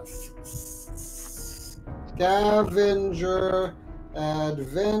 Scavenger,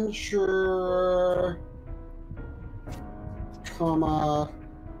 Adventurer, comma,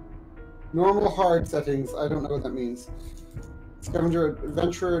 normal hard settings. I don't know what that means. Scavenger,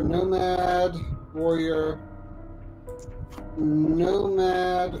 Adventurer, Nomad, Warrior,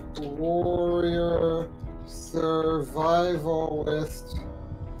 Nomad, Warrior, Survivalist,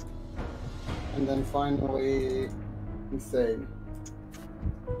 and then finally Insane.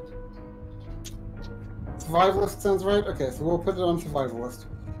 Survivalist sounds right? Okay, so we'll put it on Survivalist.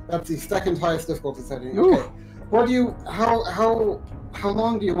 That's the second highest difficulty setting. Ooh. Okay. What do you how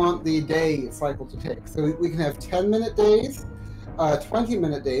long do you want the day cycle to take? So we can have 10-minute days,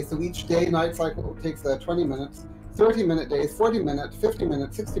 20-minute days, so each day night cycle takes 20 minutes, 30-minute days, 40 minute, 50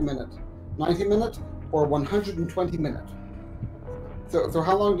 minute, 60 minute, 90 minute, or 120 minute. So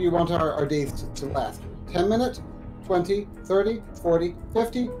how long do you want our days to last? 10 minute, 20, 30, 40,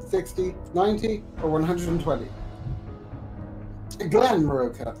 50, 60, 90, or 120? Again,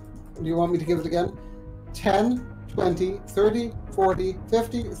 Maroka. Do you want me to give it again? 10, 20, 30, 40,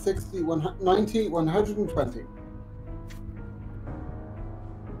 50, 60, 90, 120.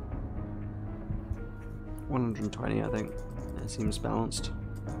 120, I think. That seems balanced.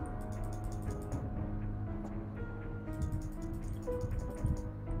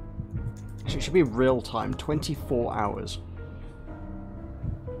 Actually, it should be real time, 24 hours.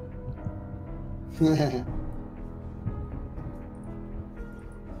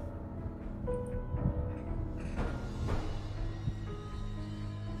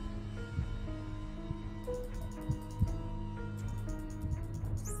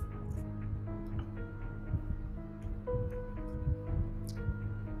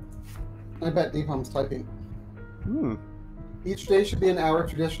 I bet Deepom's typing. Hmm. Each day should be an hour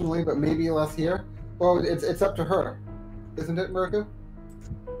traditionally, but maybe less here. Well, it's up to her, isn't it, Mirka?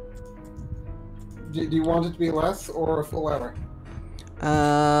 Do you want it to be less or a full hour?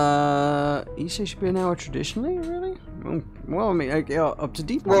 Each day should be an hour traditionally, really? Well, I mean, up to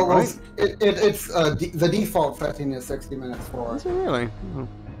Deepom, Well, right? it's the default setting is 60 minutes for. Is it really? Oh.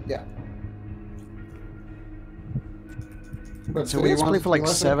 Yeah. But So we had to play for like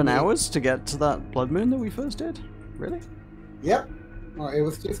less 7 than- hours to get to that blood moon that we first did? Really? Yep. Well, it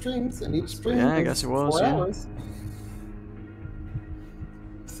was 2 streams, and each stream Yeah, I guess it was, 4 yeah. hours.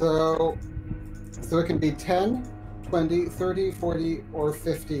 So it can be 10, 20, 30, 40, or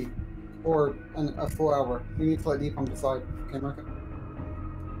 50, or a full hour. We need to let Deepom decide. Okay, Mirka?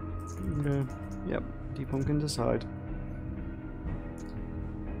 Okay. Yep. Deepom can decide.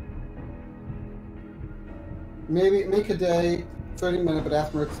 Maybe make a day 30 minutes, but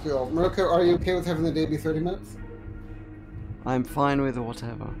ask Mirka still. Mirka, are you okay with having the day be 30 minutes? I'm fine with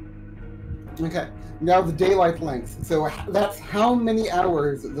whatever. Okay. Now the daylight length. So that's how many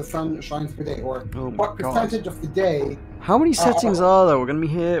hours the sun shines per day, or Oh my what God. percentage of the day. How many settings are there? We're gonna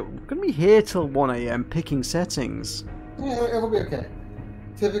be here till 1 AM picking settings. Yeah, it'll be okay.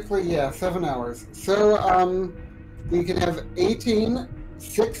 Typically, yeah, 7 hours. So you can have 18,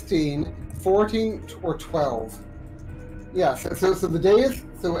 16, 14, or 12. Yeah. So the day is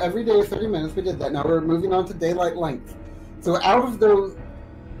every day is 30 minutes. We did that. Now we're moving on to daylight length. So out of those.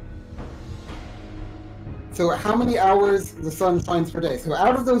 So how many hours the sun shines per day? So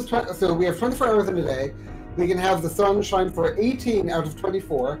out of those, so we have 24 hours in a day. We can have the sun shine for 18 out of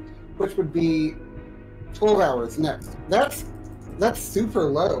 24, which would be 12 hours next. That's super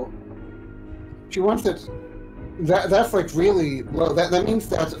low. She wants it. That's like really low. That means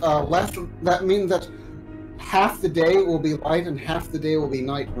that less. That means that half the day will be light and half the day will be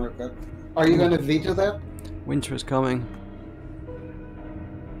night. Mirka, are you going to veto that? Winter is coming.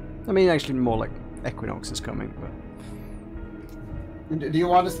 I mean, actually, more like equinox is coming, but Do you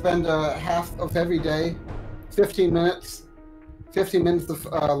want to spend half of every day, 15 minutes, 15 minutes of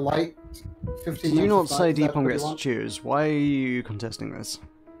light, 15 do you minutes not of say night? Is that Deepom what you gets to want? choose? Why are you contesting this?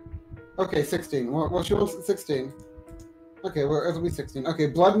 Okay, 16. Well, she wants 16. Okay, well, it'll be 16. Okay,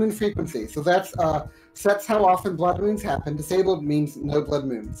 blood moon frequency. So that's sets how often blood moons happen. Disabled means no blood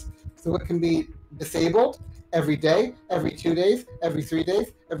moons. So it can be disabled every day, every 2 days, every 3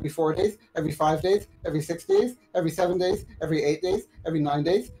 days, every 4 days, every 5 days, every 6 days, every 7 days, every 8 days, every 9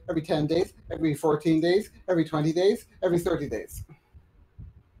 days, every 10 days, every 14 days, every 20 days, every 30 days.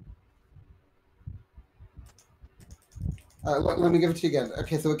 Let me give it to you again.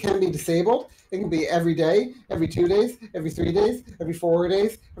 Okay, so it can be disabled. It can be every day, every 2 days, every 3 days, every 4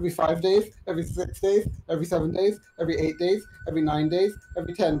 days, every 5 days, every 6 days, every 7 days, every 8 days, every 9 days,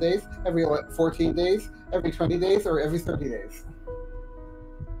 every 10 days, every 14 days, every 20 days, or every 30 days.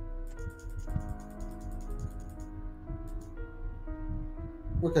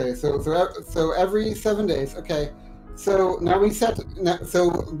 Okay, so every 7 days. Okay, so now we set.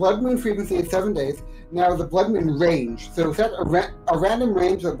 So blood moon frequency is 7 days. Now the blood moon range. So set a random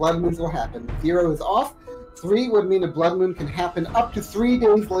range that blood moons will happen. 0 is off. 3 would mean a blood moon can happen up to 3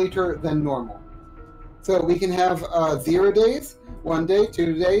 days later than normal. So we can have 0 days, 1 day,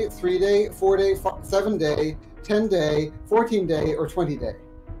 2 day, 3 day, 4 day, 7 day, 10 day, 14 day, or 20 day.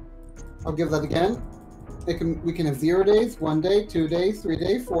 I'll give that again. We can have 0 days, 1 day, 2 days, 3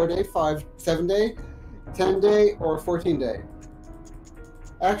 day, 4 day, 5, 7 day, 10 day, or 14 day.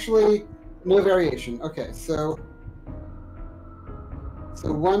 Actually, no variation. Okay, so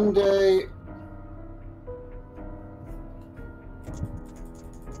 1 day.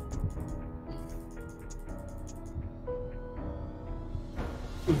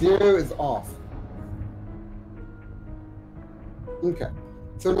 Zero is off. Okay.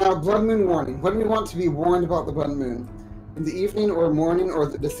 So now, blood moon warning. When do we want to be warned about the blood moon? In the evening or morning or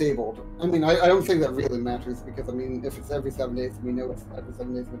the disabled? I mean, I don't think that really matters because, I mean, if it's every 7 days, we know it's every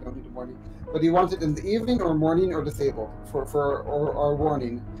 7 days, we don't need a warning. But do you want it in the evening or morning or disabled for our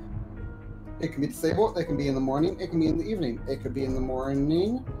warning? It can be disabled, it can be in the morning, it can be in the evening. It could be in the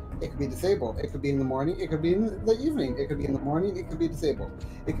morning, it could be disabled. It could be in the morning, it could be in the evening. It could be in the morning, it could be disabled.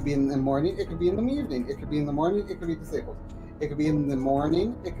 It could be in the morning, it could be in the evening. It could be in the morning, it could be disabled. It could be in the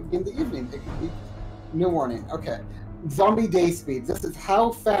morning, it could be in the evening. It could be no warning. Okay. Zombie day speed. This is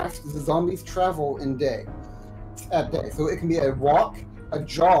how fast the zombies travel at day. So it can be a walk, a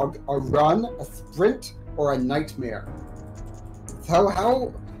jog, a run, a sprint, or a nightmare.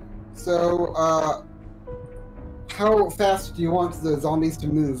 How fast do you want the zombies to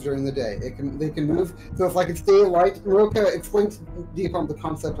move during the day? They can move. So if like it's daylight, Roka, explain to Deepom the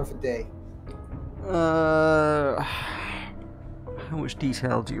concept of a day. How much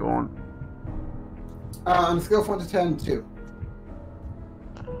detail do you want? On a scale of 1 to 10, 2.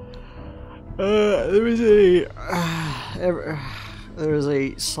 There is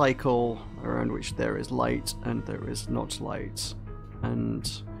a cycle around which there is light and there is not light,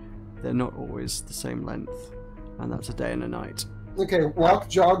 and they're not always the same length, and that's a day and a night. Okay, walk,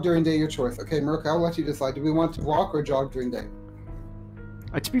 jog during day, your choice. Okay, Merc, I'll let you decide. Do we want to walk or jog during day?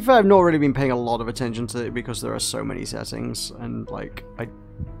 To be fair, I've not really been paying a lot of attention to it because there are so many settings, and like I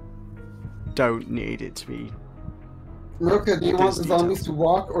don't need it to be. Merca, do you want the zombies to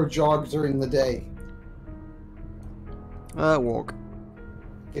walk or jog during the day? Walk.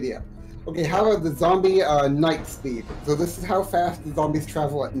 Idiot. Okay, how about the zombie night speed? So this is how fast the zombies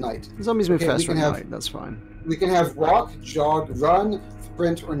travel at night. The zombies move Okay, faster at night, that's fine. We can have walk, jog, run,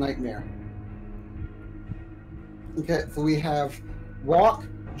 sprint, or nightmare. Okay, so we have walk,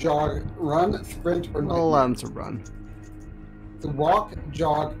 jog, run, sprint, or nightmare. I'll allow them to run. So walk,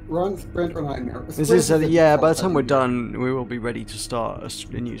 jog, run, sprint, or nightmare. This is yeah. By the time we're done, we will be ready to start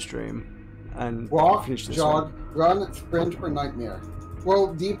a new stream and walk, finish this jog, one. run, sprint, or nightmare.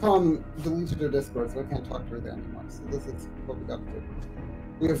 Well, Deepom deleted her Discord, so I can't talk to her there anymore. So this is what we got to do.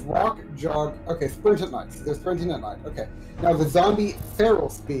 We have walk, jog. Okay, sprint at night. So they're sprinting at night. Okay. Now the zombie feral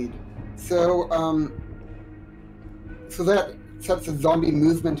speed. So so that sets the zombie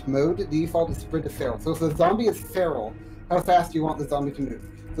movement mode. The default is sprint is feral. So if the zombie is feral, how fast do you want the zombie to move?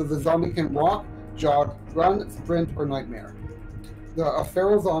 So the zombie can walk, jog, run, sprint, or nightmare. A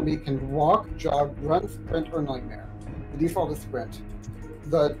feral zombie can walk, jog, run, sprint, or nightmare. The default is sprint.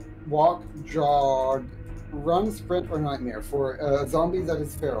 The walk, jog, run, sprint, or nightmare for a zombie that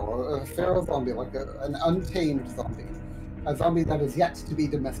is feral. A feral zombie, like an untamed zombie. A zombie that is yet to be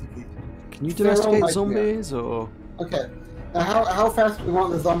domesticated. Can you domesticate zombies, or...? Okay. Now, how fast do we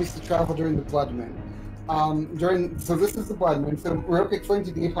want the zombies to travel during the blood moon? So this is the blood moon. So Roke, explain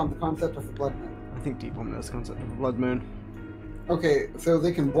to Deepom the concept of the blood moon. I think Deepom knows the concept of the blood moon. Okay, so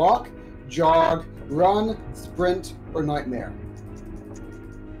they can walk, jog, run, sprint, or nightmare.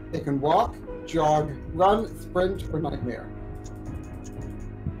 They can walk, jog, run, sprint, or nightmare.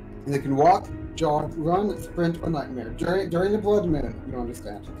 And they can walk, jog, run, sprint, or nightmare. During the blood moon, you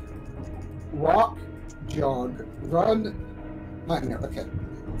understand. Walk, jog, run, nightmare. Okay.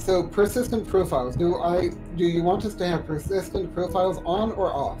 So persistent profiles. Do you want us to have persistent profiles on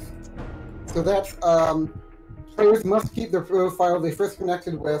or off? So that's players must keep their profile they first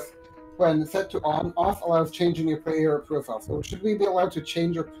connected with when set to on. Off allows changing your player profile. So should we be allowed to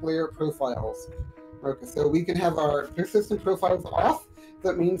change our player profiles? Okay, so we can have our persistent profiles off.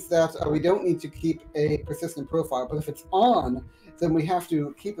 That means that we don't need to keep a persistent profile. But if it's on, then we have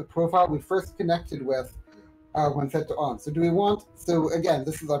to keep the profile we first connected with when set to on. So do we want, so again,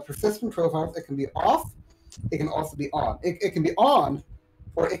 this is our persistent profiles. It can be off. It can also be on. It can be on,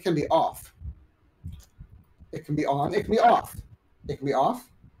 or it can be off. It can be on. It can be off. It can be off.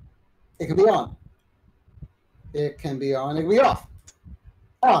 It can be on. It can be on. It can be off.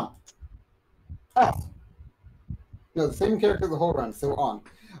 On. Off. No, the same character the whole run, so on.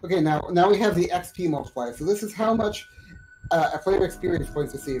 Okay, now we have the XP multiplier. So this is how much a player experience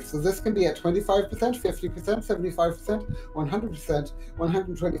points receives. So this can be at 25%, 50%, 75%, 100%,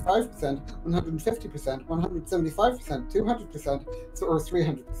 125%, 150%, 175%, 200%, or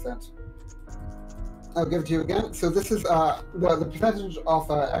 300%. I'll give it to you again. So this is the percentage of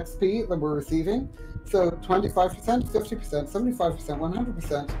XP that we're receiving. So 25%, 50%, 75%,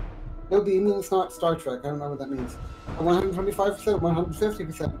 100%. It'll be, it's not Star Trek. I don't know what that means. 125%,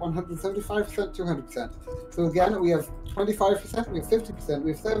 150%, 175%, 200%. So again, we have 25%, we have 50%,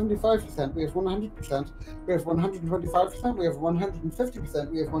 we have 75%, we have 100%, we have 125%, we have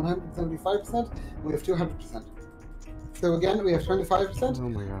 150%, we have 175%, we have 200%. So again, we have 25%, oh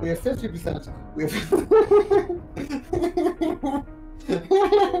my God. We have 50%, we have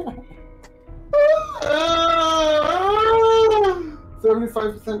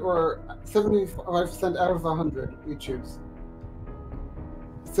 75% or 75% out of 100 we choose.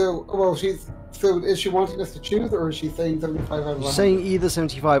 So, well, so is she wanting us to choose, or is she saying 75 out of 100? She's saying either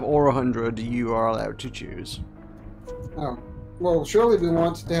 75 or 100 you are allowed to choose. Oh. Well, surely we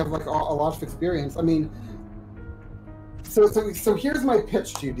want to have like a lot of experience. I mean, so here's my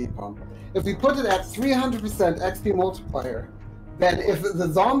pitch to you, Deepom. If we put it at 300% XP multiplier, then if the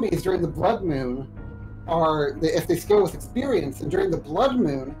zombies during the blood moon if they scale with experience, and during the blood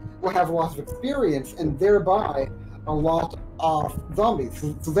moon we'll have a lot of experience and thereby a lot of zombies.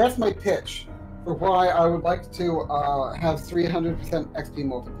 So that's my pitch for why I would like to have 300% XP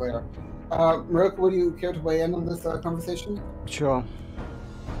multiplier. Marok, would you care to weigh in on this conversation? Sure.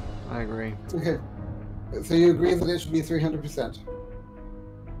 I agree. Okay. So you agree that it should be 300%?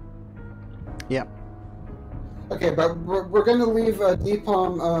 Yeah. Okay, but we're going to leave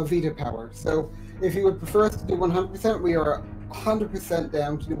DPOM veto power. So if you would prefer us to do 100%, we are 100%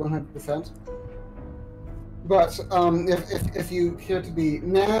 down to do 100%. But if you care to be,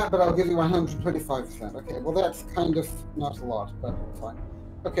 nah, but I'll give you 125%. Okay, well that's kind of not a lot, but fine.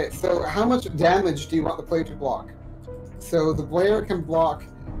 Okay, so how much damage do you want the player to block? So the player can block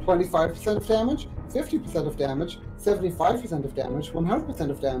 25% of damage, 50% of damage, 75% of damage, 100%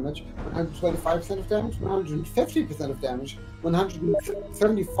 of damage, 125% of damage, 150% of damage,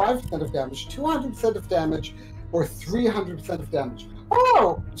 175% of damage, 200% of damage, or 300% of damage.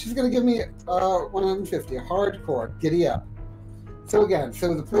 Oh, she's going to give me 150, hardcore, giddy up. So again,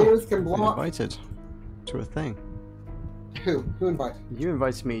 so the players can I'm block... invited to a thing. Who? Who invited? You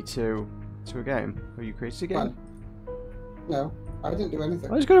invited me to a game. Have you created a game? Fun. No, I didn't do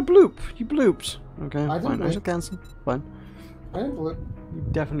anything. I just got a bloop. You blooped. Okay, I didn't fine. I bloop. shall cancel. Fine. I didn't bloop. You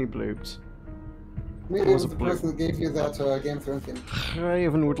definitely blooped. Maybe It it was was a the bloop. person that gave you that Game of Thrones game.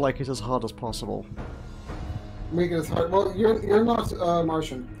 Raven would like it as hard as possible. Make it as hard. Well, you're not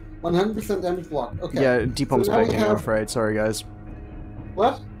Martian. 100% damage block. Okay. Yeah, Deepom's So now we begging, I'm have- afraid. Sorry, guys.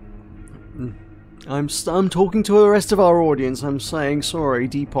 What? I'm talking to the rest of our audience. I'm saying sorry.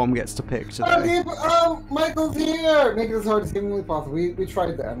 Deepom gets to pick today. Michael's here! Make it as hard as humanly possible. We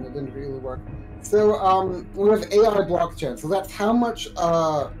tried that and it didn't really work. So, we have AI block chance. So that's how much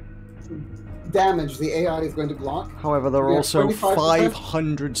damage the AI is going to block. However, there are We have also 25%.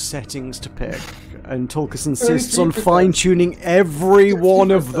 500 settings to pick, and Tulkas insists on 33%. fine-tuning every one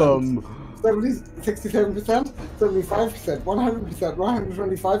of 60%. them. 67%, 75%, 100%,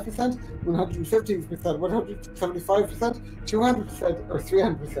 125%, 115%, 175%, 200%, or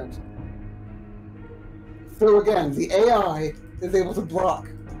 300%. So again, the AI is able to block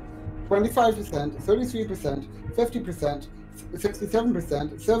 25%, 33%, 50%,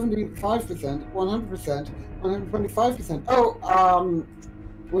 67%, 75%, 100%, 125%,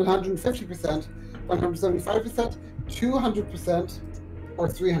 150%, 175%, 200%, or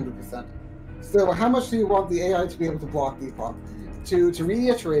 300%. So how much do you want the AI to be able to block, Deepak? To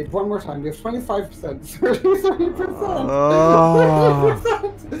reiterate one more time, we have 25%, 33%, Oh.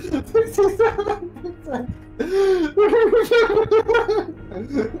 67%.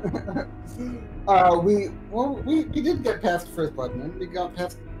 We did get past first button. We got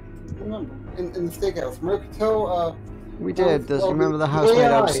past. Remember in the steakhouse. Mercantile. We did. Does remember the house made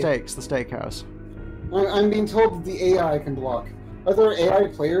out of steaks, the steakhouse. I'm being told that the AI can block. Are there AI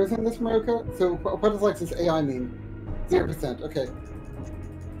players in this, America? So what does like this AI mean? 0%. Okay.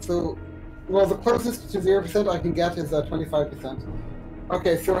 So, well, the closest to 0% I can get is 25%.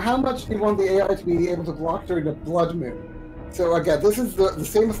 Okay, so how much do you want the AI to be able to block during a blood moon? So again, this is the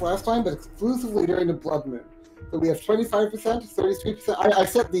same as last time, but exclusively during the blood moon. So we have 25%, 33%. I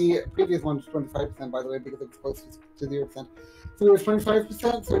set the previous one to 25%, by the way, because it was closest to 0%. So we have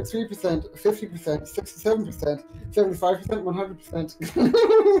 25%, 33%, 50%, 67%, 75%,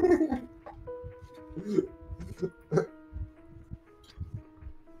 100%.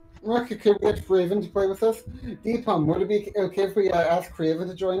 Okay, could we get Craven to play with us? Deepam, would it be okay if we ask Craven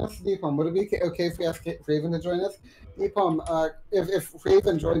to join us? Deepam, would it be okay if we ask Craven to join us? Deepam, if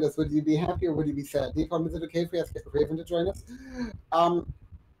Craven joined us, would you be happy or would you be sad? Deepam, is it okay if we ask Craven to join us?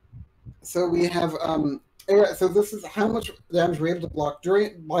 So we have so this is how much damage we're able to block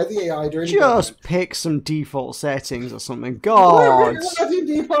by the AI during Just pick some default settings or something. God!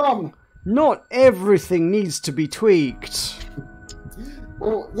 Deepam! Not everything needs to be tweaked.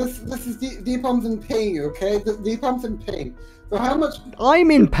 Well, this is Deepam's in pain, okay? Deepam's in pain. So how much...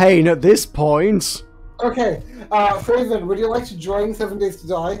 I'm in pain at this point. Okay, Fraven, would you like to join 7 Days to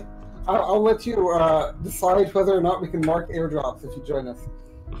Die? I'll let you decide whether or not we can mark airdrops if you join us.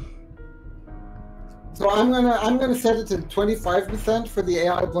 So I'm gonna set it to 25% for the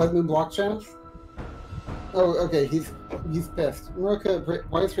AI Blood Moon block chance. Oh, okay, he's pissed. Okay,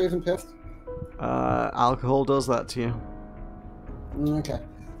 why is Fraven pissed? Alcohol does that to you. Okay.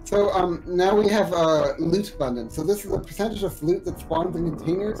 So now we have loot abundance. So this is the percentage of loot that spawns in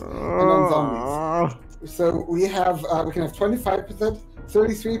containers and on zombies. So we have we can have 25%,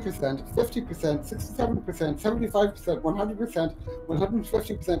 33%, 50%, 67%, 75%, 100%,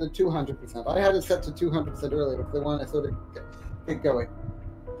 150%, and 200%. I had it set to 200% earlier because I wanted to sort of get going.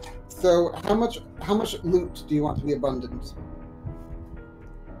 So how much loot do you want to be abundant?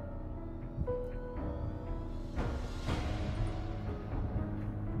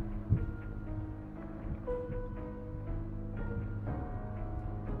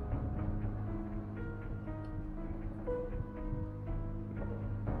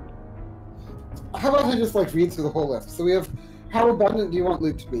 how about I just like read through the whole list? So we have, how abundant do you want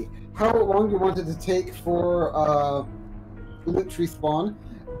loot to be? How long do you want it to take for loot to respawn?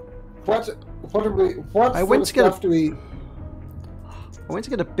 What sort of stuff do we... I went to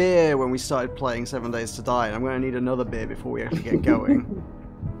get a beer when we started playing 7 Days to Die, and I'm going to need another beer before we actually get going.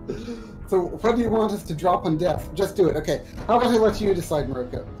 So what do you want us to drop on death? Just do it. Okay. How about I let you decide,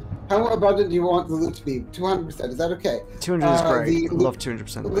 Mariko? How abundant do you want the loot to be? 200%. Is that okay? 200 is great. I love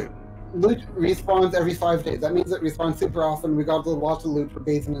 200% loot. Loot respawns every 5 days. That means it respawns super often. We got a lot of loot for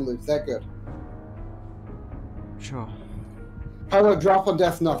Basen and loot. Is that good? Sure. How about drop on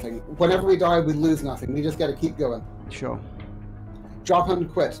death? Nothing. Whenever we die, we lose nothing. We just got to keep going. Sure. Drop and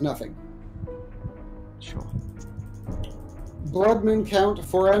quit, nothing. Sure. Blood moon count,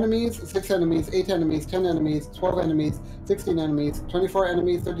 4 enemies, 6 enemies, 8 enemies, 10 enemies, 12 enemies, 16 enemies, 24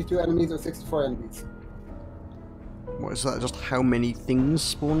 enemies, 32 enemies, or 64 enemies. What is that, just how many things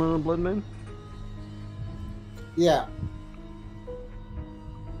spawn on a blood moon? Yeah.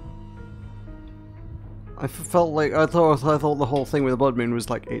 I felt like, I thought the whole thing with the blood moon was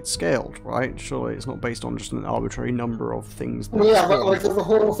like, it's scaled, right? Surely it's not based on just an arbitrary number of things. Well, yeah, but like there's a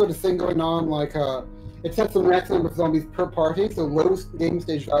whole sort of thing going on, like it sets the max number of zombies per party, so low game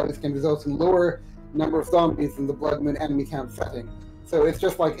stage values can result in lower number of zombies than the blood moon enemy count setting. So it's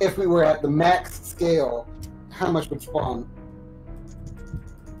just like if we were at the max scale, how much would spawn?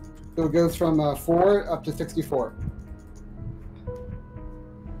 So it goes from 4 up to 64.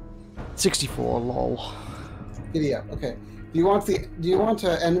 64, lol. Giddy up. Okay. Do you want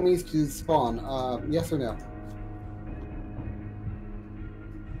enemies to spawn? Yes or no?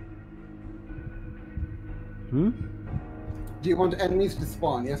 Do you want enemies to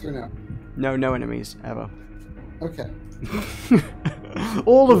spawn? Yes or no? No, no enemies ever. Okay.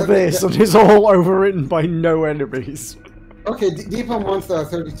 All of this and it's all overwritten by no enemies. Okay, Deepam wants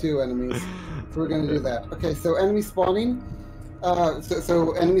 32 enemies, so we're going to do that. Okay, so enemy spawning.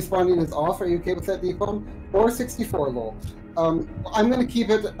 So enemy spawning is off. Are you okay with that, Deepam? Or 64, lol. I'm going to keep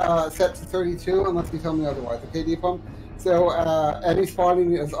it set to 32 unless you tell me otherwise. Okay, Deepam? So enemy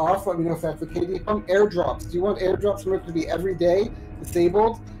spawning is off. Let me know if that's okay, Deepam. Airdrops. Do you want airdrops to be every day,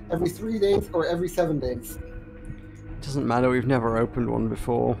 disabled, every 3 days, or every 7 days? Doesn't matter. We've never opened one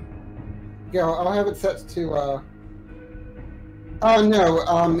before. Yeah, I'll have it set to. Oh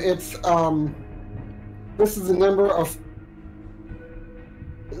no. It's This is the number of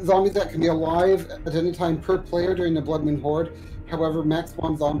zombies that can be alive at any time per player during the Blood Moon Horde. However, max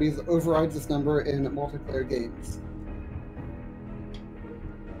spawn zombies overrides this number in multiplayer games.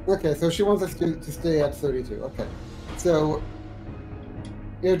 Okay, so she wants us to stay at 32. Okay. So,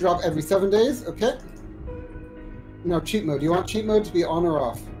 airdrop every 7 days. Okay. Now, cheat mode. Do you want cheat mode to be on or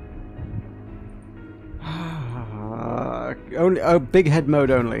off? Only big head mode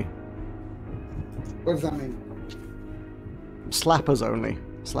only. What does that mean? Slappers only.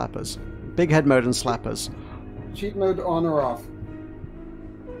 Slappers. Big head mode and slappers. Cheat mode on or off?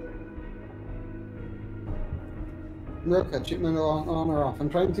 Okay, cheat mode on or off. I'm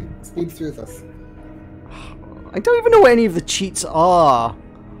trying to speed through this. I don't even know what any of the cheats are.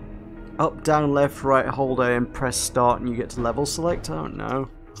 Up, down, left, right, hold A and press start and you get to level select? I don't know.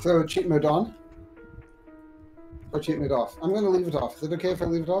 So cheat mode on? Or cheat mode off? I'm going to leave it off. Is it okay if I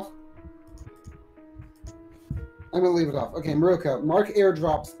leave it off? I'm going to leave it off. Okay, Maruka, mark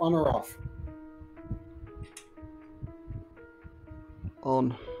airdrops on or off?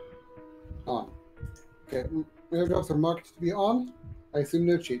 On. On. Okay, airdrops are marked to be on. I assume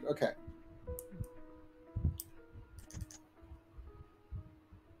no cheat. Okay.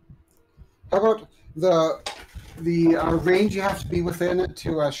 How about the range you have to be within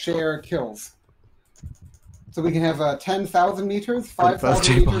to share kills? So we can have 10,000 meters,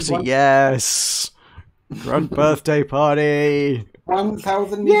 5,000 meters, party, yes! Grunt birthday party!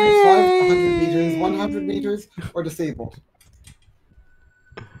 1,000 meters, Yay! 500 meters, 100 meters, or disabled?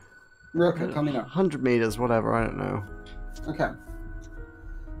 Roka, coming up. 100 meters, whatever, I don't know. Okay.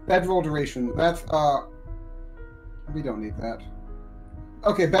 Bedroll duration. That's, we don't need that.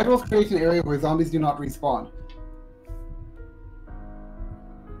 Okay, bedrolls create an area where zombies do not respawn.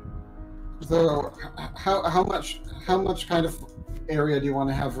 So, how much kind of area do you want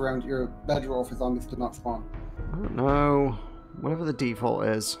to have around your bedroll for zombies to not spawn? I don't know. Whatever the default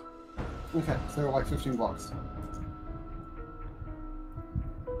is. Okay, so like 15 blocks.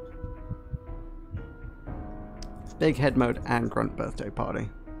 Big head mode and grunt birthday party.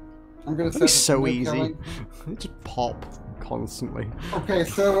 I'm gonna That'd be set so easy. killing. Just pop constantly. Okay,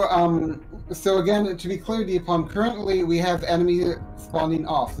 so again, to be clear, Deepom, currently we have enemy spawning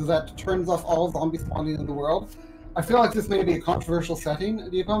off, so that turns off all zombies spawning in the world. I feel like this may be a controversial setting,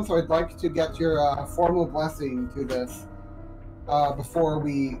 Deepam, so I'd like to get your formal blessing to this before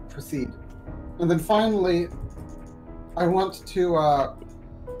we proceed. And then finally, I want to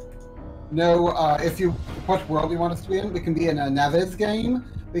know what world you want us to be in. We can be in a Naves game.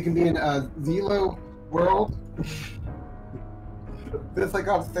 We can be in a Zelo world. This, I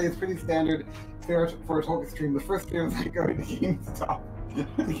gotta say, is pretty standard for a Tolkien stream. The first stream is like going to GameStop.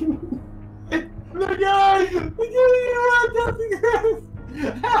 The guy!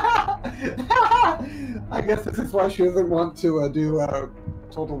 I guess this is why she doesn't want to do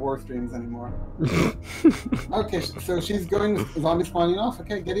Total War streams anymore. Okay, so she's going zombie spawning off.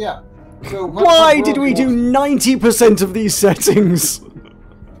 Okay, giddy up. So why did we do 90% of these settings?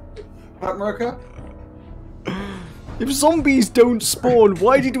 What, Mirka? If zombies don't spawn,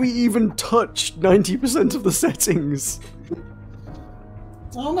 why did we even touch 90% of the settings? I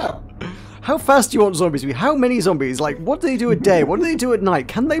don't know. How fast do you want zombies to be? How many zombies? Like, what do they do a day? What do they do at night?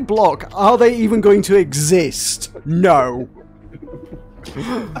 Can they block? Are they even going to exist? No.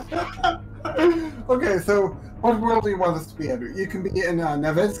 Okay, so what world do you want us to be in? You can be in a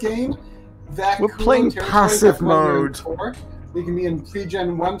Neves game. We're playing passive mode. We can be in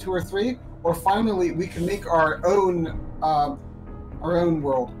pre-gen 1, 2, or 3. Or finally, we can make our own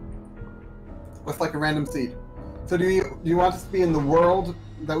world with like a random seed. So do you want us to be in the world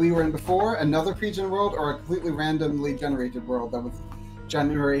that we were in before, another pre-gen world, or a completely randomly generated world that was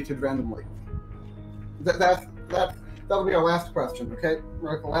generated randomly? That'll be our last question, okay?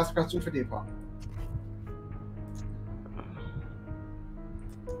 The last question for Deepak.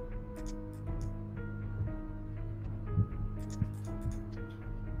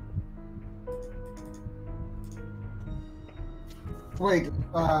 Wait,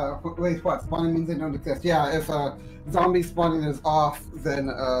 what? Spawning means they don't exist. Yeah, if zombie spawning is off,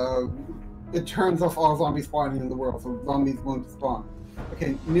 then it turns off all zombie spawning in the world, so zombies won't spawn.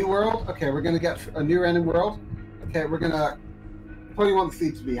 Okay, new world. Okay, we're gonna get a new random world. Okay, we're gonna. What do you want the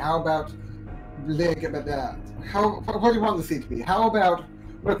seed to be? How about? What do you want the seed to be? How about?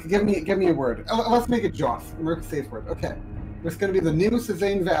 Look, give me a word. Let's make it Joss. America's safe word. Okay, it's gonna be the new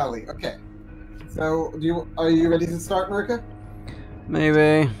Suzanne Valley. Okay. So, are you ready to start, Mirka?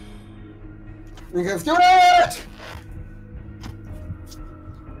 Maybe. Let's do it!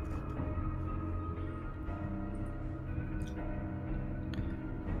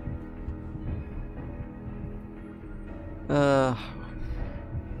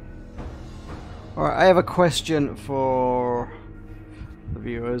 Alright, I have a question for the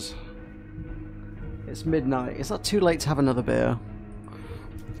viewers. It's midnight. Is that too late to have another beer?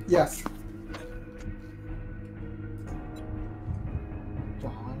 Yes.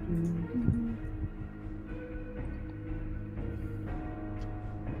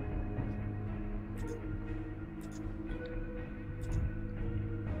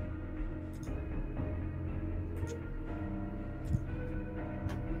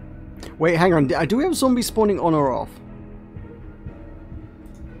 Wait, hang on. Do we have zombies spawning on or off?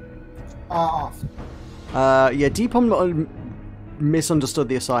 Off. Yeah, Deepom misunderstood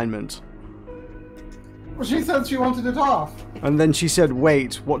the assignment. Well, she said she wanted it off. And then she said,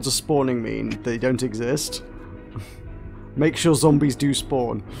 wait, what does spawning mean? They don't exist? Make sure zombies do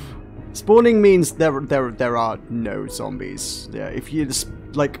spawn. Spawning means there are no zombies. Yeah, if you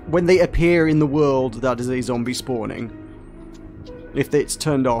like when they appear in the world, that is a zombie spawning. If it's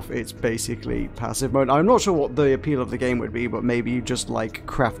turned off, it's basically passive mode. I'm not sure what the appeal of the game would be, but maybe you just like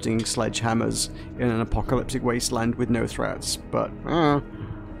crafting sledgehammers in an apocalyptic wasteland with no threats. But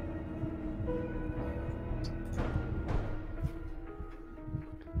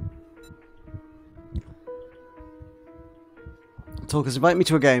Talkers, invite me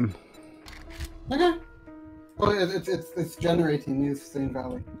to a game. Okay. Well, it's generating new Suzanne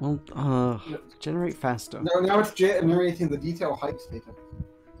Valley. Well, generate faster. No, now it's generating the detail height data.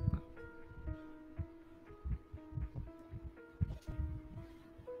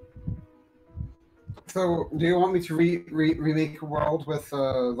 So, do you want me to remake a world with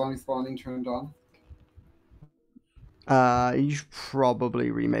zombie spawning turned on? You should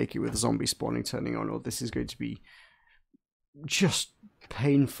probably remake it with zombie spawning turning on, or this is going to be just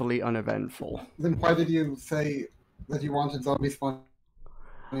painfully uneventful. Then why did you say that you wanted zombie spawning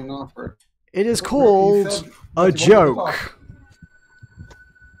off? It is called a joke.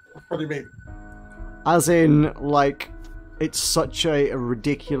 What do you mean? As in, like, it's such a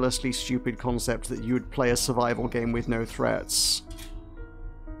ridiculously stupid concept that you would play a survival game with no threats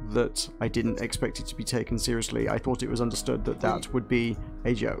that I didn't expect it to be taken seriously. I thought it was understood that that would be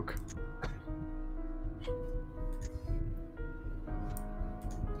a joke.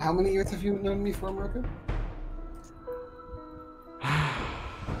 How many years have you known me for, America?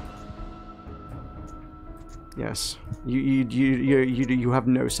 Yes. You have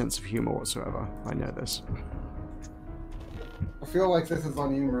no sense of humor whatsoever. I know this. I feel like this is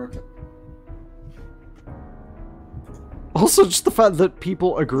on you, Maruka. Also, just the fact that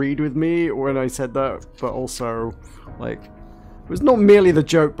people agreed with me when I said that, but also, like, it was not merely the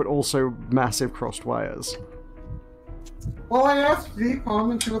joke, but also massive crossed wires. Well, I asked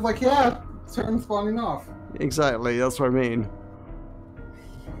Deepom, and she was like, yeah, turn spawning off. Exactly, that's what I mean.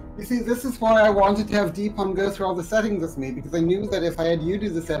 You see, this is why I wanted to have Deepom go through all the settings with me, because I knew that if I had you do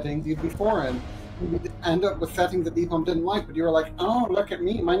the settings, you'd be foreign. You'd end up with settings that Deepom didn't like, but you were like, oh, look at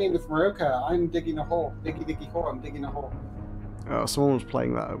me, my name is Maruka, I'm digging a hole. Diggy diggy hole, I'm digging a hole. Oh, someone was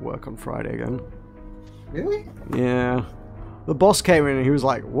playing that at work on Friday again. Really? Yeah. The boss came in and he was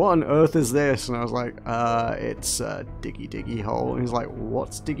like, what on earth is this? And I was like, it's Diggy Diggy Hole. And he's like,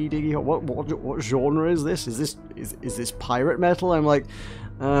 what's Diggy Diggy Hole? What genre is this? Is this pirate metal? I'm like,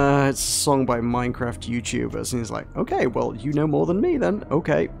 it's a song by Minecraft YouTubers. And he's like, okay, well, you know more than me then.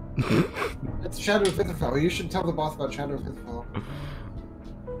 Okay. It's Shadow of Hitherfell. You should tell the boss about Shadow of Hitherfell.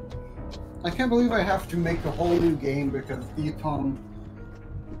 I can't believe I have to make a whole new game because Deepom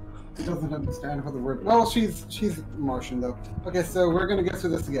doesn't understand how the word. Well, she's Martian though. Okay, so we're gonna go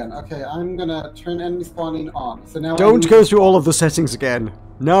through this again. Okay, I'm gonna turn enemy spawning on. So now don't go through all of the settings again.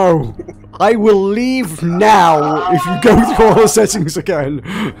 No, I will leave now if you go through all the settings again.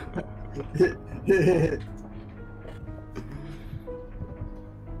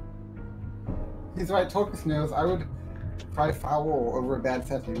 He's right. Tokus knows. I would cry foul over a bad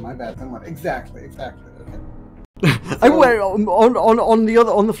setting. My bad. Someone. Exactly. Okay. I wait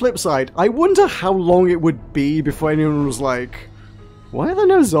on the flip side. I wonder how long it would be before anyone was like, "Why are there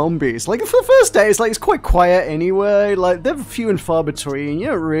no zombies?" Like for the first day, it's quite quiet anyway. Like they're few and far between. You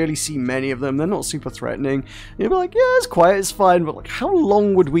don't really see many of them. They're not super threatening. You'd be like, "Yeah, it's quiet, it's fine." But like, how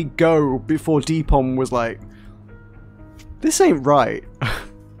long would we go before Deepom was like, "This ain't right"?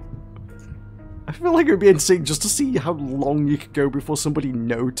 I feel like it would be interesting just to see how long you could go before somebody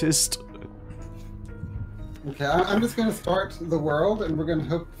noticed. Okay, I'm just going to start the world, and we're going to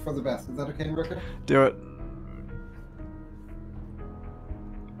hope for the best. Is that okay, Maruka? Do it.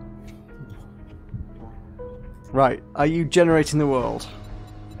 Right, are you generating the world?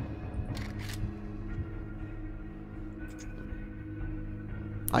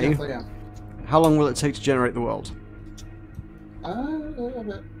 Are Yes, you? I am. How long will it take to generate the world? A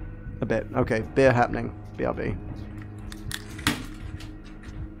bit. A bit. Okay, beer happening. BRB.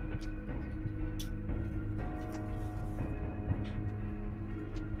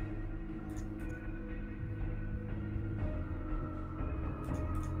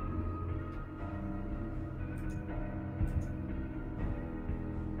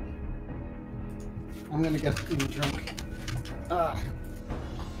 I'm gonna get even drunk.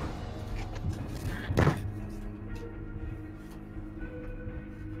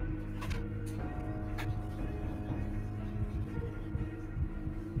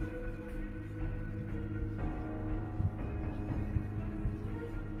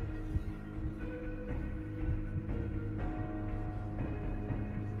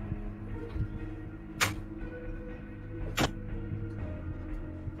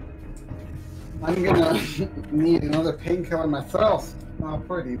 I'm gonna need another painkiller myself. Oh,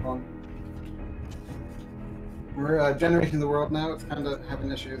 poor Deepom. We're generating the world now. It's kind of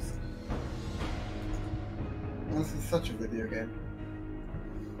having issues. This is such a video game.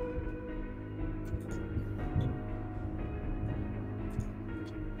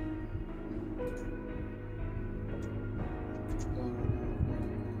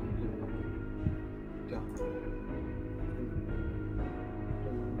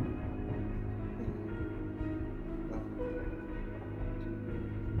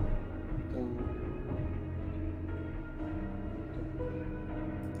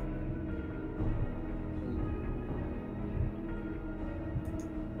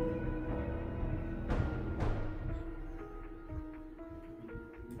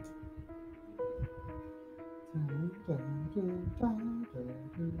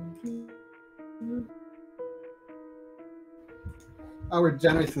 Oh, we're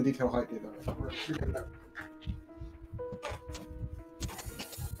generating the detail height data. We're getting that.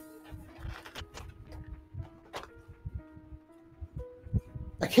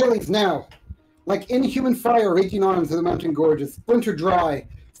 Achilles now, like inhuman fire raging on through the mountain gorges, splinter dry,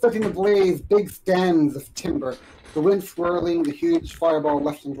 setting ablaze big stands of timber, the wind swirling, the huge fireball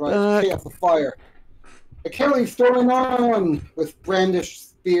left and right, chaos of fire. Achilles storming on with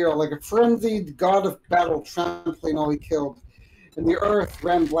brandished spear, like a frenzied god of battle trampling all he killed. And the earth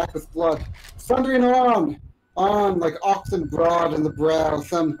ran black with blood, thundering on like oxen broad in the brow,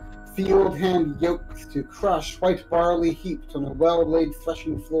 some field hand yokes to crush white barley heaped on a well-laid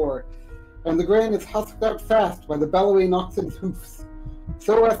threshing floor, and the grain is husked out fast by the bellowing oxen's hoofs.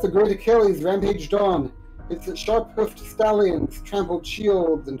 So as the great Achilles rampaged on, its sharp-hoofed stallions trampled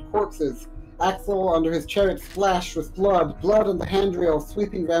shields and corpses, axle under his chariot splashed with blood on the handrail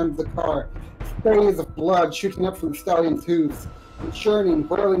sweeping round the car, sprays of blood shooting up from the stallion's hooves, and churning,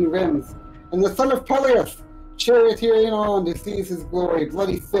 whirling rims, and the son of Peleus, charioteering on to seize his glory,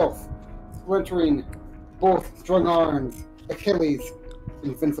 bloody filth, splintering both strung arms, Achilles'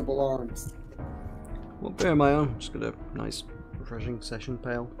 invincible arms. What beer am I on? Just got a nice, refreshing session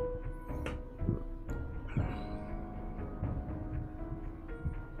pale.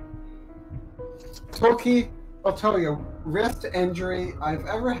 Toki, I'll tell you, wrist injury I've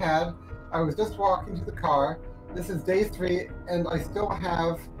ever had. I was just walking to the car. This is day 3, and I still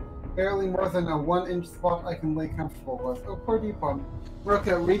have barely more than a 1-inch spot I can lay comfortable with. Oh, poor deep one.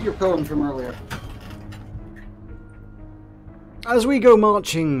 Roka, read your poem from earlier. As we go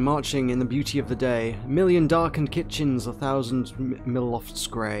marching, marching in the beauty of the day, a million darkened kitchens, 1,000 mill lofts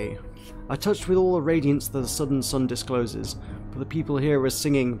grey, are touched with all the radiance that the southern sun discloses, for the people here are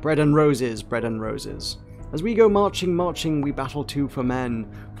singing bread and roses, bread and roses. As we go marching, marching, we battle too for men,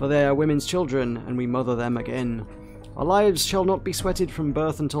 for they are women's children, and we mother them again. Our lives shall not be sweated from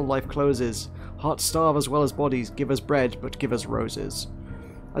birth until life closes. Hearts starve as well as bodies, give us bread, but give us roses.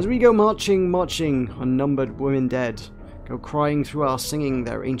 As we go marching, marching, unnumbered women dead, go crying through our singing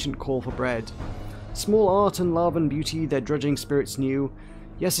their ancient call for bread. Small art and love and beauty their drudging spirits knew.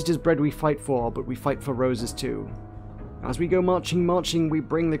 Yes, it is bread we fight for, but we fight for roses too. As we go marching, marching, we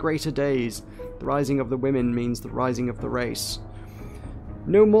bring the greater days. The rising of the women means the rising of the race.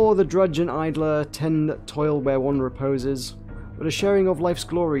 No more the drudge and idler, 10 that toil where one reposes, but a sharing of life's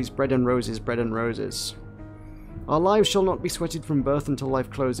glories, bread and roses, bread and roses. Our lives shall not be sweated from birth until life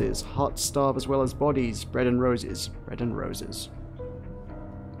closes. Hearts starve as well as bodies, bread and roses, bread and roses.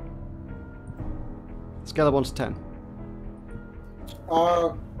 Scale of 1 to 10.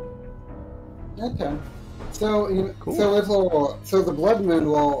 Yeah, 10. So, Cool. so the blood moon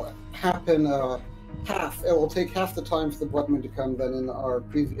will happen half. It will take half the time for the blood moon to come than in our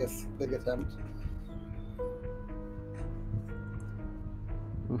previous big attempt.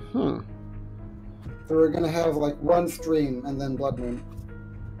 Mm-hmm. So we're gonna have like one stream and then blood moon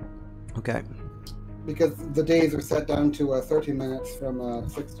Okay. because the days are set down to 30 minutes from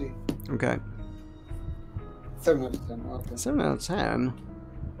 60. Okay. 7 out of 10. Okay. 7 out of 10.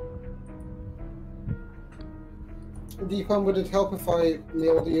 Deacon, would it help if I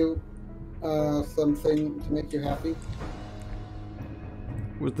mailed you something to make you happy?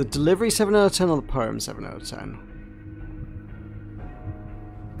 Was the delivery 7 out of 10 or the poem 7 out of 10?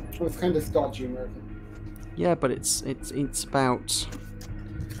 It was kind of stodgy, American. Yeah, but it's about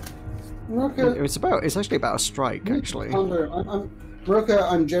Roka, it's actually about a strike actually. Roka,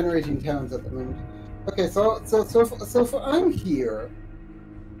 I'm generating towns at the moment. Okay, so if I'm here.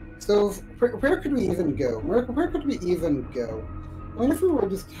 So where could we even go? Where could we even go? I mean, if we were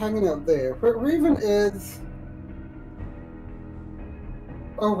just hanging out there, where even is?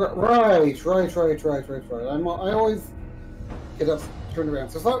 Oh, right. I always get up, turn around.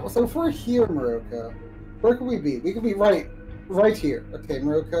 So if we're here, Maroka, where could we be? We could be right here. Okay,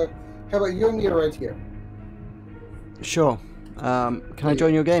 Maroka, how about you and me are right here? Sure. Can I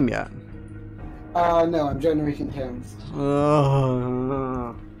join your game yet? No, I'm generating towns.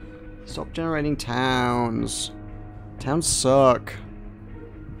 Stop generating towns. Towns suck.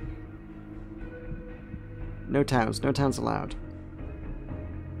 No towns allowed.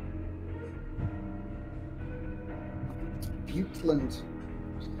 Buteland.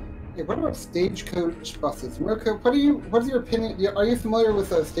 Hey, what about stagecoach buses? Mirko, what is your opinion? Are you familiar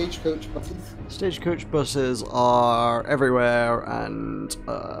with stagecoach buses? Stagecoach buses are everywhere, and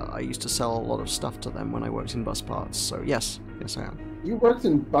I used to sell a lot of stuff to them when I worked in bus parts, so yes I am. You worked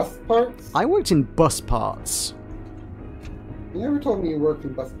in bus parts? I worked in bus parts. You never told me you worked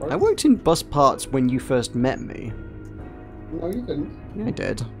in bus parts. I worked in bus parts when you first met me. No, you didn't. Yeah, I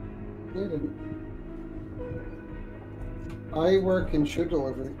did. No, you didn't. I work in shoe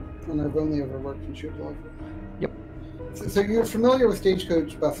delivery, and I've only ever worked in shoe delivery. Yep. So you're familiar with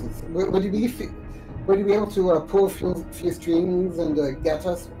stagecoach buses. Would you be able to pull a few strings and get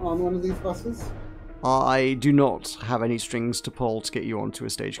us on one of these buses? I do not have any strings to pull to get you onto a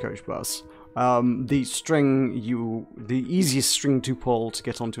stagecoach bus. The easiest string to pull to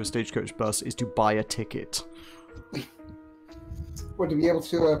get onto a stagecoach bus is to buy a ticket. Would you be able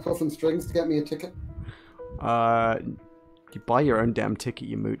to pull some strings to get me a ticket? You buy your own damn ticket,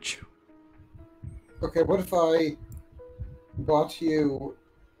 you mooch. Okay, what if I bought you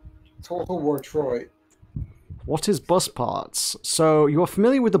Total War Troy. What is bus parts? So, you are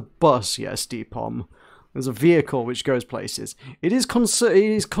familiar with the bus, yes, Deepom? There's a vehicle which goes places. It is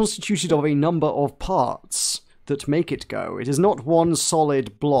constituted of a number of parts that make it go. It is not one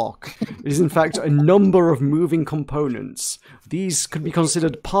solid block. It is in fact a number of moving components. These could be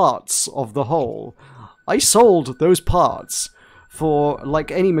considered parts of the whole. I sold those parts. For,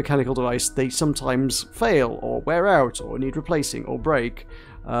 like any mechanical device, they sometimes fail, or wear out, or need replacing, or break.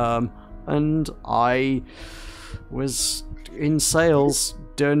 And I was in sales,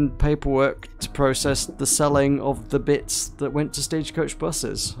 doing paperwork to process the selling of the bits that went to Stagecoach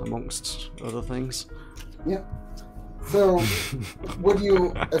buses, amongst other things. Yeah. So, would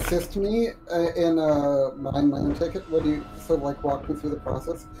you assist me in buying my own ticket? Would you sort of like walk me through the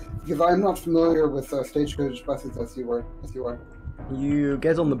process? Because I'm not familiar with Stagecoach buses as you are. You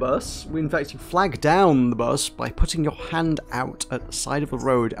get on the bus. In fact, you flag down the bus by putting your hand out at the side of the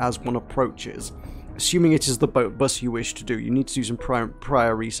road as one approaches. Assuming it is the bus you wish to do. You need to do some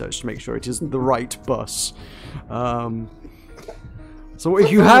prior research to make sure it is the right bus. So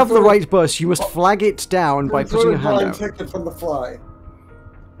if you have the right bus, you must flag it down by putting your hand out. Tickets on the fly.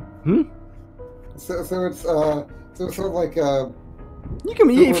 So it's sort of like you can,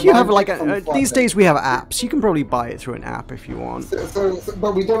 if you have like these days we have apps. You can probably buy it through an app if you want.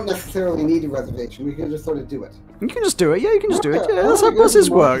 But we don't necessarily need a reservation. We can just sort of do it. You can just do it. Yeah, you can just do it. Yeah, that's how buses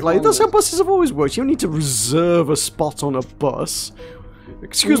work. Like that's how buses have always worked. You don't need to reserve a spot on a bus.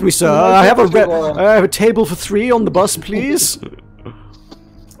 Excuse me, sir. I have a table for 3 on the bus, please.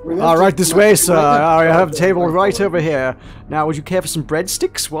 Right this way, sir. I have a table right over here. Now, would you care for some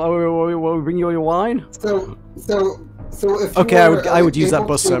breadsticks while we bring you your wine? So if okay, I would use that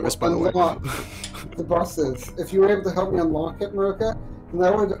bus service, by the way. The buses. If you were able to help me unlock it, Maruka, then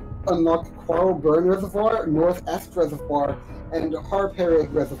that would unlock Quarrel Burn Reservoir, North Est Reservoir, and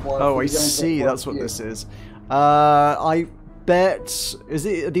Harperig Reservoir. Oh, I see. That's what this is. I bet. Is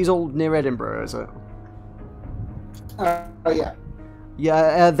it these all near Edinburgh? Is it? Yeah.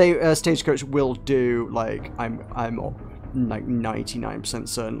 Yeah, they Stagecoach will do like I'm like 99%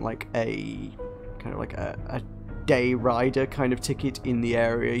 certain like a kind of like a day rider kind of ticket in the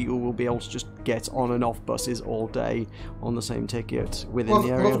area. You will be able to just get on and off buses all day on the same ticket within the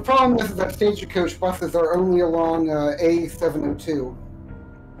area. Well, the problem is that Stagecoach buses are only along A702.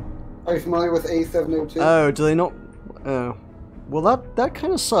 Are you familiar with A702? Oh, do they not? Well, that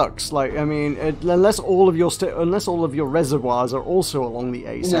kind of sucks. Like, I mean, unless all of your reservoirs are also along the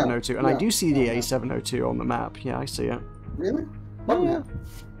A702, and I do see the A702 on the map. Yeah, I see it. Really? What map?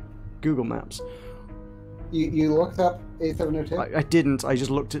 Google Maps. You looked up A702? I didn't. I just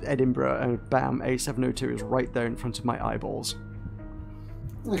looked at Edinburgh, and bam, A702 is right there in front of my eyeballs.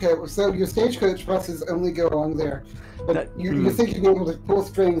 Okay, so your Stagecoach buses only go along there. But you think you'd be able to pull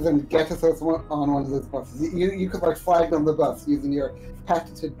strings and get us on one of those buses? You could like flag on the bus using your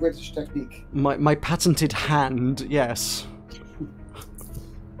patented British technique. My patented hand, yes.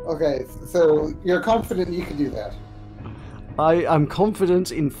 Okay, so you're confident you can do that? I'm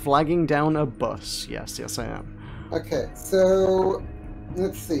confident in flagging down a bus. Yes, I am. Okay, so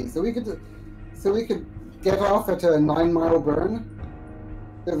let's see. So we could get off at a 9 Mile Burn.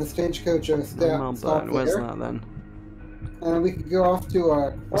 There's a Stagecoach stop there. Where's that then? And we could go off to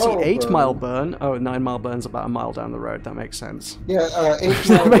a... I see 8 Mile Burn. Oh, 9 Mile Burn's about a mile down the road. That makes sense. Yeah, 8 Mile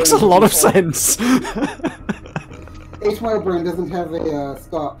That makes a lot of sense. 8 Mile Burn doesn't have a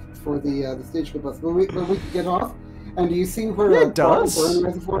stop for the Stagecoach bus, but we could get off. And do you see where it does? Burn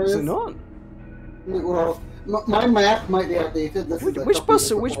Reservoir is? Does it not? Well, my map might be outdated. Which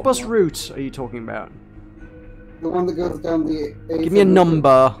bus route are you talking about? The one that goes down the... Give me a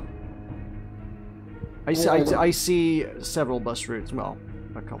number. I see several bus routes. Well,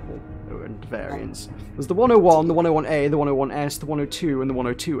 a couple and variants. There's the 101, the 101A, the 101S, the 102, and the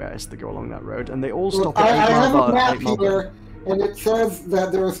 102S that go along that road, and they all stop at 8 I have Mile a map Burn. here, and it says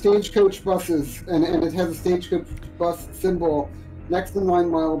that there are Stagecoach buses, and it has a Stagecoach bus symbol next to 9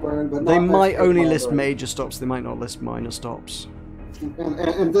 Mile Burn, but they not might only Mile list Burn. major stops. They might not list minor stops.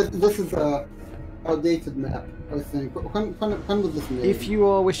 And this is a outdated map, I think. When was this made? If you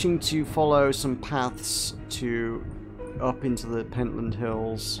are wishing to follow some paths to up into the Pentland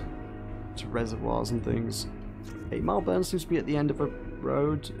Hills, to reservoirs and things, 8 Mile Burn seems to be at the end of a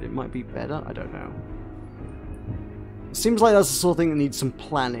road. It might be better. I don't know. It seems like that's the sort of thing that needs some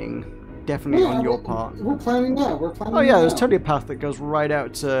planning, definitely on your part. We're planning now. Oh yeah, there's totally a path that goes right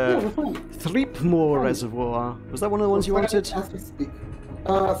out to Threepmore Reservoir. Was that one of the ones you wanted? As we speak.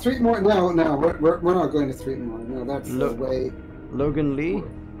 Threepmore? No, we're not going to Threepmore. No, that's the way. Logan Lee?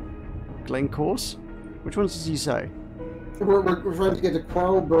 Glencourse? Which ones does he say? We're trying to get to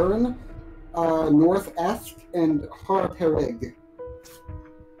Quarrel Burn, North Esk, and Harperig.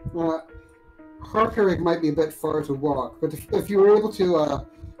 Harperig might be a bit far to walk, but if you were able to, Oh,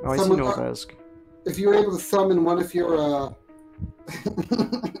 I see North Esk. if you were able to summon one of your,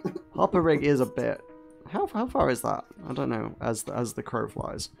 Harperig is a bit. How far is that? I don't know. As the crow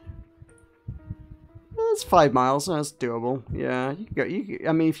flies. It's 5 miles. That's doable. Yeah, you could go.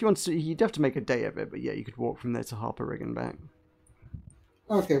 I mean, if you want to, you'd have to make a day of it. But yeah, you could walk from there to Harperig and back.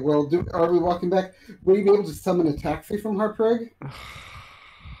 Okay, well, are we walking back? Will you be able to summon a taxi from Harperig?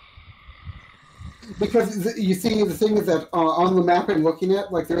 Because you see, the thing is that on the map I'm looking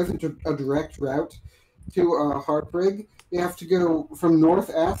at, like, there isn't a direct route to Harperig. You have to go from North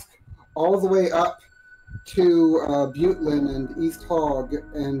Esk all the way up to Butelin and East Hog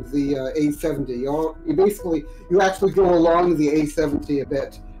and the A70. You actually go along the A70 a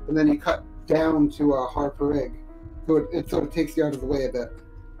bit, and then you cut down to Harperig. So it sort of takes you out of the way a bit.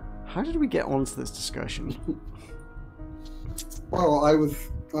 How did we get onto this discussion? Well, I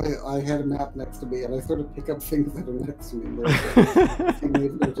had a map next to me, and I sort of pick up things that are next to me.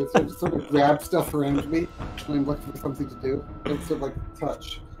 I just sort of grab stuff around me, and I'm looking for something to do. It's sort of like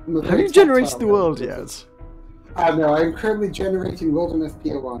touch. Have you generated the world yet? No, I'm currently generating wilderness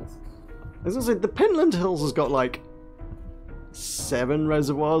POIs. As I said, the Pentland Hills has got like 7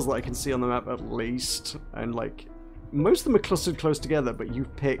 reservoirs that I can see on the map at least, and like most of them are clustered close together. But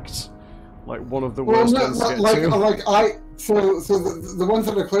you've picked like one of the worst ones to get to. So the ones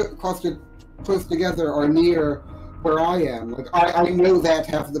that are clustered close together are near where I am. Like I know that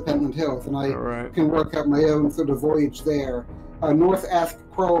half of the Pentland Hills, and I can work out my own sort of voyage there. North Esk,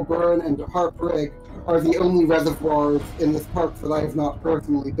 Quarrel Burn, and Harperig are the only reservoirs in this park that I have not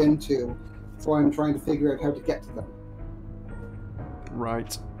personally been to, so I'm trying to figure out how to get to them.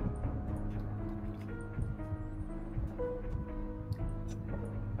 Right.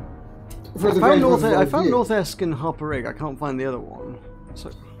 I found North Esk and Harperig. I can't find the other one. So.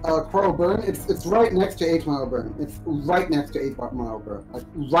 Quarrel Burn, it's right next to 8 Mile Burn. It's right next to 8 Mile Burn. Like,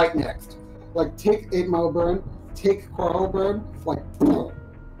 right next. Like, take 8 Mile Burn, take Quarrel Burn, like...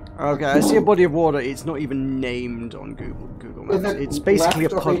 Okay, I see a body of water. It's not even named on Google Maps. It's basically a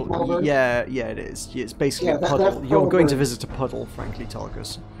puddle. Yeah, it is. It's basically a puddle. You're going to visit a puddle, frankly,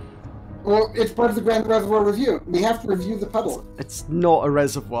 Tarkus. Well, it's part of the Grand Reservoir Review. We have to review the puddle. It's not a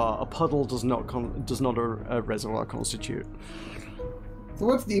reservoir. A puddle does not a reservoir constitute. So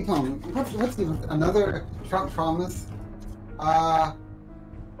what's Deepon? What's Deepon? Another Trump promise? The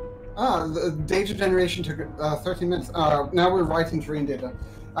data generation took 13 minutes. Now we're writing terrain data.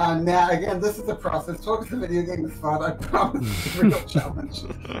 Now, again, this is a process. Talk is a video game is fun. I promise it's a real challenge.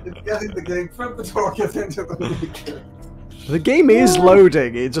 It's getting the game from the talkers into the maker. The game is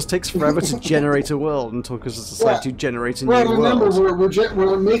loading. It just takes forever to generate a world until Talkers has decided to generate a new world. Well, remember,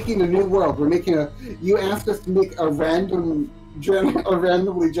 we're making a new world. We're making a... You asked us to make a randomly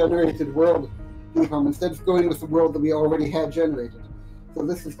generated world, Deepon, instead of going with the world that we already had generated. So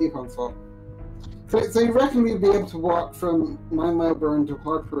this is Deepon's fault. So you reckon we'd be able to walk from 9 Mile Burn to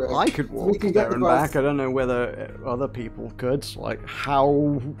Harperig? I could walk there and back. I don't know whether other people could. Like,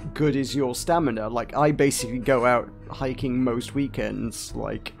 how good is your stamina? Like, I basically go out hiking most weekends.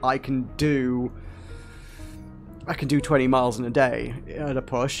 Like, I can do 20 miles in a day at a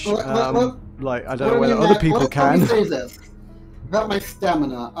push. Like, I don't know whether other people can. Let me say this about my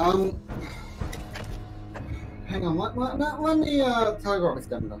stamina. Hang on. Let me tell you about my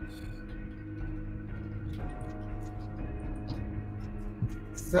stamina.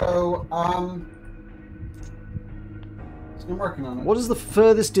 So, I'm working on it. What is the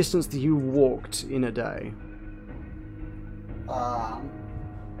furthest distance that you walked in a day? I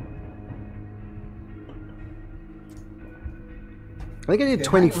think I did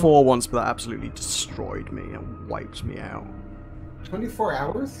 24 once, but that absolutely destroyed me and wiped me out. 24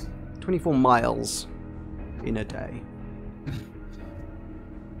 hours? 24 miles in a day.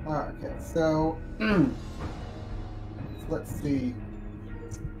 Okay, so let's see.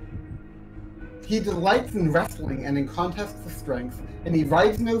 He delights in wrestling and in contests of strength, and he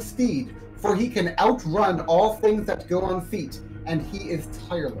rides no steed, for he can outrun all things that go on feet, and he is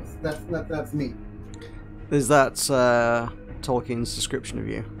tireless. That's me. Is that Tolkien's description of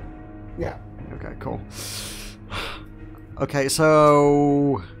you? Yeah. Okay, cool. Okay,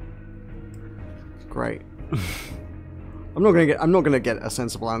 so great. I'm not gonna get a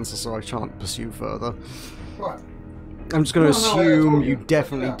sensible answer, so I shan't pursue further. What? I'm just going to assume you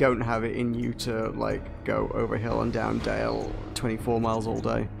definitely don't have it in you to, like, go over hill and down dale 24 miles all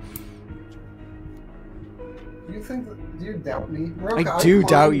day. Do you think? Do you doubt me, I Maroka? do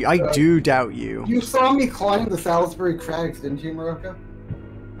doubt you. I do doubt you. You saw me climb the Salisbury Crags, didn't you, Maroka?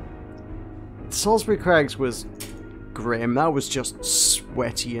 Salisbury Crags was grim. That was just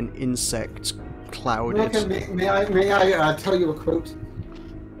sweaty and insect clouded. Maroka, may I tell you a quote?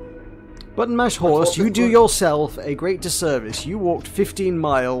 Button Mash Horse, you do yourself a great disservice. You walked 15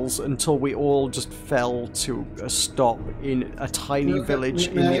 miles until we all just fell to a stop in a tiny village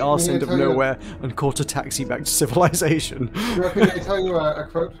in the arse end of nowhere and caught a taxi back to civilization. May I tell you a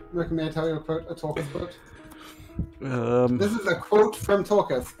quote? May I tell you a quote? A Torcus quote? This is a quote from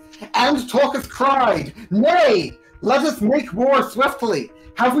Torcus. And Torcus cried, "Nay, let us make war swiftly.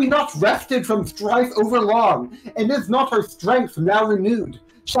 Have we not rested from strife overlong? And is not our strength now renewed?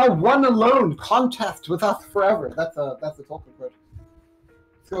 Shall one alone contest with us forever?" That's a Tolkien quote.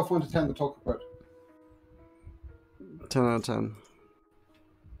 Scale of 1 to 10, the Tolkien quote. 10 out of 10.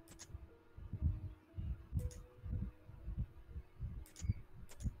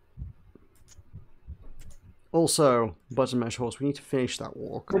 Also, Button Mash Horse, we need to finish that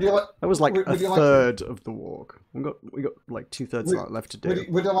walk. That was like a third of the walk. We got like 2/3 left to do.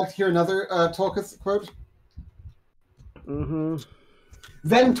 Would you like to hear another Torcus quote? Mm-hmm.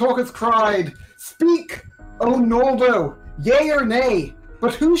 Then Torcus cried, "Speak, O Noldo, yea or nay,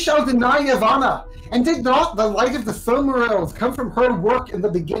 but who shall deny Yavanna? And did not the light of the Silmarils come from her work in the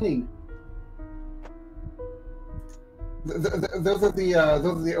beginning?" Those are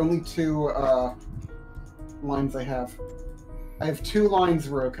the only two lines I have. I have 2 lines,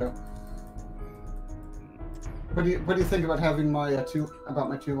 Roka. What do you think about having my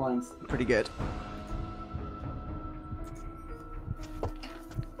my 2 lines? Pretty good.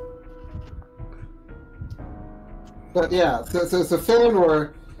 But yeah, so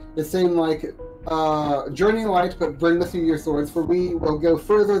Feanor is saying like, "Journey light, but bring with you your swords, for we will go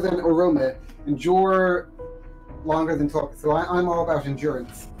further than Orome, endure longer than talk." So I'm all about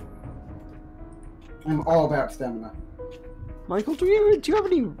endurance. I'm all about stamina. Michael, do you have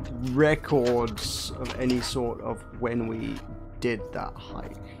any records of any sort of when we did that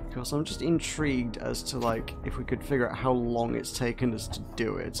hike? Because I'm just intrigued as to like if we could figure out how long it's taken us to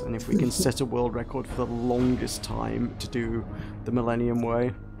do it, and if we can set a world record for the longest time to do the Millennium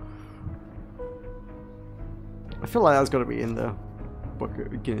Way. I feel like that's got to be in the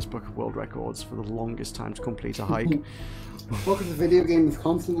Guinness Book of World Records for the longest time to complete a hike. Well, because the video game is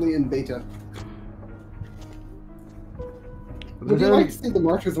constantly in beta. Would you like to see the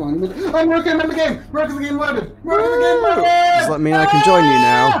marchers one? I'm working on the game! Working the game loaded! Working the game loaded! Does that mean I can join you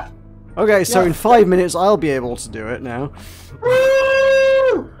now? Okay, so in 5 minutes I'll be able to do it now.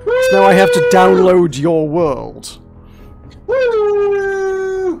 Woo! So now I have to download your world.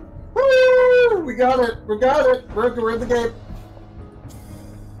 Woo! Woo! We got it! We got it! We're in the game.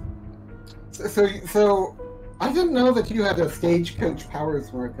 So I didn't know that you had a stagecoach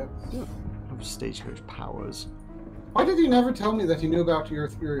powers, Marika. I have stagecoach powers. Why did you never tell me that you knew about your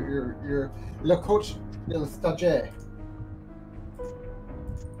Le Coach de Stagiaire?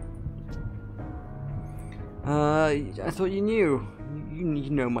 I thought you knew. You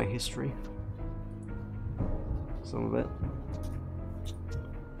know my history. Some of it.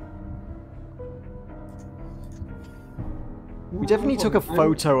 We definitely took a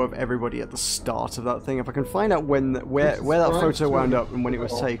photo of everybody at the start of that thing. If I can find out where that photo wound up and when it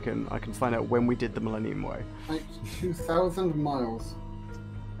was taken, I can find out when we did the Millennium Way. Like 2,000 miles.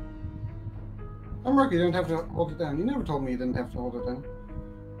 I'm Rocky, you don't have to hold it down. You never told me you didn't have to hold it down.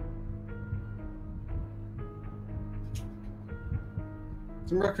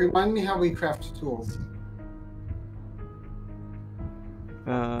 So Mercury, remind me how we craft tools.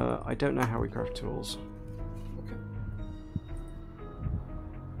 I don't know how we craft tools.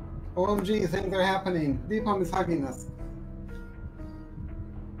 OMG, things are happening. Deepom is hugging us.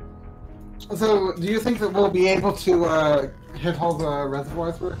 So, do you think that we'll be able to hit all the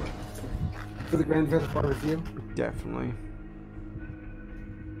reservoirs for the Grand Reservoir Review? Definitely.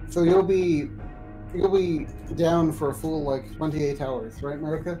 So you'll be down for a full like 28 hours, right,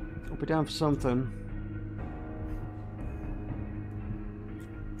 Marika? I'll be down for something.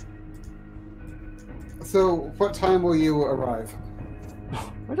 So, what time will you arrive?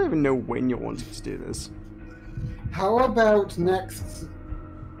 I don't even know when you're wanting to do this. How about next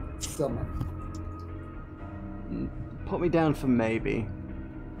summer? Put me down for maybe.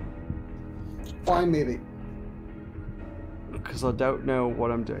 Why maybe? Because I don't know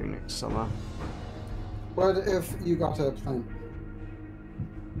what I'm doing next summer. What if you got a plan?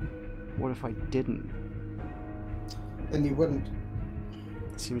 What if I didn't? Then you wouldn't.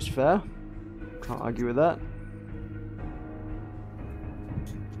 Seems fair. Can't argue with that.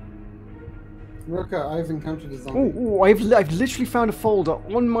 Roka, I've encountered a zombie. I've literally found a folder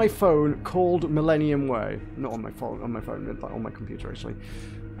on my phone called Millennium Way. Not on my phone, on my computer actually.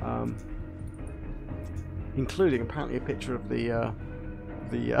 Including apparently a picture of the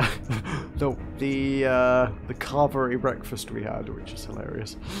Carvery breakfast we had, which is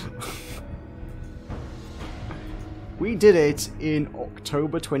hilarious. We did it in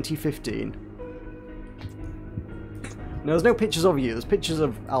October 2015. Now, there's no pictures of you. There's pictures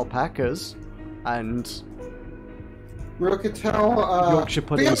of alpacas and Roka, tell Yorkshire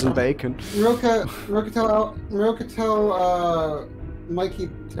puddings and bacon. Roka, tell Mikey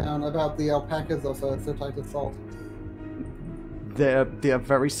Town about the alpacas of Sir Titus Salt. They are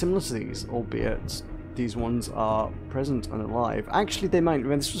very similar to these, albeit these ones are present and alive. Actually, they might.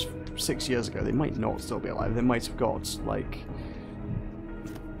 When this was 6 years ago, they might not still be alive. They might have got like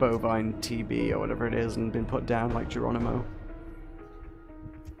bovine TB or whatever it is and been put down like Geronimo.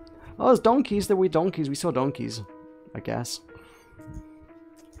 Oh, there's donkeys. There were donkeys. We saw donkeys, I guess.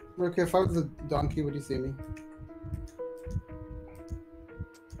 Roka, if I was a donkey, would you see me?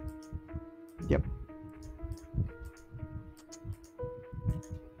 Yep.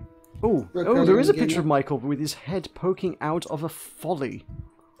 Oh, there is a picture of Michael with his head poking out of a folly.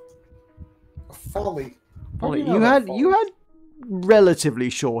 A folly? You had relatively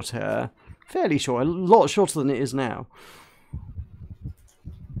short hair. Fairly short, a lot shorter than it is now.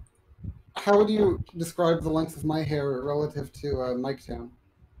 How would you describe the length of my hair relative to Mike Town?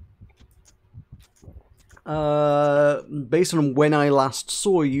 Based on when I last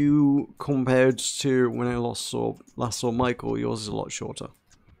saw you compared to when I last saw Michael, yours is a lot shorter.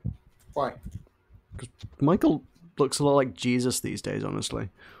 Why? Because Michael looks a lot like Jesus these days, honestly.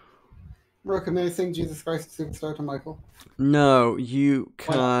 Roka, may I sing Jesus Christ Superstar to Michael? No, you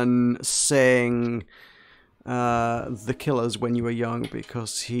can sing The Killers when you were young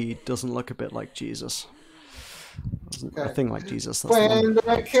because he doesn't look a bit like Jesus. A thing like Jesus. That's when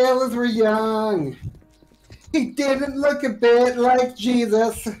the Killers were young, he didn't look a bit like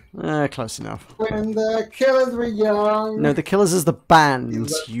Jesus. Close enough. When the Killers were young. No, the Killers is the band.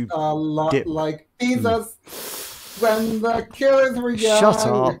 You a lot like Jesus. When the Killers were young. Shut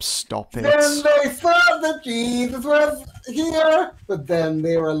up! Stop it. Then they thought that Jesus was here, but then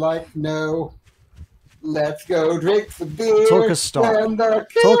they were like, "No, let's go drink some beer." Talkers, stop.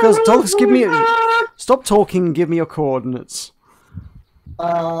 Talkers, give me. Stop talking. Give me your coordinates.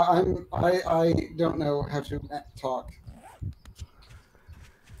 I don't know how to talk.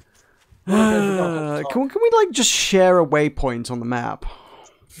 Can we like just share a waypoint on the map?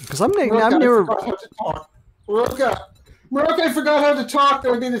 Because I'm near. I forgot how to talk. Roka, I forgot how to talk.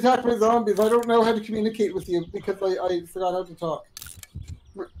 I'm being attacked by zombies. I don't know how to communicate with you because I forgot how to talk.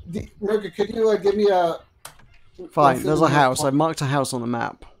 Roka, could you give me a... Fine, there's a house. I marked a house on the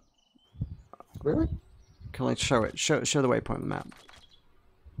map. Really? Can I show it? Show the waypoint on the map.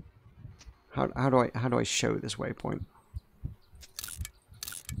 How do I show this waypoint?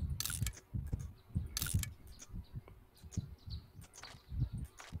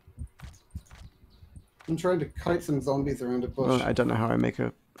 I'm trying to kite some zombies around a bush. Well, I don't know how I make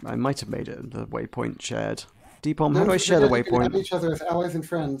a... I might have made it the waypoint shared. Deepom, how do I share the waypoint? Add each other as allies and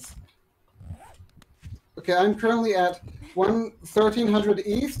friends. Okay, I'm currently at 1300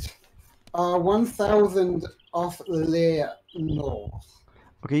 east, 1000 off Le north.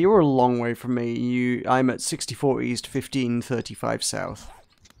 Okay, you're a long way from me. I'm at 64 east, 1535 south.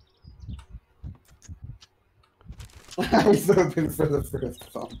 I'm so hoping for the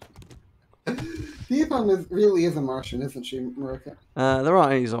first one. Deepom really is a Martian, isn't she, Marika? There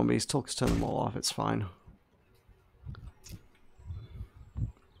aren't any zombies. Talkers turn them all off. It's fine.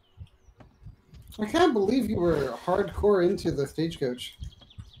 I can't believe you were hardcore into the stagecoach.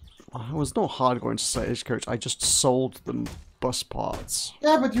 I was not hardcore into stagecoach. I just sold them bus parts.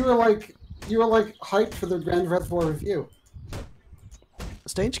 Yeah, but you were like hyped for the Grand Reservoir Review.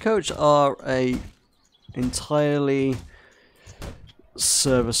 Stagecoach are a entirely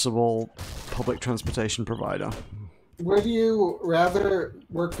serviceable public transportation provider. Would you rather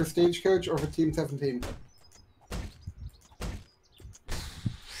work for Stagecoach or for Team 17?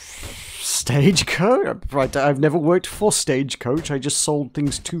 Stagecoach? Right, I've never worked for Stagecoach. I just sold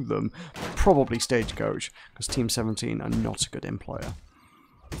things to them. Probably Stagecoach, because Team 17 are not a good employer.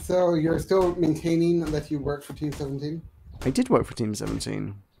 So you're still maintaining that you work for Team 17? I did work for Team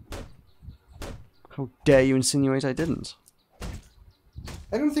 17. How dare you insinuate I didn't?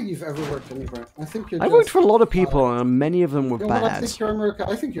 I don't think you've ever worked anywhere. I think you're. I worked for a lot of people, and many of them were bad. I think you're America.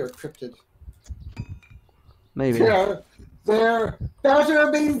 I think you're a cryptid. Maybe. There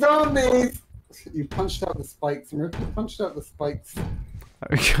better be zombies. You punched out the spikes, America. You punched out the spikes.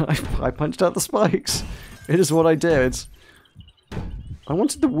 I punched out the spikes. It is what I did. I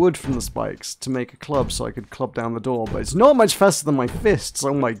wanted the wood from the spikes to make a club so I could club down the door, but it's not much faster than my fists.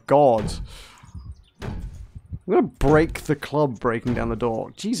 Oh my god. I'm gonna break the club breaking down the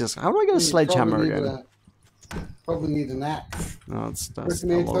door. Jesus, how do I get a sledgehammer again? Probably need an axe. No, that's Listen,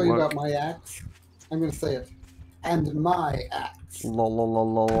 may I tell you about my axe? I'm gonna say it. And my axe. Lol, lol,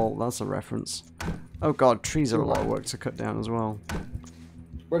 lol, lol, lol. That's a reference. Oh god, trees are a lot of work to cut down as well.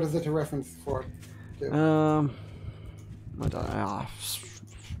 What is it a reference for? I don't know.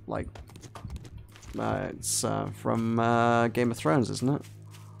 Like, it's from Game of Thrones, isn't it?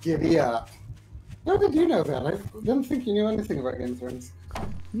 Giddy up. How did you know that? I didn't think you knew anything about Game of Thrones.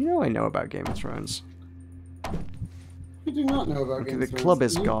 You know I know about Game of Thrones. You do not know about Game of Thrones. The club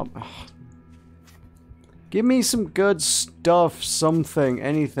is gone. Give me some good stuff, something,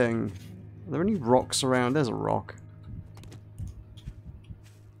 anything. Are there any rocks around? There's a rock.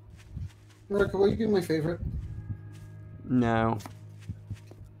 Erica, will you be my favorite? No.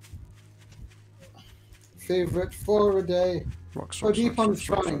 Favorite for a day. Rocks, Oh, rocks, deep rocks, on rocks,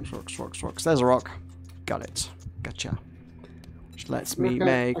 rocks, shrine. rocks, rocks, rocks, rocks. There's a rock. Got it. Gotcha. Which lets me Erica,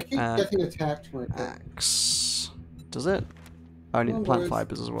 make I keep getting attacked, Erica. axe. Does it? Oh, I need the plant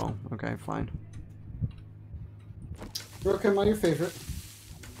fibers as well. Okay, fine. Erica, am I your favorite?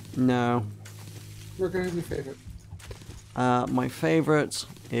 No. Erica, who's your favorite? My favorite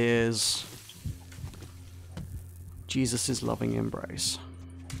is Jesus' loving embrace.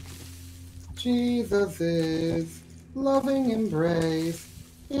 Jesus' loving embrace.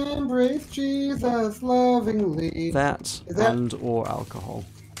 Embrace Jesus lovingly. That, and or alcohol.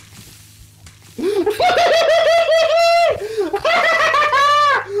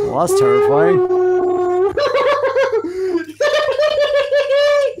 Well, that's terrifying.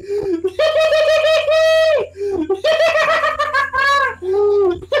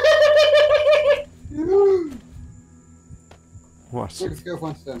 What? Let's go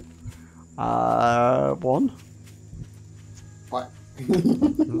once then. One? What?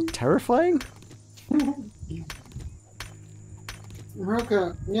 Terrifying?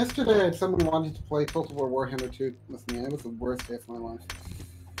 Roka, yesterday I had someone wanted to play Total War Warhammer 2 with me, and it was the worst day of my life.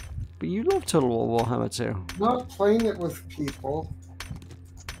 But you love Total War Warhammer 2. Not playing it with people.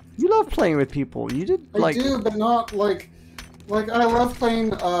 You love playing with people. You did like. I do, but not like I love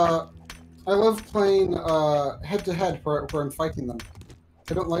playing. Head to head where I'm fighting them.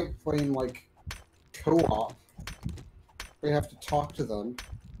 I don't like playing like co-op. Where you have to talk to them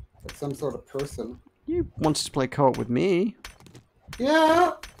like some sort of person. You wanted to play co-op with me.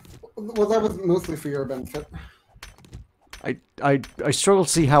 Yeah. Well, that was mostly for your benefit. I struggle to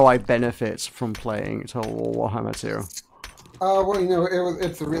see how I benefit from playing Total War Warhammer 2. Well, you know,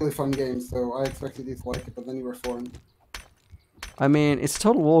 it's a really fun game, so I expected you to like it, but then you were foreign. I mean, it's a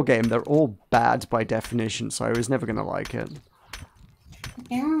Total War game. They're all bad by definition, so I was never going to like it.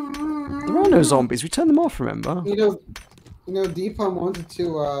 There are no zombies. We turned them off, remember? You know, Deepam wanted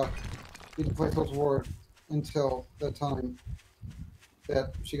to me to play Total War until the time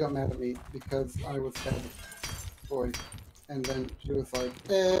that she got mad at me because I was bad boy. And then she was like,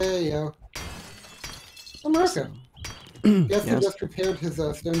 hey, yo. America. Yes, he just repaired his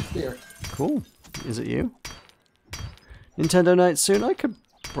stone spear. Cool. Is it you? Nintendo Night soon? I could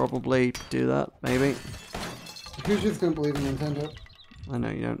probably do that, maybe. Who's just gonna believe in Nintendo? I know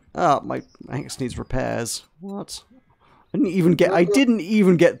you don't. Ah, my axe needs repairs. What? I didn't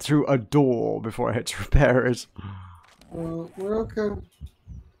even get through a door before I had to repair it. We're okay.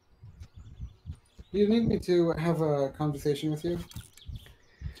 You need me to have a conversation with you?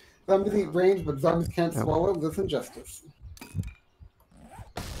 Zombies eat brains, but zombies can't swallow this injustice.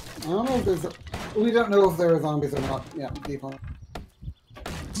 I don't know if there's we don't know if there are zombies or not. Yeah, deep on.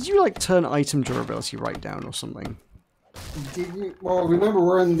 Did you like turn item durability right down or something? Well, remember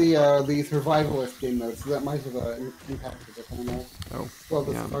we're in the survivalist game mode, so that might have impacted it. I don't know. Oh. Well,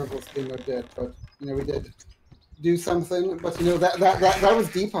 the survivalist game mode did, but you know we did do something. But you know that was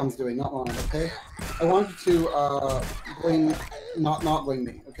Deepom's doing, not mine. Okay. I wanted to blame not blame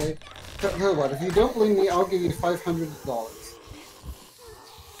me. Okay. Tell what? If you don't blame me, I'll give you $500.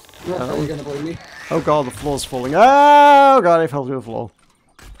 Are you gonna blame me? Oh god, the floor's falling. Oh god, I fell through the floor.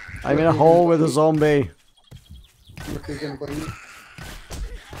 I'm in a hole with a zombie.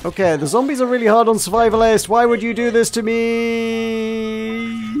 Okay, the zombies are really hard on Survivalist. Why would you do this to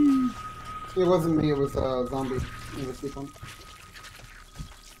me? It wasn't me, it was a zombie. It was Deepom.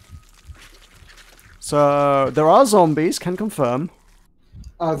 So, there are zombies, can confirm.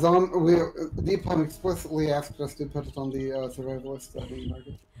 Deepom explicitly asked us to put it on the Survivalist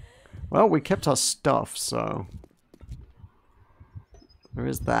market. Well, we kept our stuff, so... There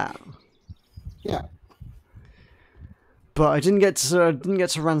is that. Yeah. But I didn't get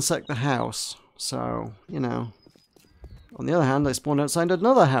to ransack the house, so you know. On the other hand, I spawned outside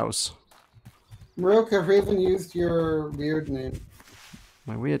another house. Maroka, Raven used your weird name.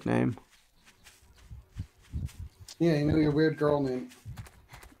 My weird name. Yeah, you know your weird girl name.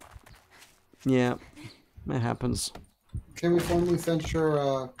 Yeah, it happens. Can we formally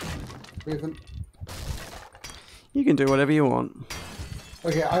censure Raven? You can do whatever you want.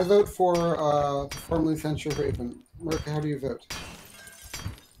 Okay, I vote for formally censure Raven. Maroka, how do you vote?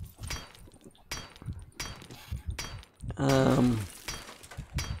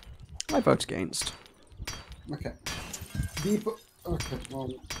 I vote against. Okay. Deep. Okay, well,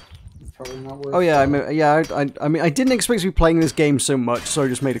 it's probably not worth. Oh yeah, I mean, I didn't expect to be playing this game so much, so I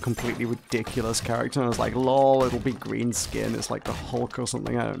just made a completely ridiculous character. And I was like, lol, it'll be green skin. It's like the Hulk or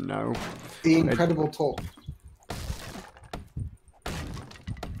something. I don't know. The Incredible Hulk.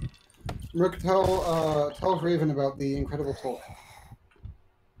 Rook, tell Raven about the Incredible Hulk.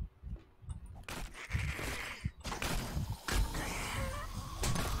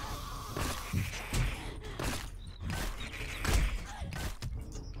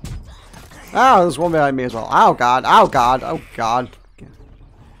 Ah, there's one behind me as well. Oh god, oh god, oh god.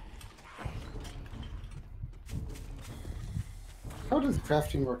 How does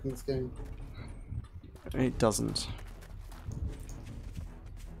crafting work in this game? It doesn't.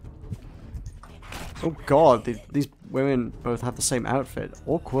 Oh god, these women both have the same outfit.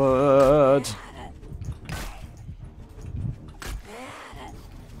 Awkward.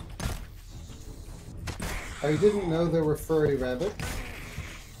 I didn't know there were furry rabbits.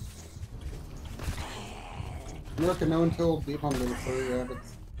 America, no one told Deep on there were furry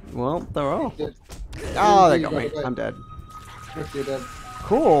rabbits. Well, there are. Did. Oh, they got me. I'm dead. Look, you're dead.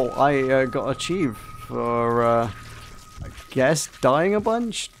 Cool. I got achieved for, I guess, dying a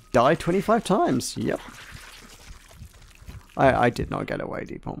bunch. Die 25 times. Yep. I did not get away,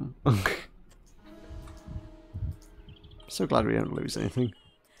 Deepom. So glad we didn't lose anything.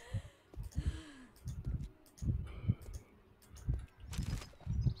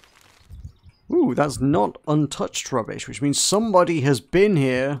 Ooh, that's not untouched rubbish, which means somebody has been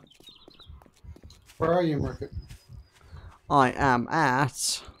here. Where are you, Market? I am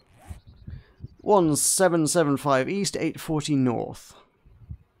at 1775 East, 840 North.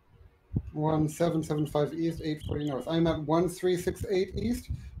 1775 East, 840 North. I'm at 1368 East,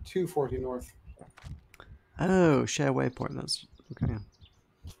 240 North. Oh, share waypoint. That's okay.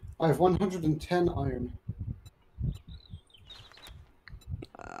 I have 110 iron.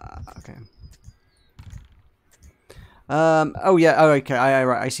 Okay. Oh yeah. Oh, okay.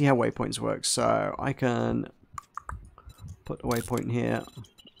 Right. I see how waypoints work. So I can put a waypoint here.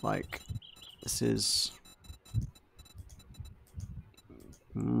 Like this is.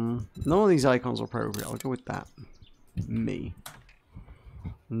 None of these icons are appropriate. I'll go with that. Me.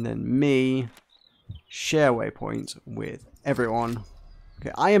 And then me. Share waypoint with everyone.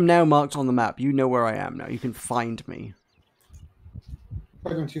 Okay. I am now marked on the map. You know where I am now. You can find me.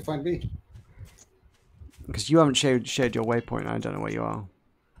 Why don't you find me? Because you haven't shared your waypoint, I don't know where you are.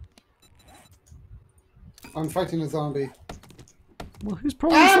 I'm fighting a zombie. Well, whose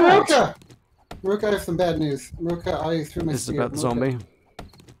problem is that? Maroka! Maroka, I have some bad news. Maroka, I threw my Is it spear. about the zombie?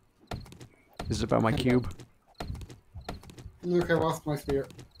 Is it about my cube? Maroka, I lost my spear.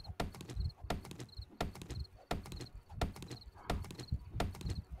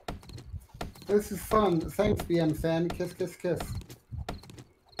 This is fun. Thanks, BM fan. Kiss, kiss, kiss.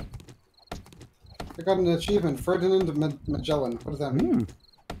 I got an achievement. Ferdinand Magellan. What does that mean?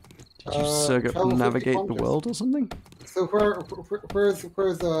 Did you circumnavigate the world or something? So where are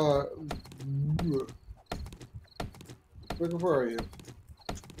you?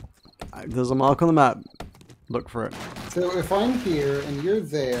 There's a mark on the map. Look for it. So if I'm here and you're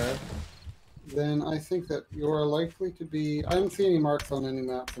there, then I think that you're likely to be... I don't see any marks on any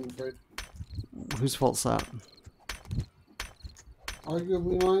maps, I'm afraid. Whose fault's that?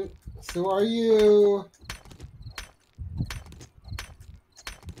 Arguably mine. So are you...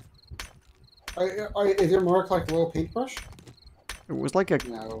 Is your mark like a little paintbrush? It was like a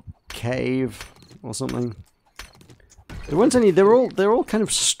No. cave or something. There weren't any. They're all kind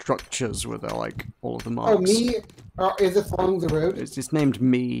of structures where they're like all of the marks. Oh, me? Is it along the road? It's named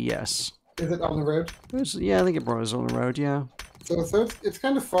me. Yes. Is it on the road? Yeah, I think it brought us on the road. Yeah. So it's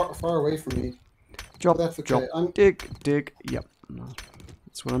kind of far away from me. Drop. That's okay. Drop. Dig. Yep. No,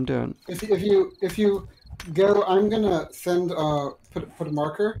 that's what I'm doing. If you go, I'm gonna send put a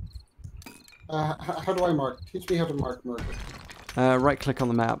marker. How do I mark? Teach me how to marker. Right click on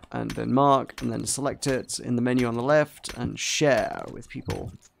the map and then mark and then select it in the menu on the left and share with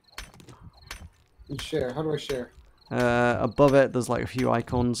people. And share. How do I share? Above it, there's like a few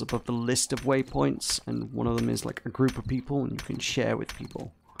icons above the list of waypoints, and one of them is like a group of people, and you can share with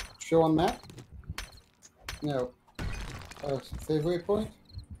people. Show on map? No. Save waypoint?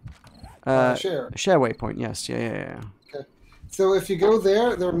 Share. Share waypoint, yes. Yeah. Okay. So if you go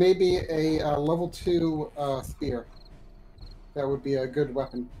there, there may be a level 2 spear. That would be a good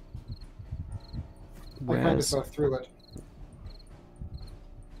weapon. I kind of saw through it.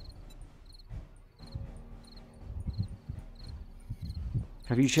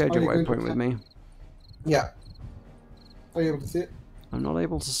 Have you shared your waypoint with me? Yeah. Are you able to see it? I'm not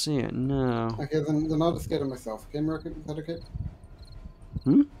able to see it, no. Okay, then I'll just get it myself. Okay, America, is that okay?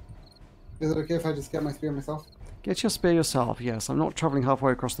 Hmm? Is it okay if I just get my spear myself? Get your spear yourself, yes. I'm not travelling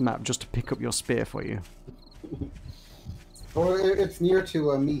halfway across the map just to pick up your spear for you. Or it's near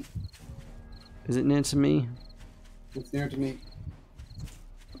to me. Is it near to me? It's near to me.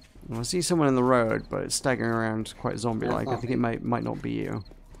 Well, I see someone in the road, but it's staggering around quite zombie-like. I think it might not be you.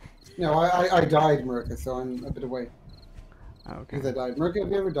 No, I died, America, so I'm a bit away. Okay. Because I died. America, have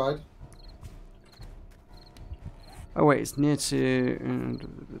you ever died? Oh wait, it's near to...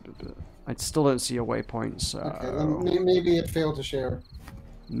 I still don't see your waypoint, so... Okay, then maybe it failed to share.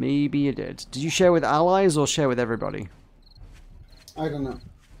 Maybe you did. Did you share with allies or share with everybody? I don't know.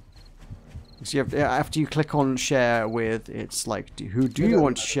 So you have, after you click on share with, it's like, who do you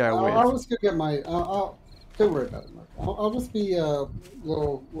want to share with? I'll just go get my... don't worry about it, America. I'll just be a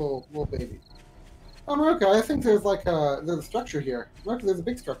little baby. Oh, America, I think there's like there's a structure here. America, there's a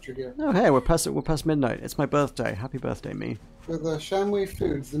big structure here. Oh, hey, we're past midnight. It's my birthday. Happy birthday, me. With Shamway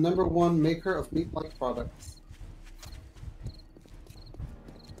Foods, the #1 maker of meat-like products.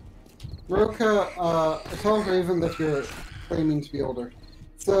 America, tell Raven that you're claiming to be older.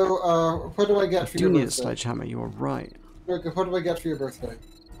 So, what do I get for your birthday? You need a sledgehammer. You are right. America, what do I get for your birthday?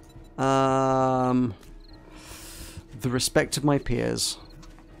 The respect of my peers.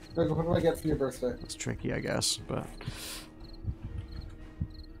 America, what do I get for your birthday? That's tricky, I guess, but...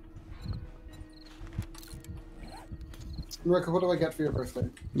 America, what do I get for your birthday?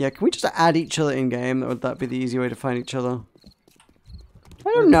 Yeah, can we just add each other in-game? Would that be the easy way to find each other?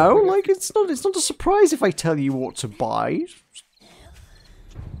 I don't know, like, it's not a surprise if I tell you what to buy.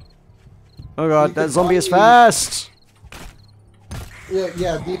 Oh god, that zombie is fast!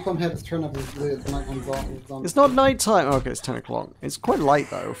 Yeah, Deep Plum had to turn up his nighttime zombie. It's not nighttime. Oh, okay, it's 10 o'clock. It's quite light,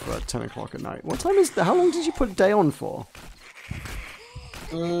 though, for 10 o'clock at night. What time is how long did you put day on for?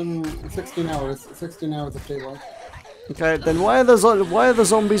 16 hours. 16 hours of daylight. Okay, then why are the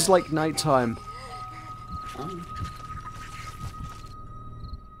zombies like nighttime?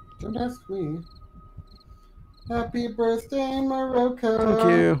 Don't ask me. Happy birthday, Morocco!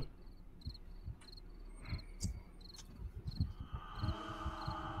 Thank you.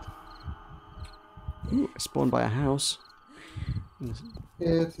 Ooh, I spawned by a house.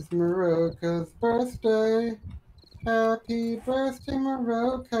 It is Morocco's birthday. Happy birthday,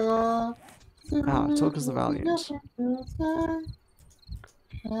 Morocco. Tulka's the Valiant.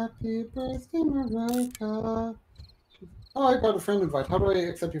 Happy birthday, Morocco. Oh, I got a friend invite. How do I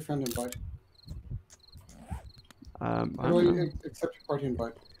accept your friend invite? How do I accept your party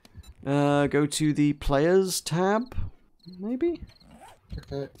invite? Go to the Players tab, maybe?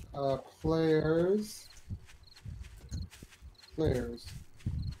 Okay, players.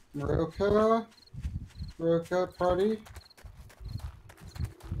 Morocco party.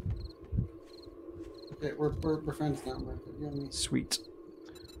 Okay, we're friends now, Morocco. You and me. Sweet.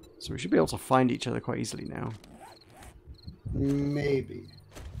 So we should be able to find each other quite easily now. Maybe.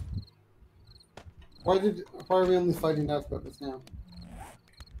 Why are we only finding out about this now?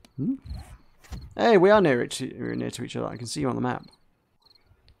 Hmm? Hey, we are near to each other. I can see you on the map.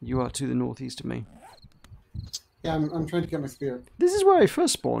 You are to the northeast of me. Yeah, I'm trying to get my spear. This is where I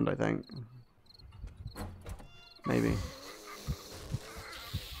first spawned, I think. Maybe.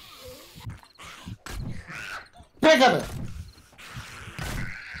 Pick up it!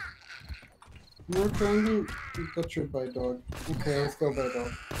 No trying to butchered by a dog. Okay, let's go by a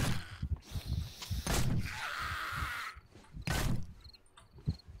dog.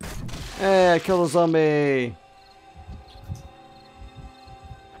 Hey, I killed a zombie!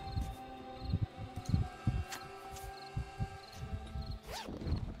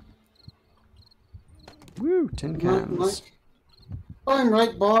 Woo, tin cans. Oh, I'm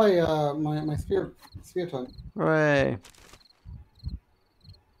right by my spear ton. Hooray.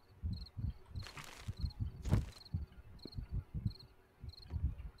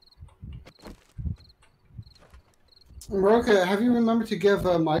 Maroka, have you remembered to give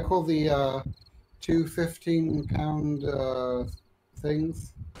Michael the two 15-pound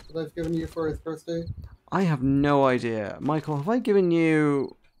things that I've given you for his birthday? I have no idea. Michael, have I given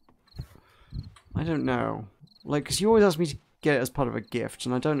you... I don't know. Like, because you always ask me to get it as part of a gift,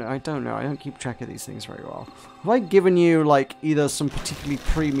 and I don't know. I don't keep track of these things very well. Have I given you, like, either some particularly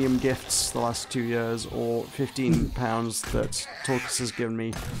premium gifts the last 2 years, or £15 that Torcus has given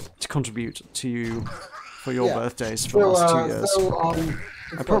me to contribute to you for your birthdays for the last 2 years? So,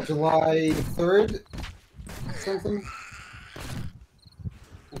 it's what, July 3rd? Something?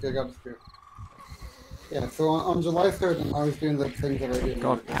 Okay, I got it through. Yeah, so on July 3rd, I was doing the things that I did.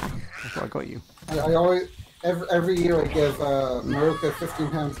 God, I thought I got you. I always, every year I give Maroka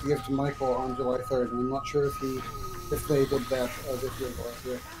 £15 to give to Michael on July 3rd, and I'm not sure if they did that this year or last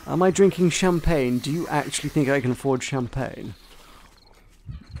year. Am I drinking champagne? Do you actually think I can afford champagne?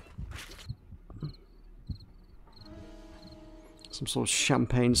 Some sort of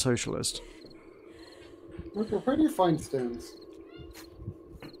champagne socialist. Okay, where do you find stones?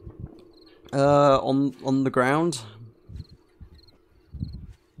 On the ground.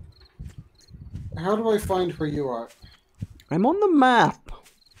 How do I find where you are? I'm on the map.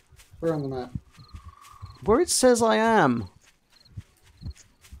 Where on the map? Where it says I am.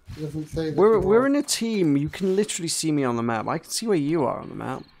 It doesn't say that We're in a team. You can literally see me on the map. I can see where you are on the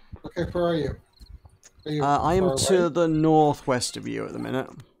map. Okay, where are you? Are you I am far to away? the northwest of you at the minute.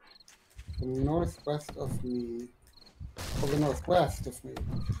 The northwest of me. Oh, the northwest of me.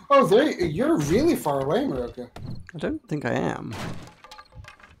 Oh, you're really far away, Maroka. I don't think I am.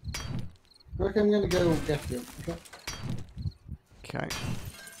 Maroka, I'm gonna go get you. Okay. Okay.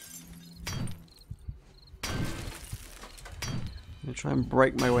 I'm gonna try and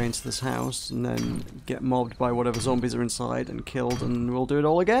break my way into this house and then get mobbed by whatever zombies are inside and killed, and we'll do it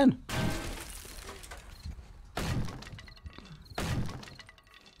all again.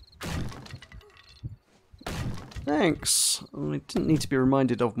 Thanks. I didn't need to be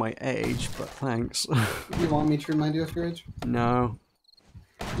reminded of my age, but thanks. You want me to remind you of your age? No.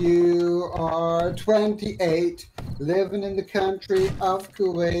 You are 28, living in the country of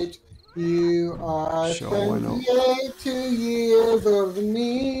Kuwait. You are Sure, why not? 28, 2 years older than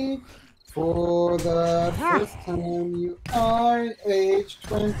me. For the first time, you are age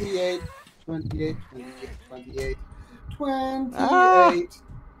 28, 28, 28, 28, 28.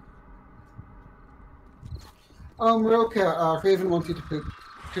 Maroka, Raven wants you to poop.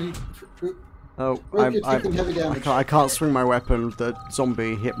 Could you poop? Oh, Maroka, you're taking heavy damage. I can't swing my weapon. The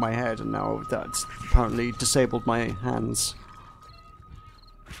zombie hit my head, and now that's apparently disabled my hands.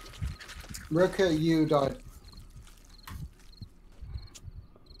 Maroka, you died.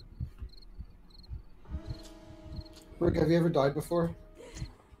 Maroka, have you ever died before?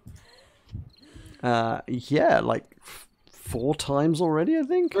 Yeah, like 4 times already, I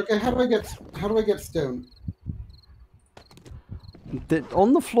think. Okay, how do I get stone?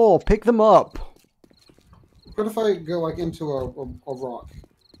 On the floor, pick them up. What if I go like into a rock?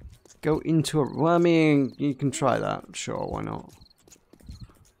 Go into a... Well, I mean, you can try that. Sure, why not?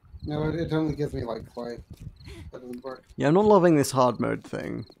 No, it only gives me like clay. That doesn't work. Yeah, I'm not loving this hard mode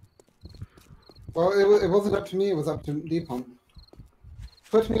thing. Well, it wasn't up to me, it was up to Deepon.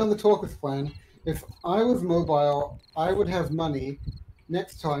 Put me on the Torcus plan. If I was mobile, I would have money.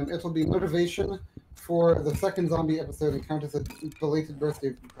 Next time, it'll be motivation for the second zombie episode and count as a belated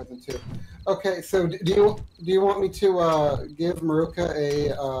birthday present too. Okay, so do you want me to give Maroka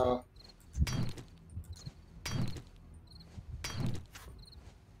a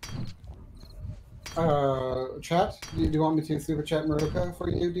chat? Do you want me to super chat Maroka for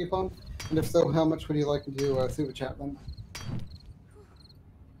you, Deepon? And if so, how much would you like me to super chat them?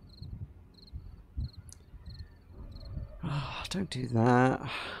 Don't do that.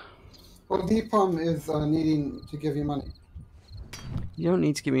 Well, Deepon is needing to give you money. You don't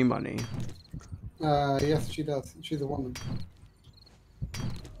need to give me money. Yes, she does. She's a woman.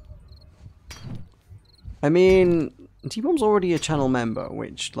 I mean, T-Bomb's already a channel member,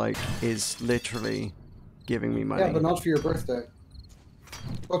 which, like, is literally giving me money. Yeah, but not for your birthday.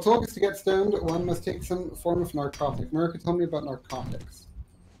 Well, Torcus, to get stoned, one must take some form of narcotic. Maroka, tell me about narcotics.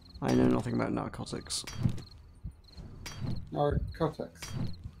 I know nothing about narcotics. Narcotics.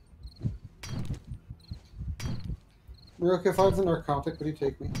 Maroka, if I was a narcotic, would you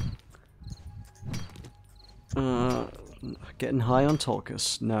take me? Getting high on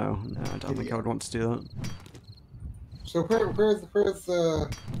Torcus? No, I don't think I would want to do that. So where's the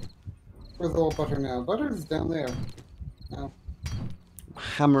old Butter now? Butter's down there. No.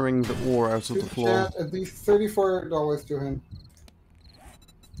 Hammering the ore out of the floor. Chat, at least $34 to him.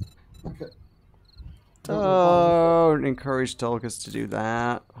 Okay. Don't encourage talkers to do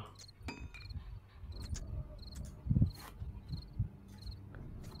that.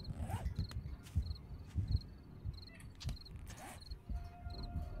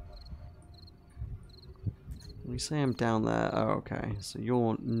 We say I'm down there. Oh, okay. So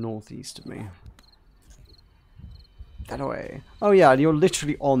you're northeast of me. That way. Oh yeah, and you're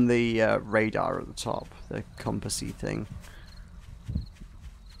literally on the radar at the top, the compassy thing.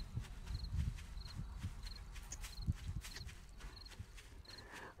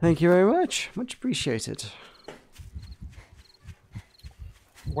 Thank you very much. Much appreciated.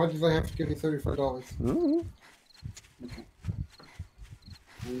 Why did I have to give you $35? Ooh. Okay.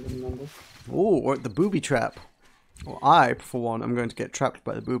 And the number. Ooh, the booby trap. Well, I, for one, am going to get trapped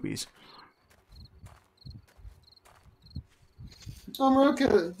by the boobies. Oh,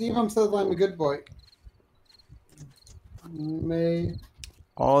 Maruka, Devam says I'm a good boy. May.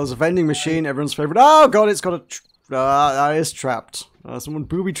 Oh, there's a vending machine, everyone's favorite. Oh god, it's got a... that is trapped. Someone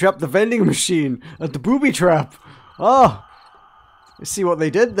booby trapped the vending machine at the booby trap. Oh, you see what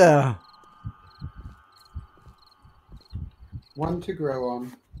they did there. One to grow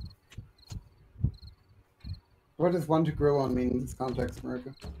on. What does one to grow on mean in this context,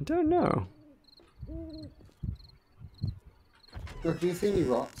 Maruka? I don't know. Look, do you see any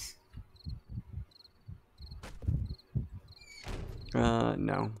rocks?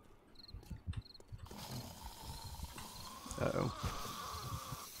 No. Uh-oh.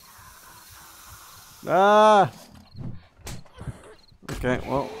 Ah! Okay,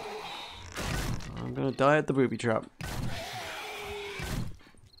 well. I'm gonna die at the booby trap.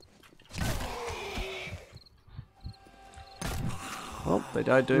 Well, they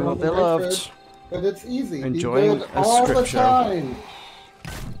died doing what they loved. But it's easy. Enjoying Be good a all script the show. time.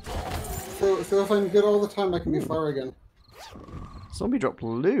 So if I'm good all the time, I can be far again. Zombie dropped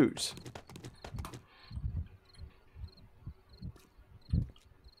loot.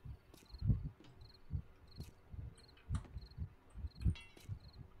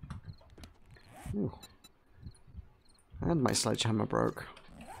 Ooh. And my sledgehammer broke.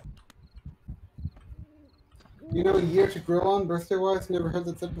 You know, a year to grow on, birthday-wise? Never heard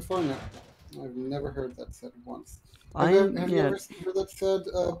that said before? No. I've never heard that said once. Have you ever heard that said,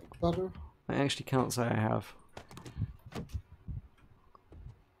 Butter? I actually can't say I have.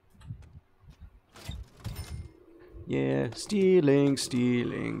 Yeah, stealing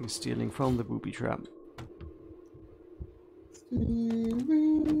from the booby trap.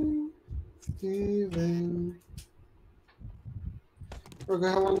 Stealing. Okay,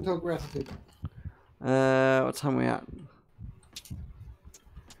 how long until gratitude? What time are we at?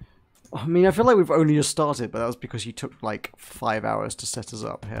 I mean, I feel like we've only just started, but that was because you took like 5 hours to set us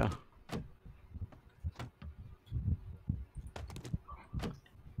up here.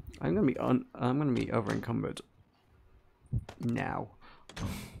 I'm gonna be over encumbered now.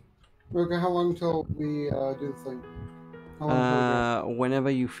 Okay, how long until we do the thing? How long whenever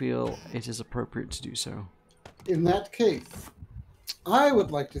you feel it is appropriate to do so. In that case, I would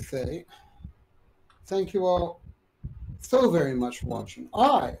like to say thank you all so very much for watching.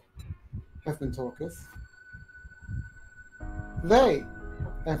 I have been Torkus. They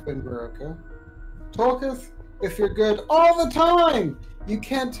have been Baroka. Torkus, if you're good all the time, you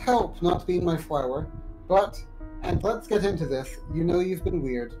can't help not being my flower. But, and let's get into this, you know you've been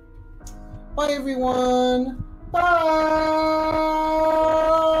weird. Bye everyone! Bye!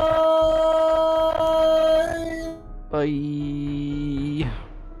 Bye.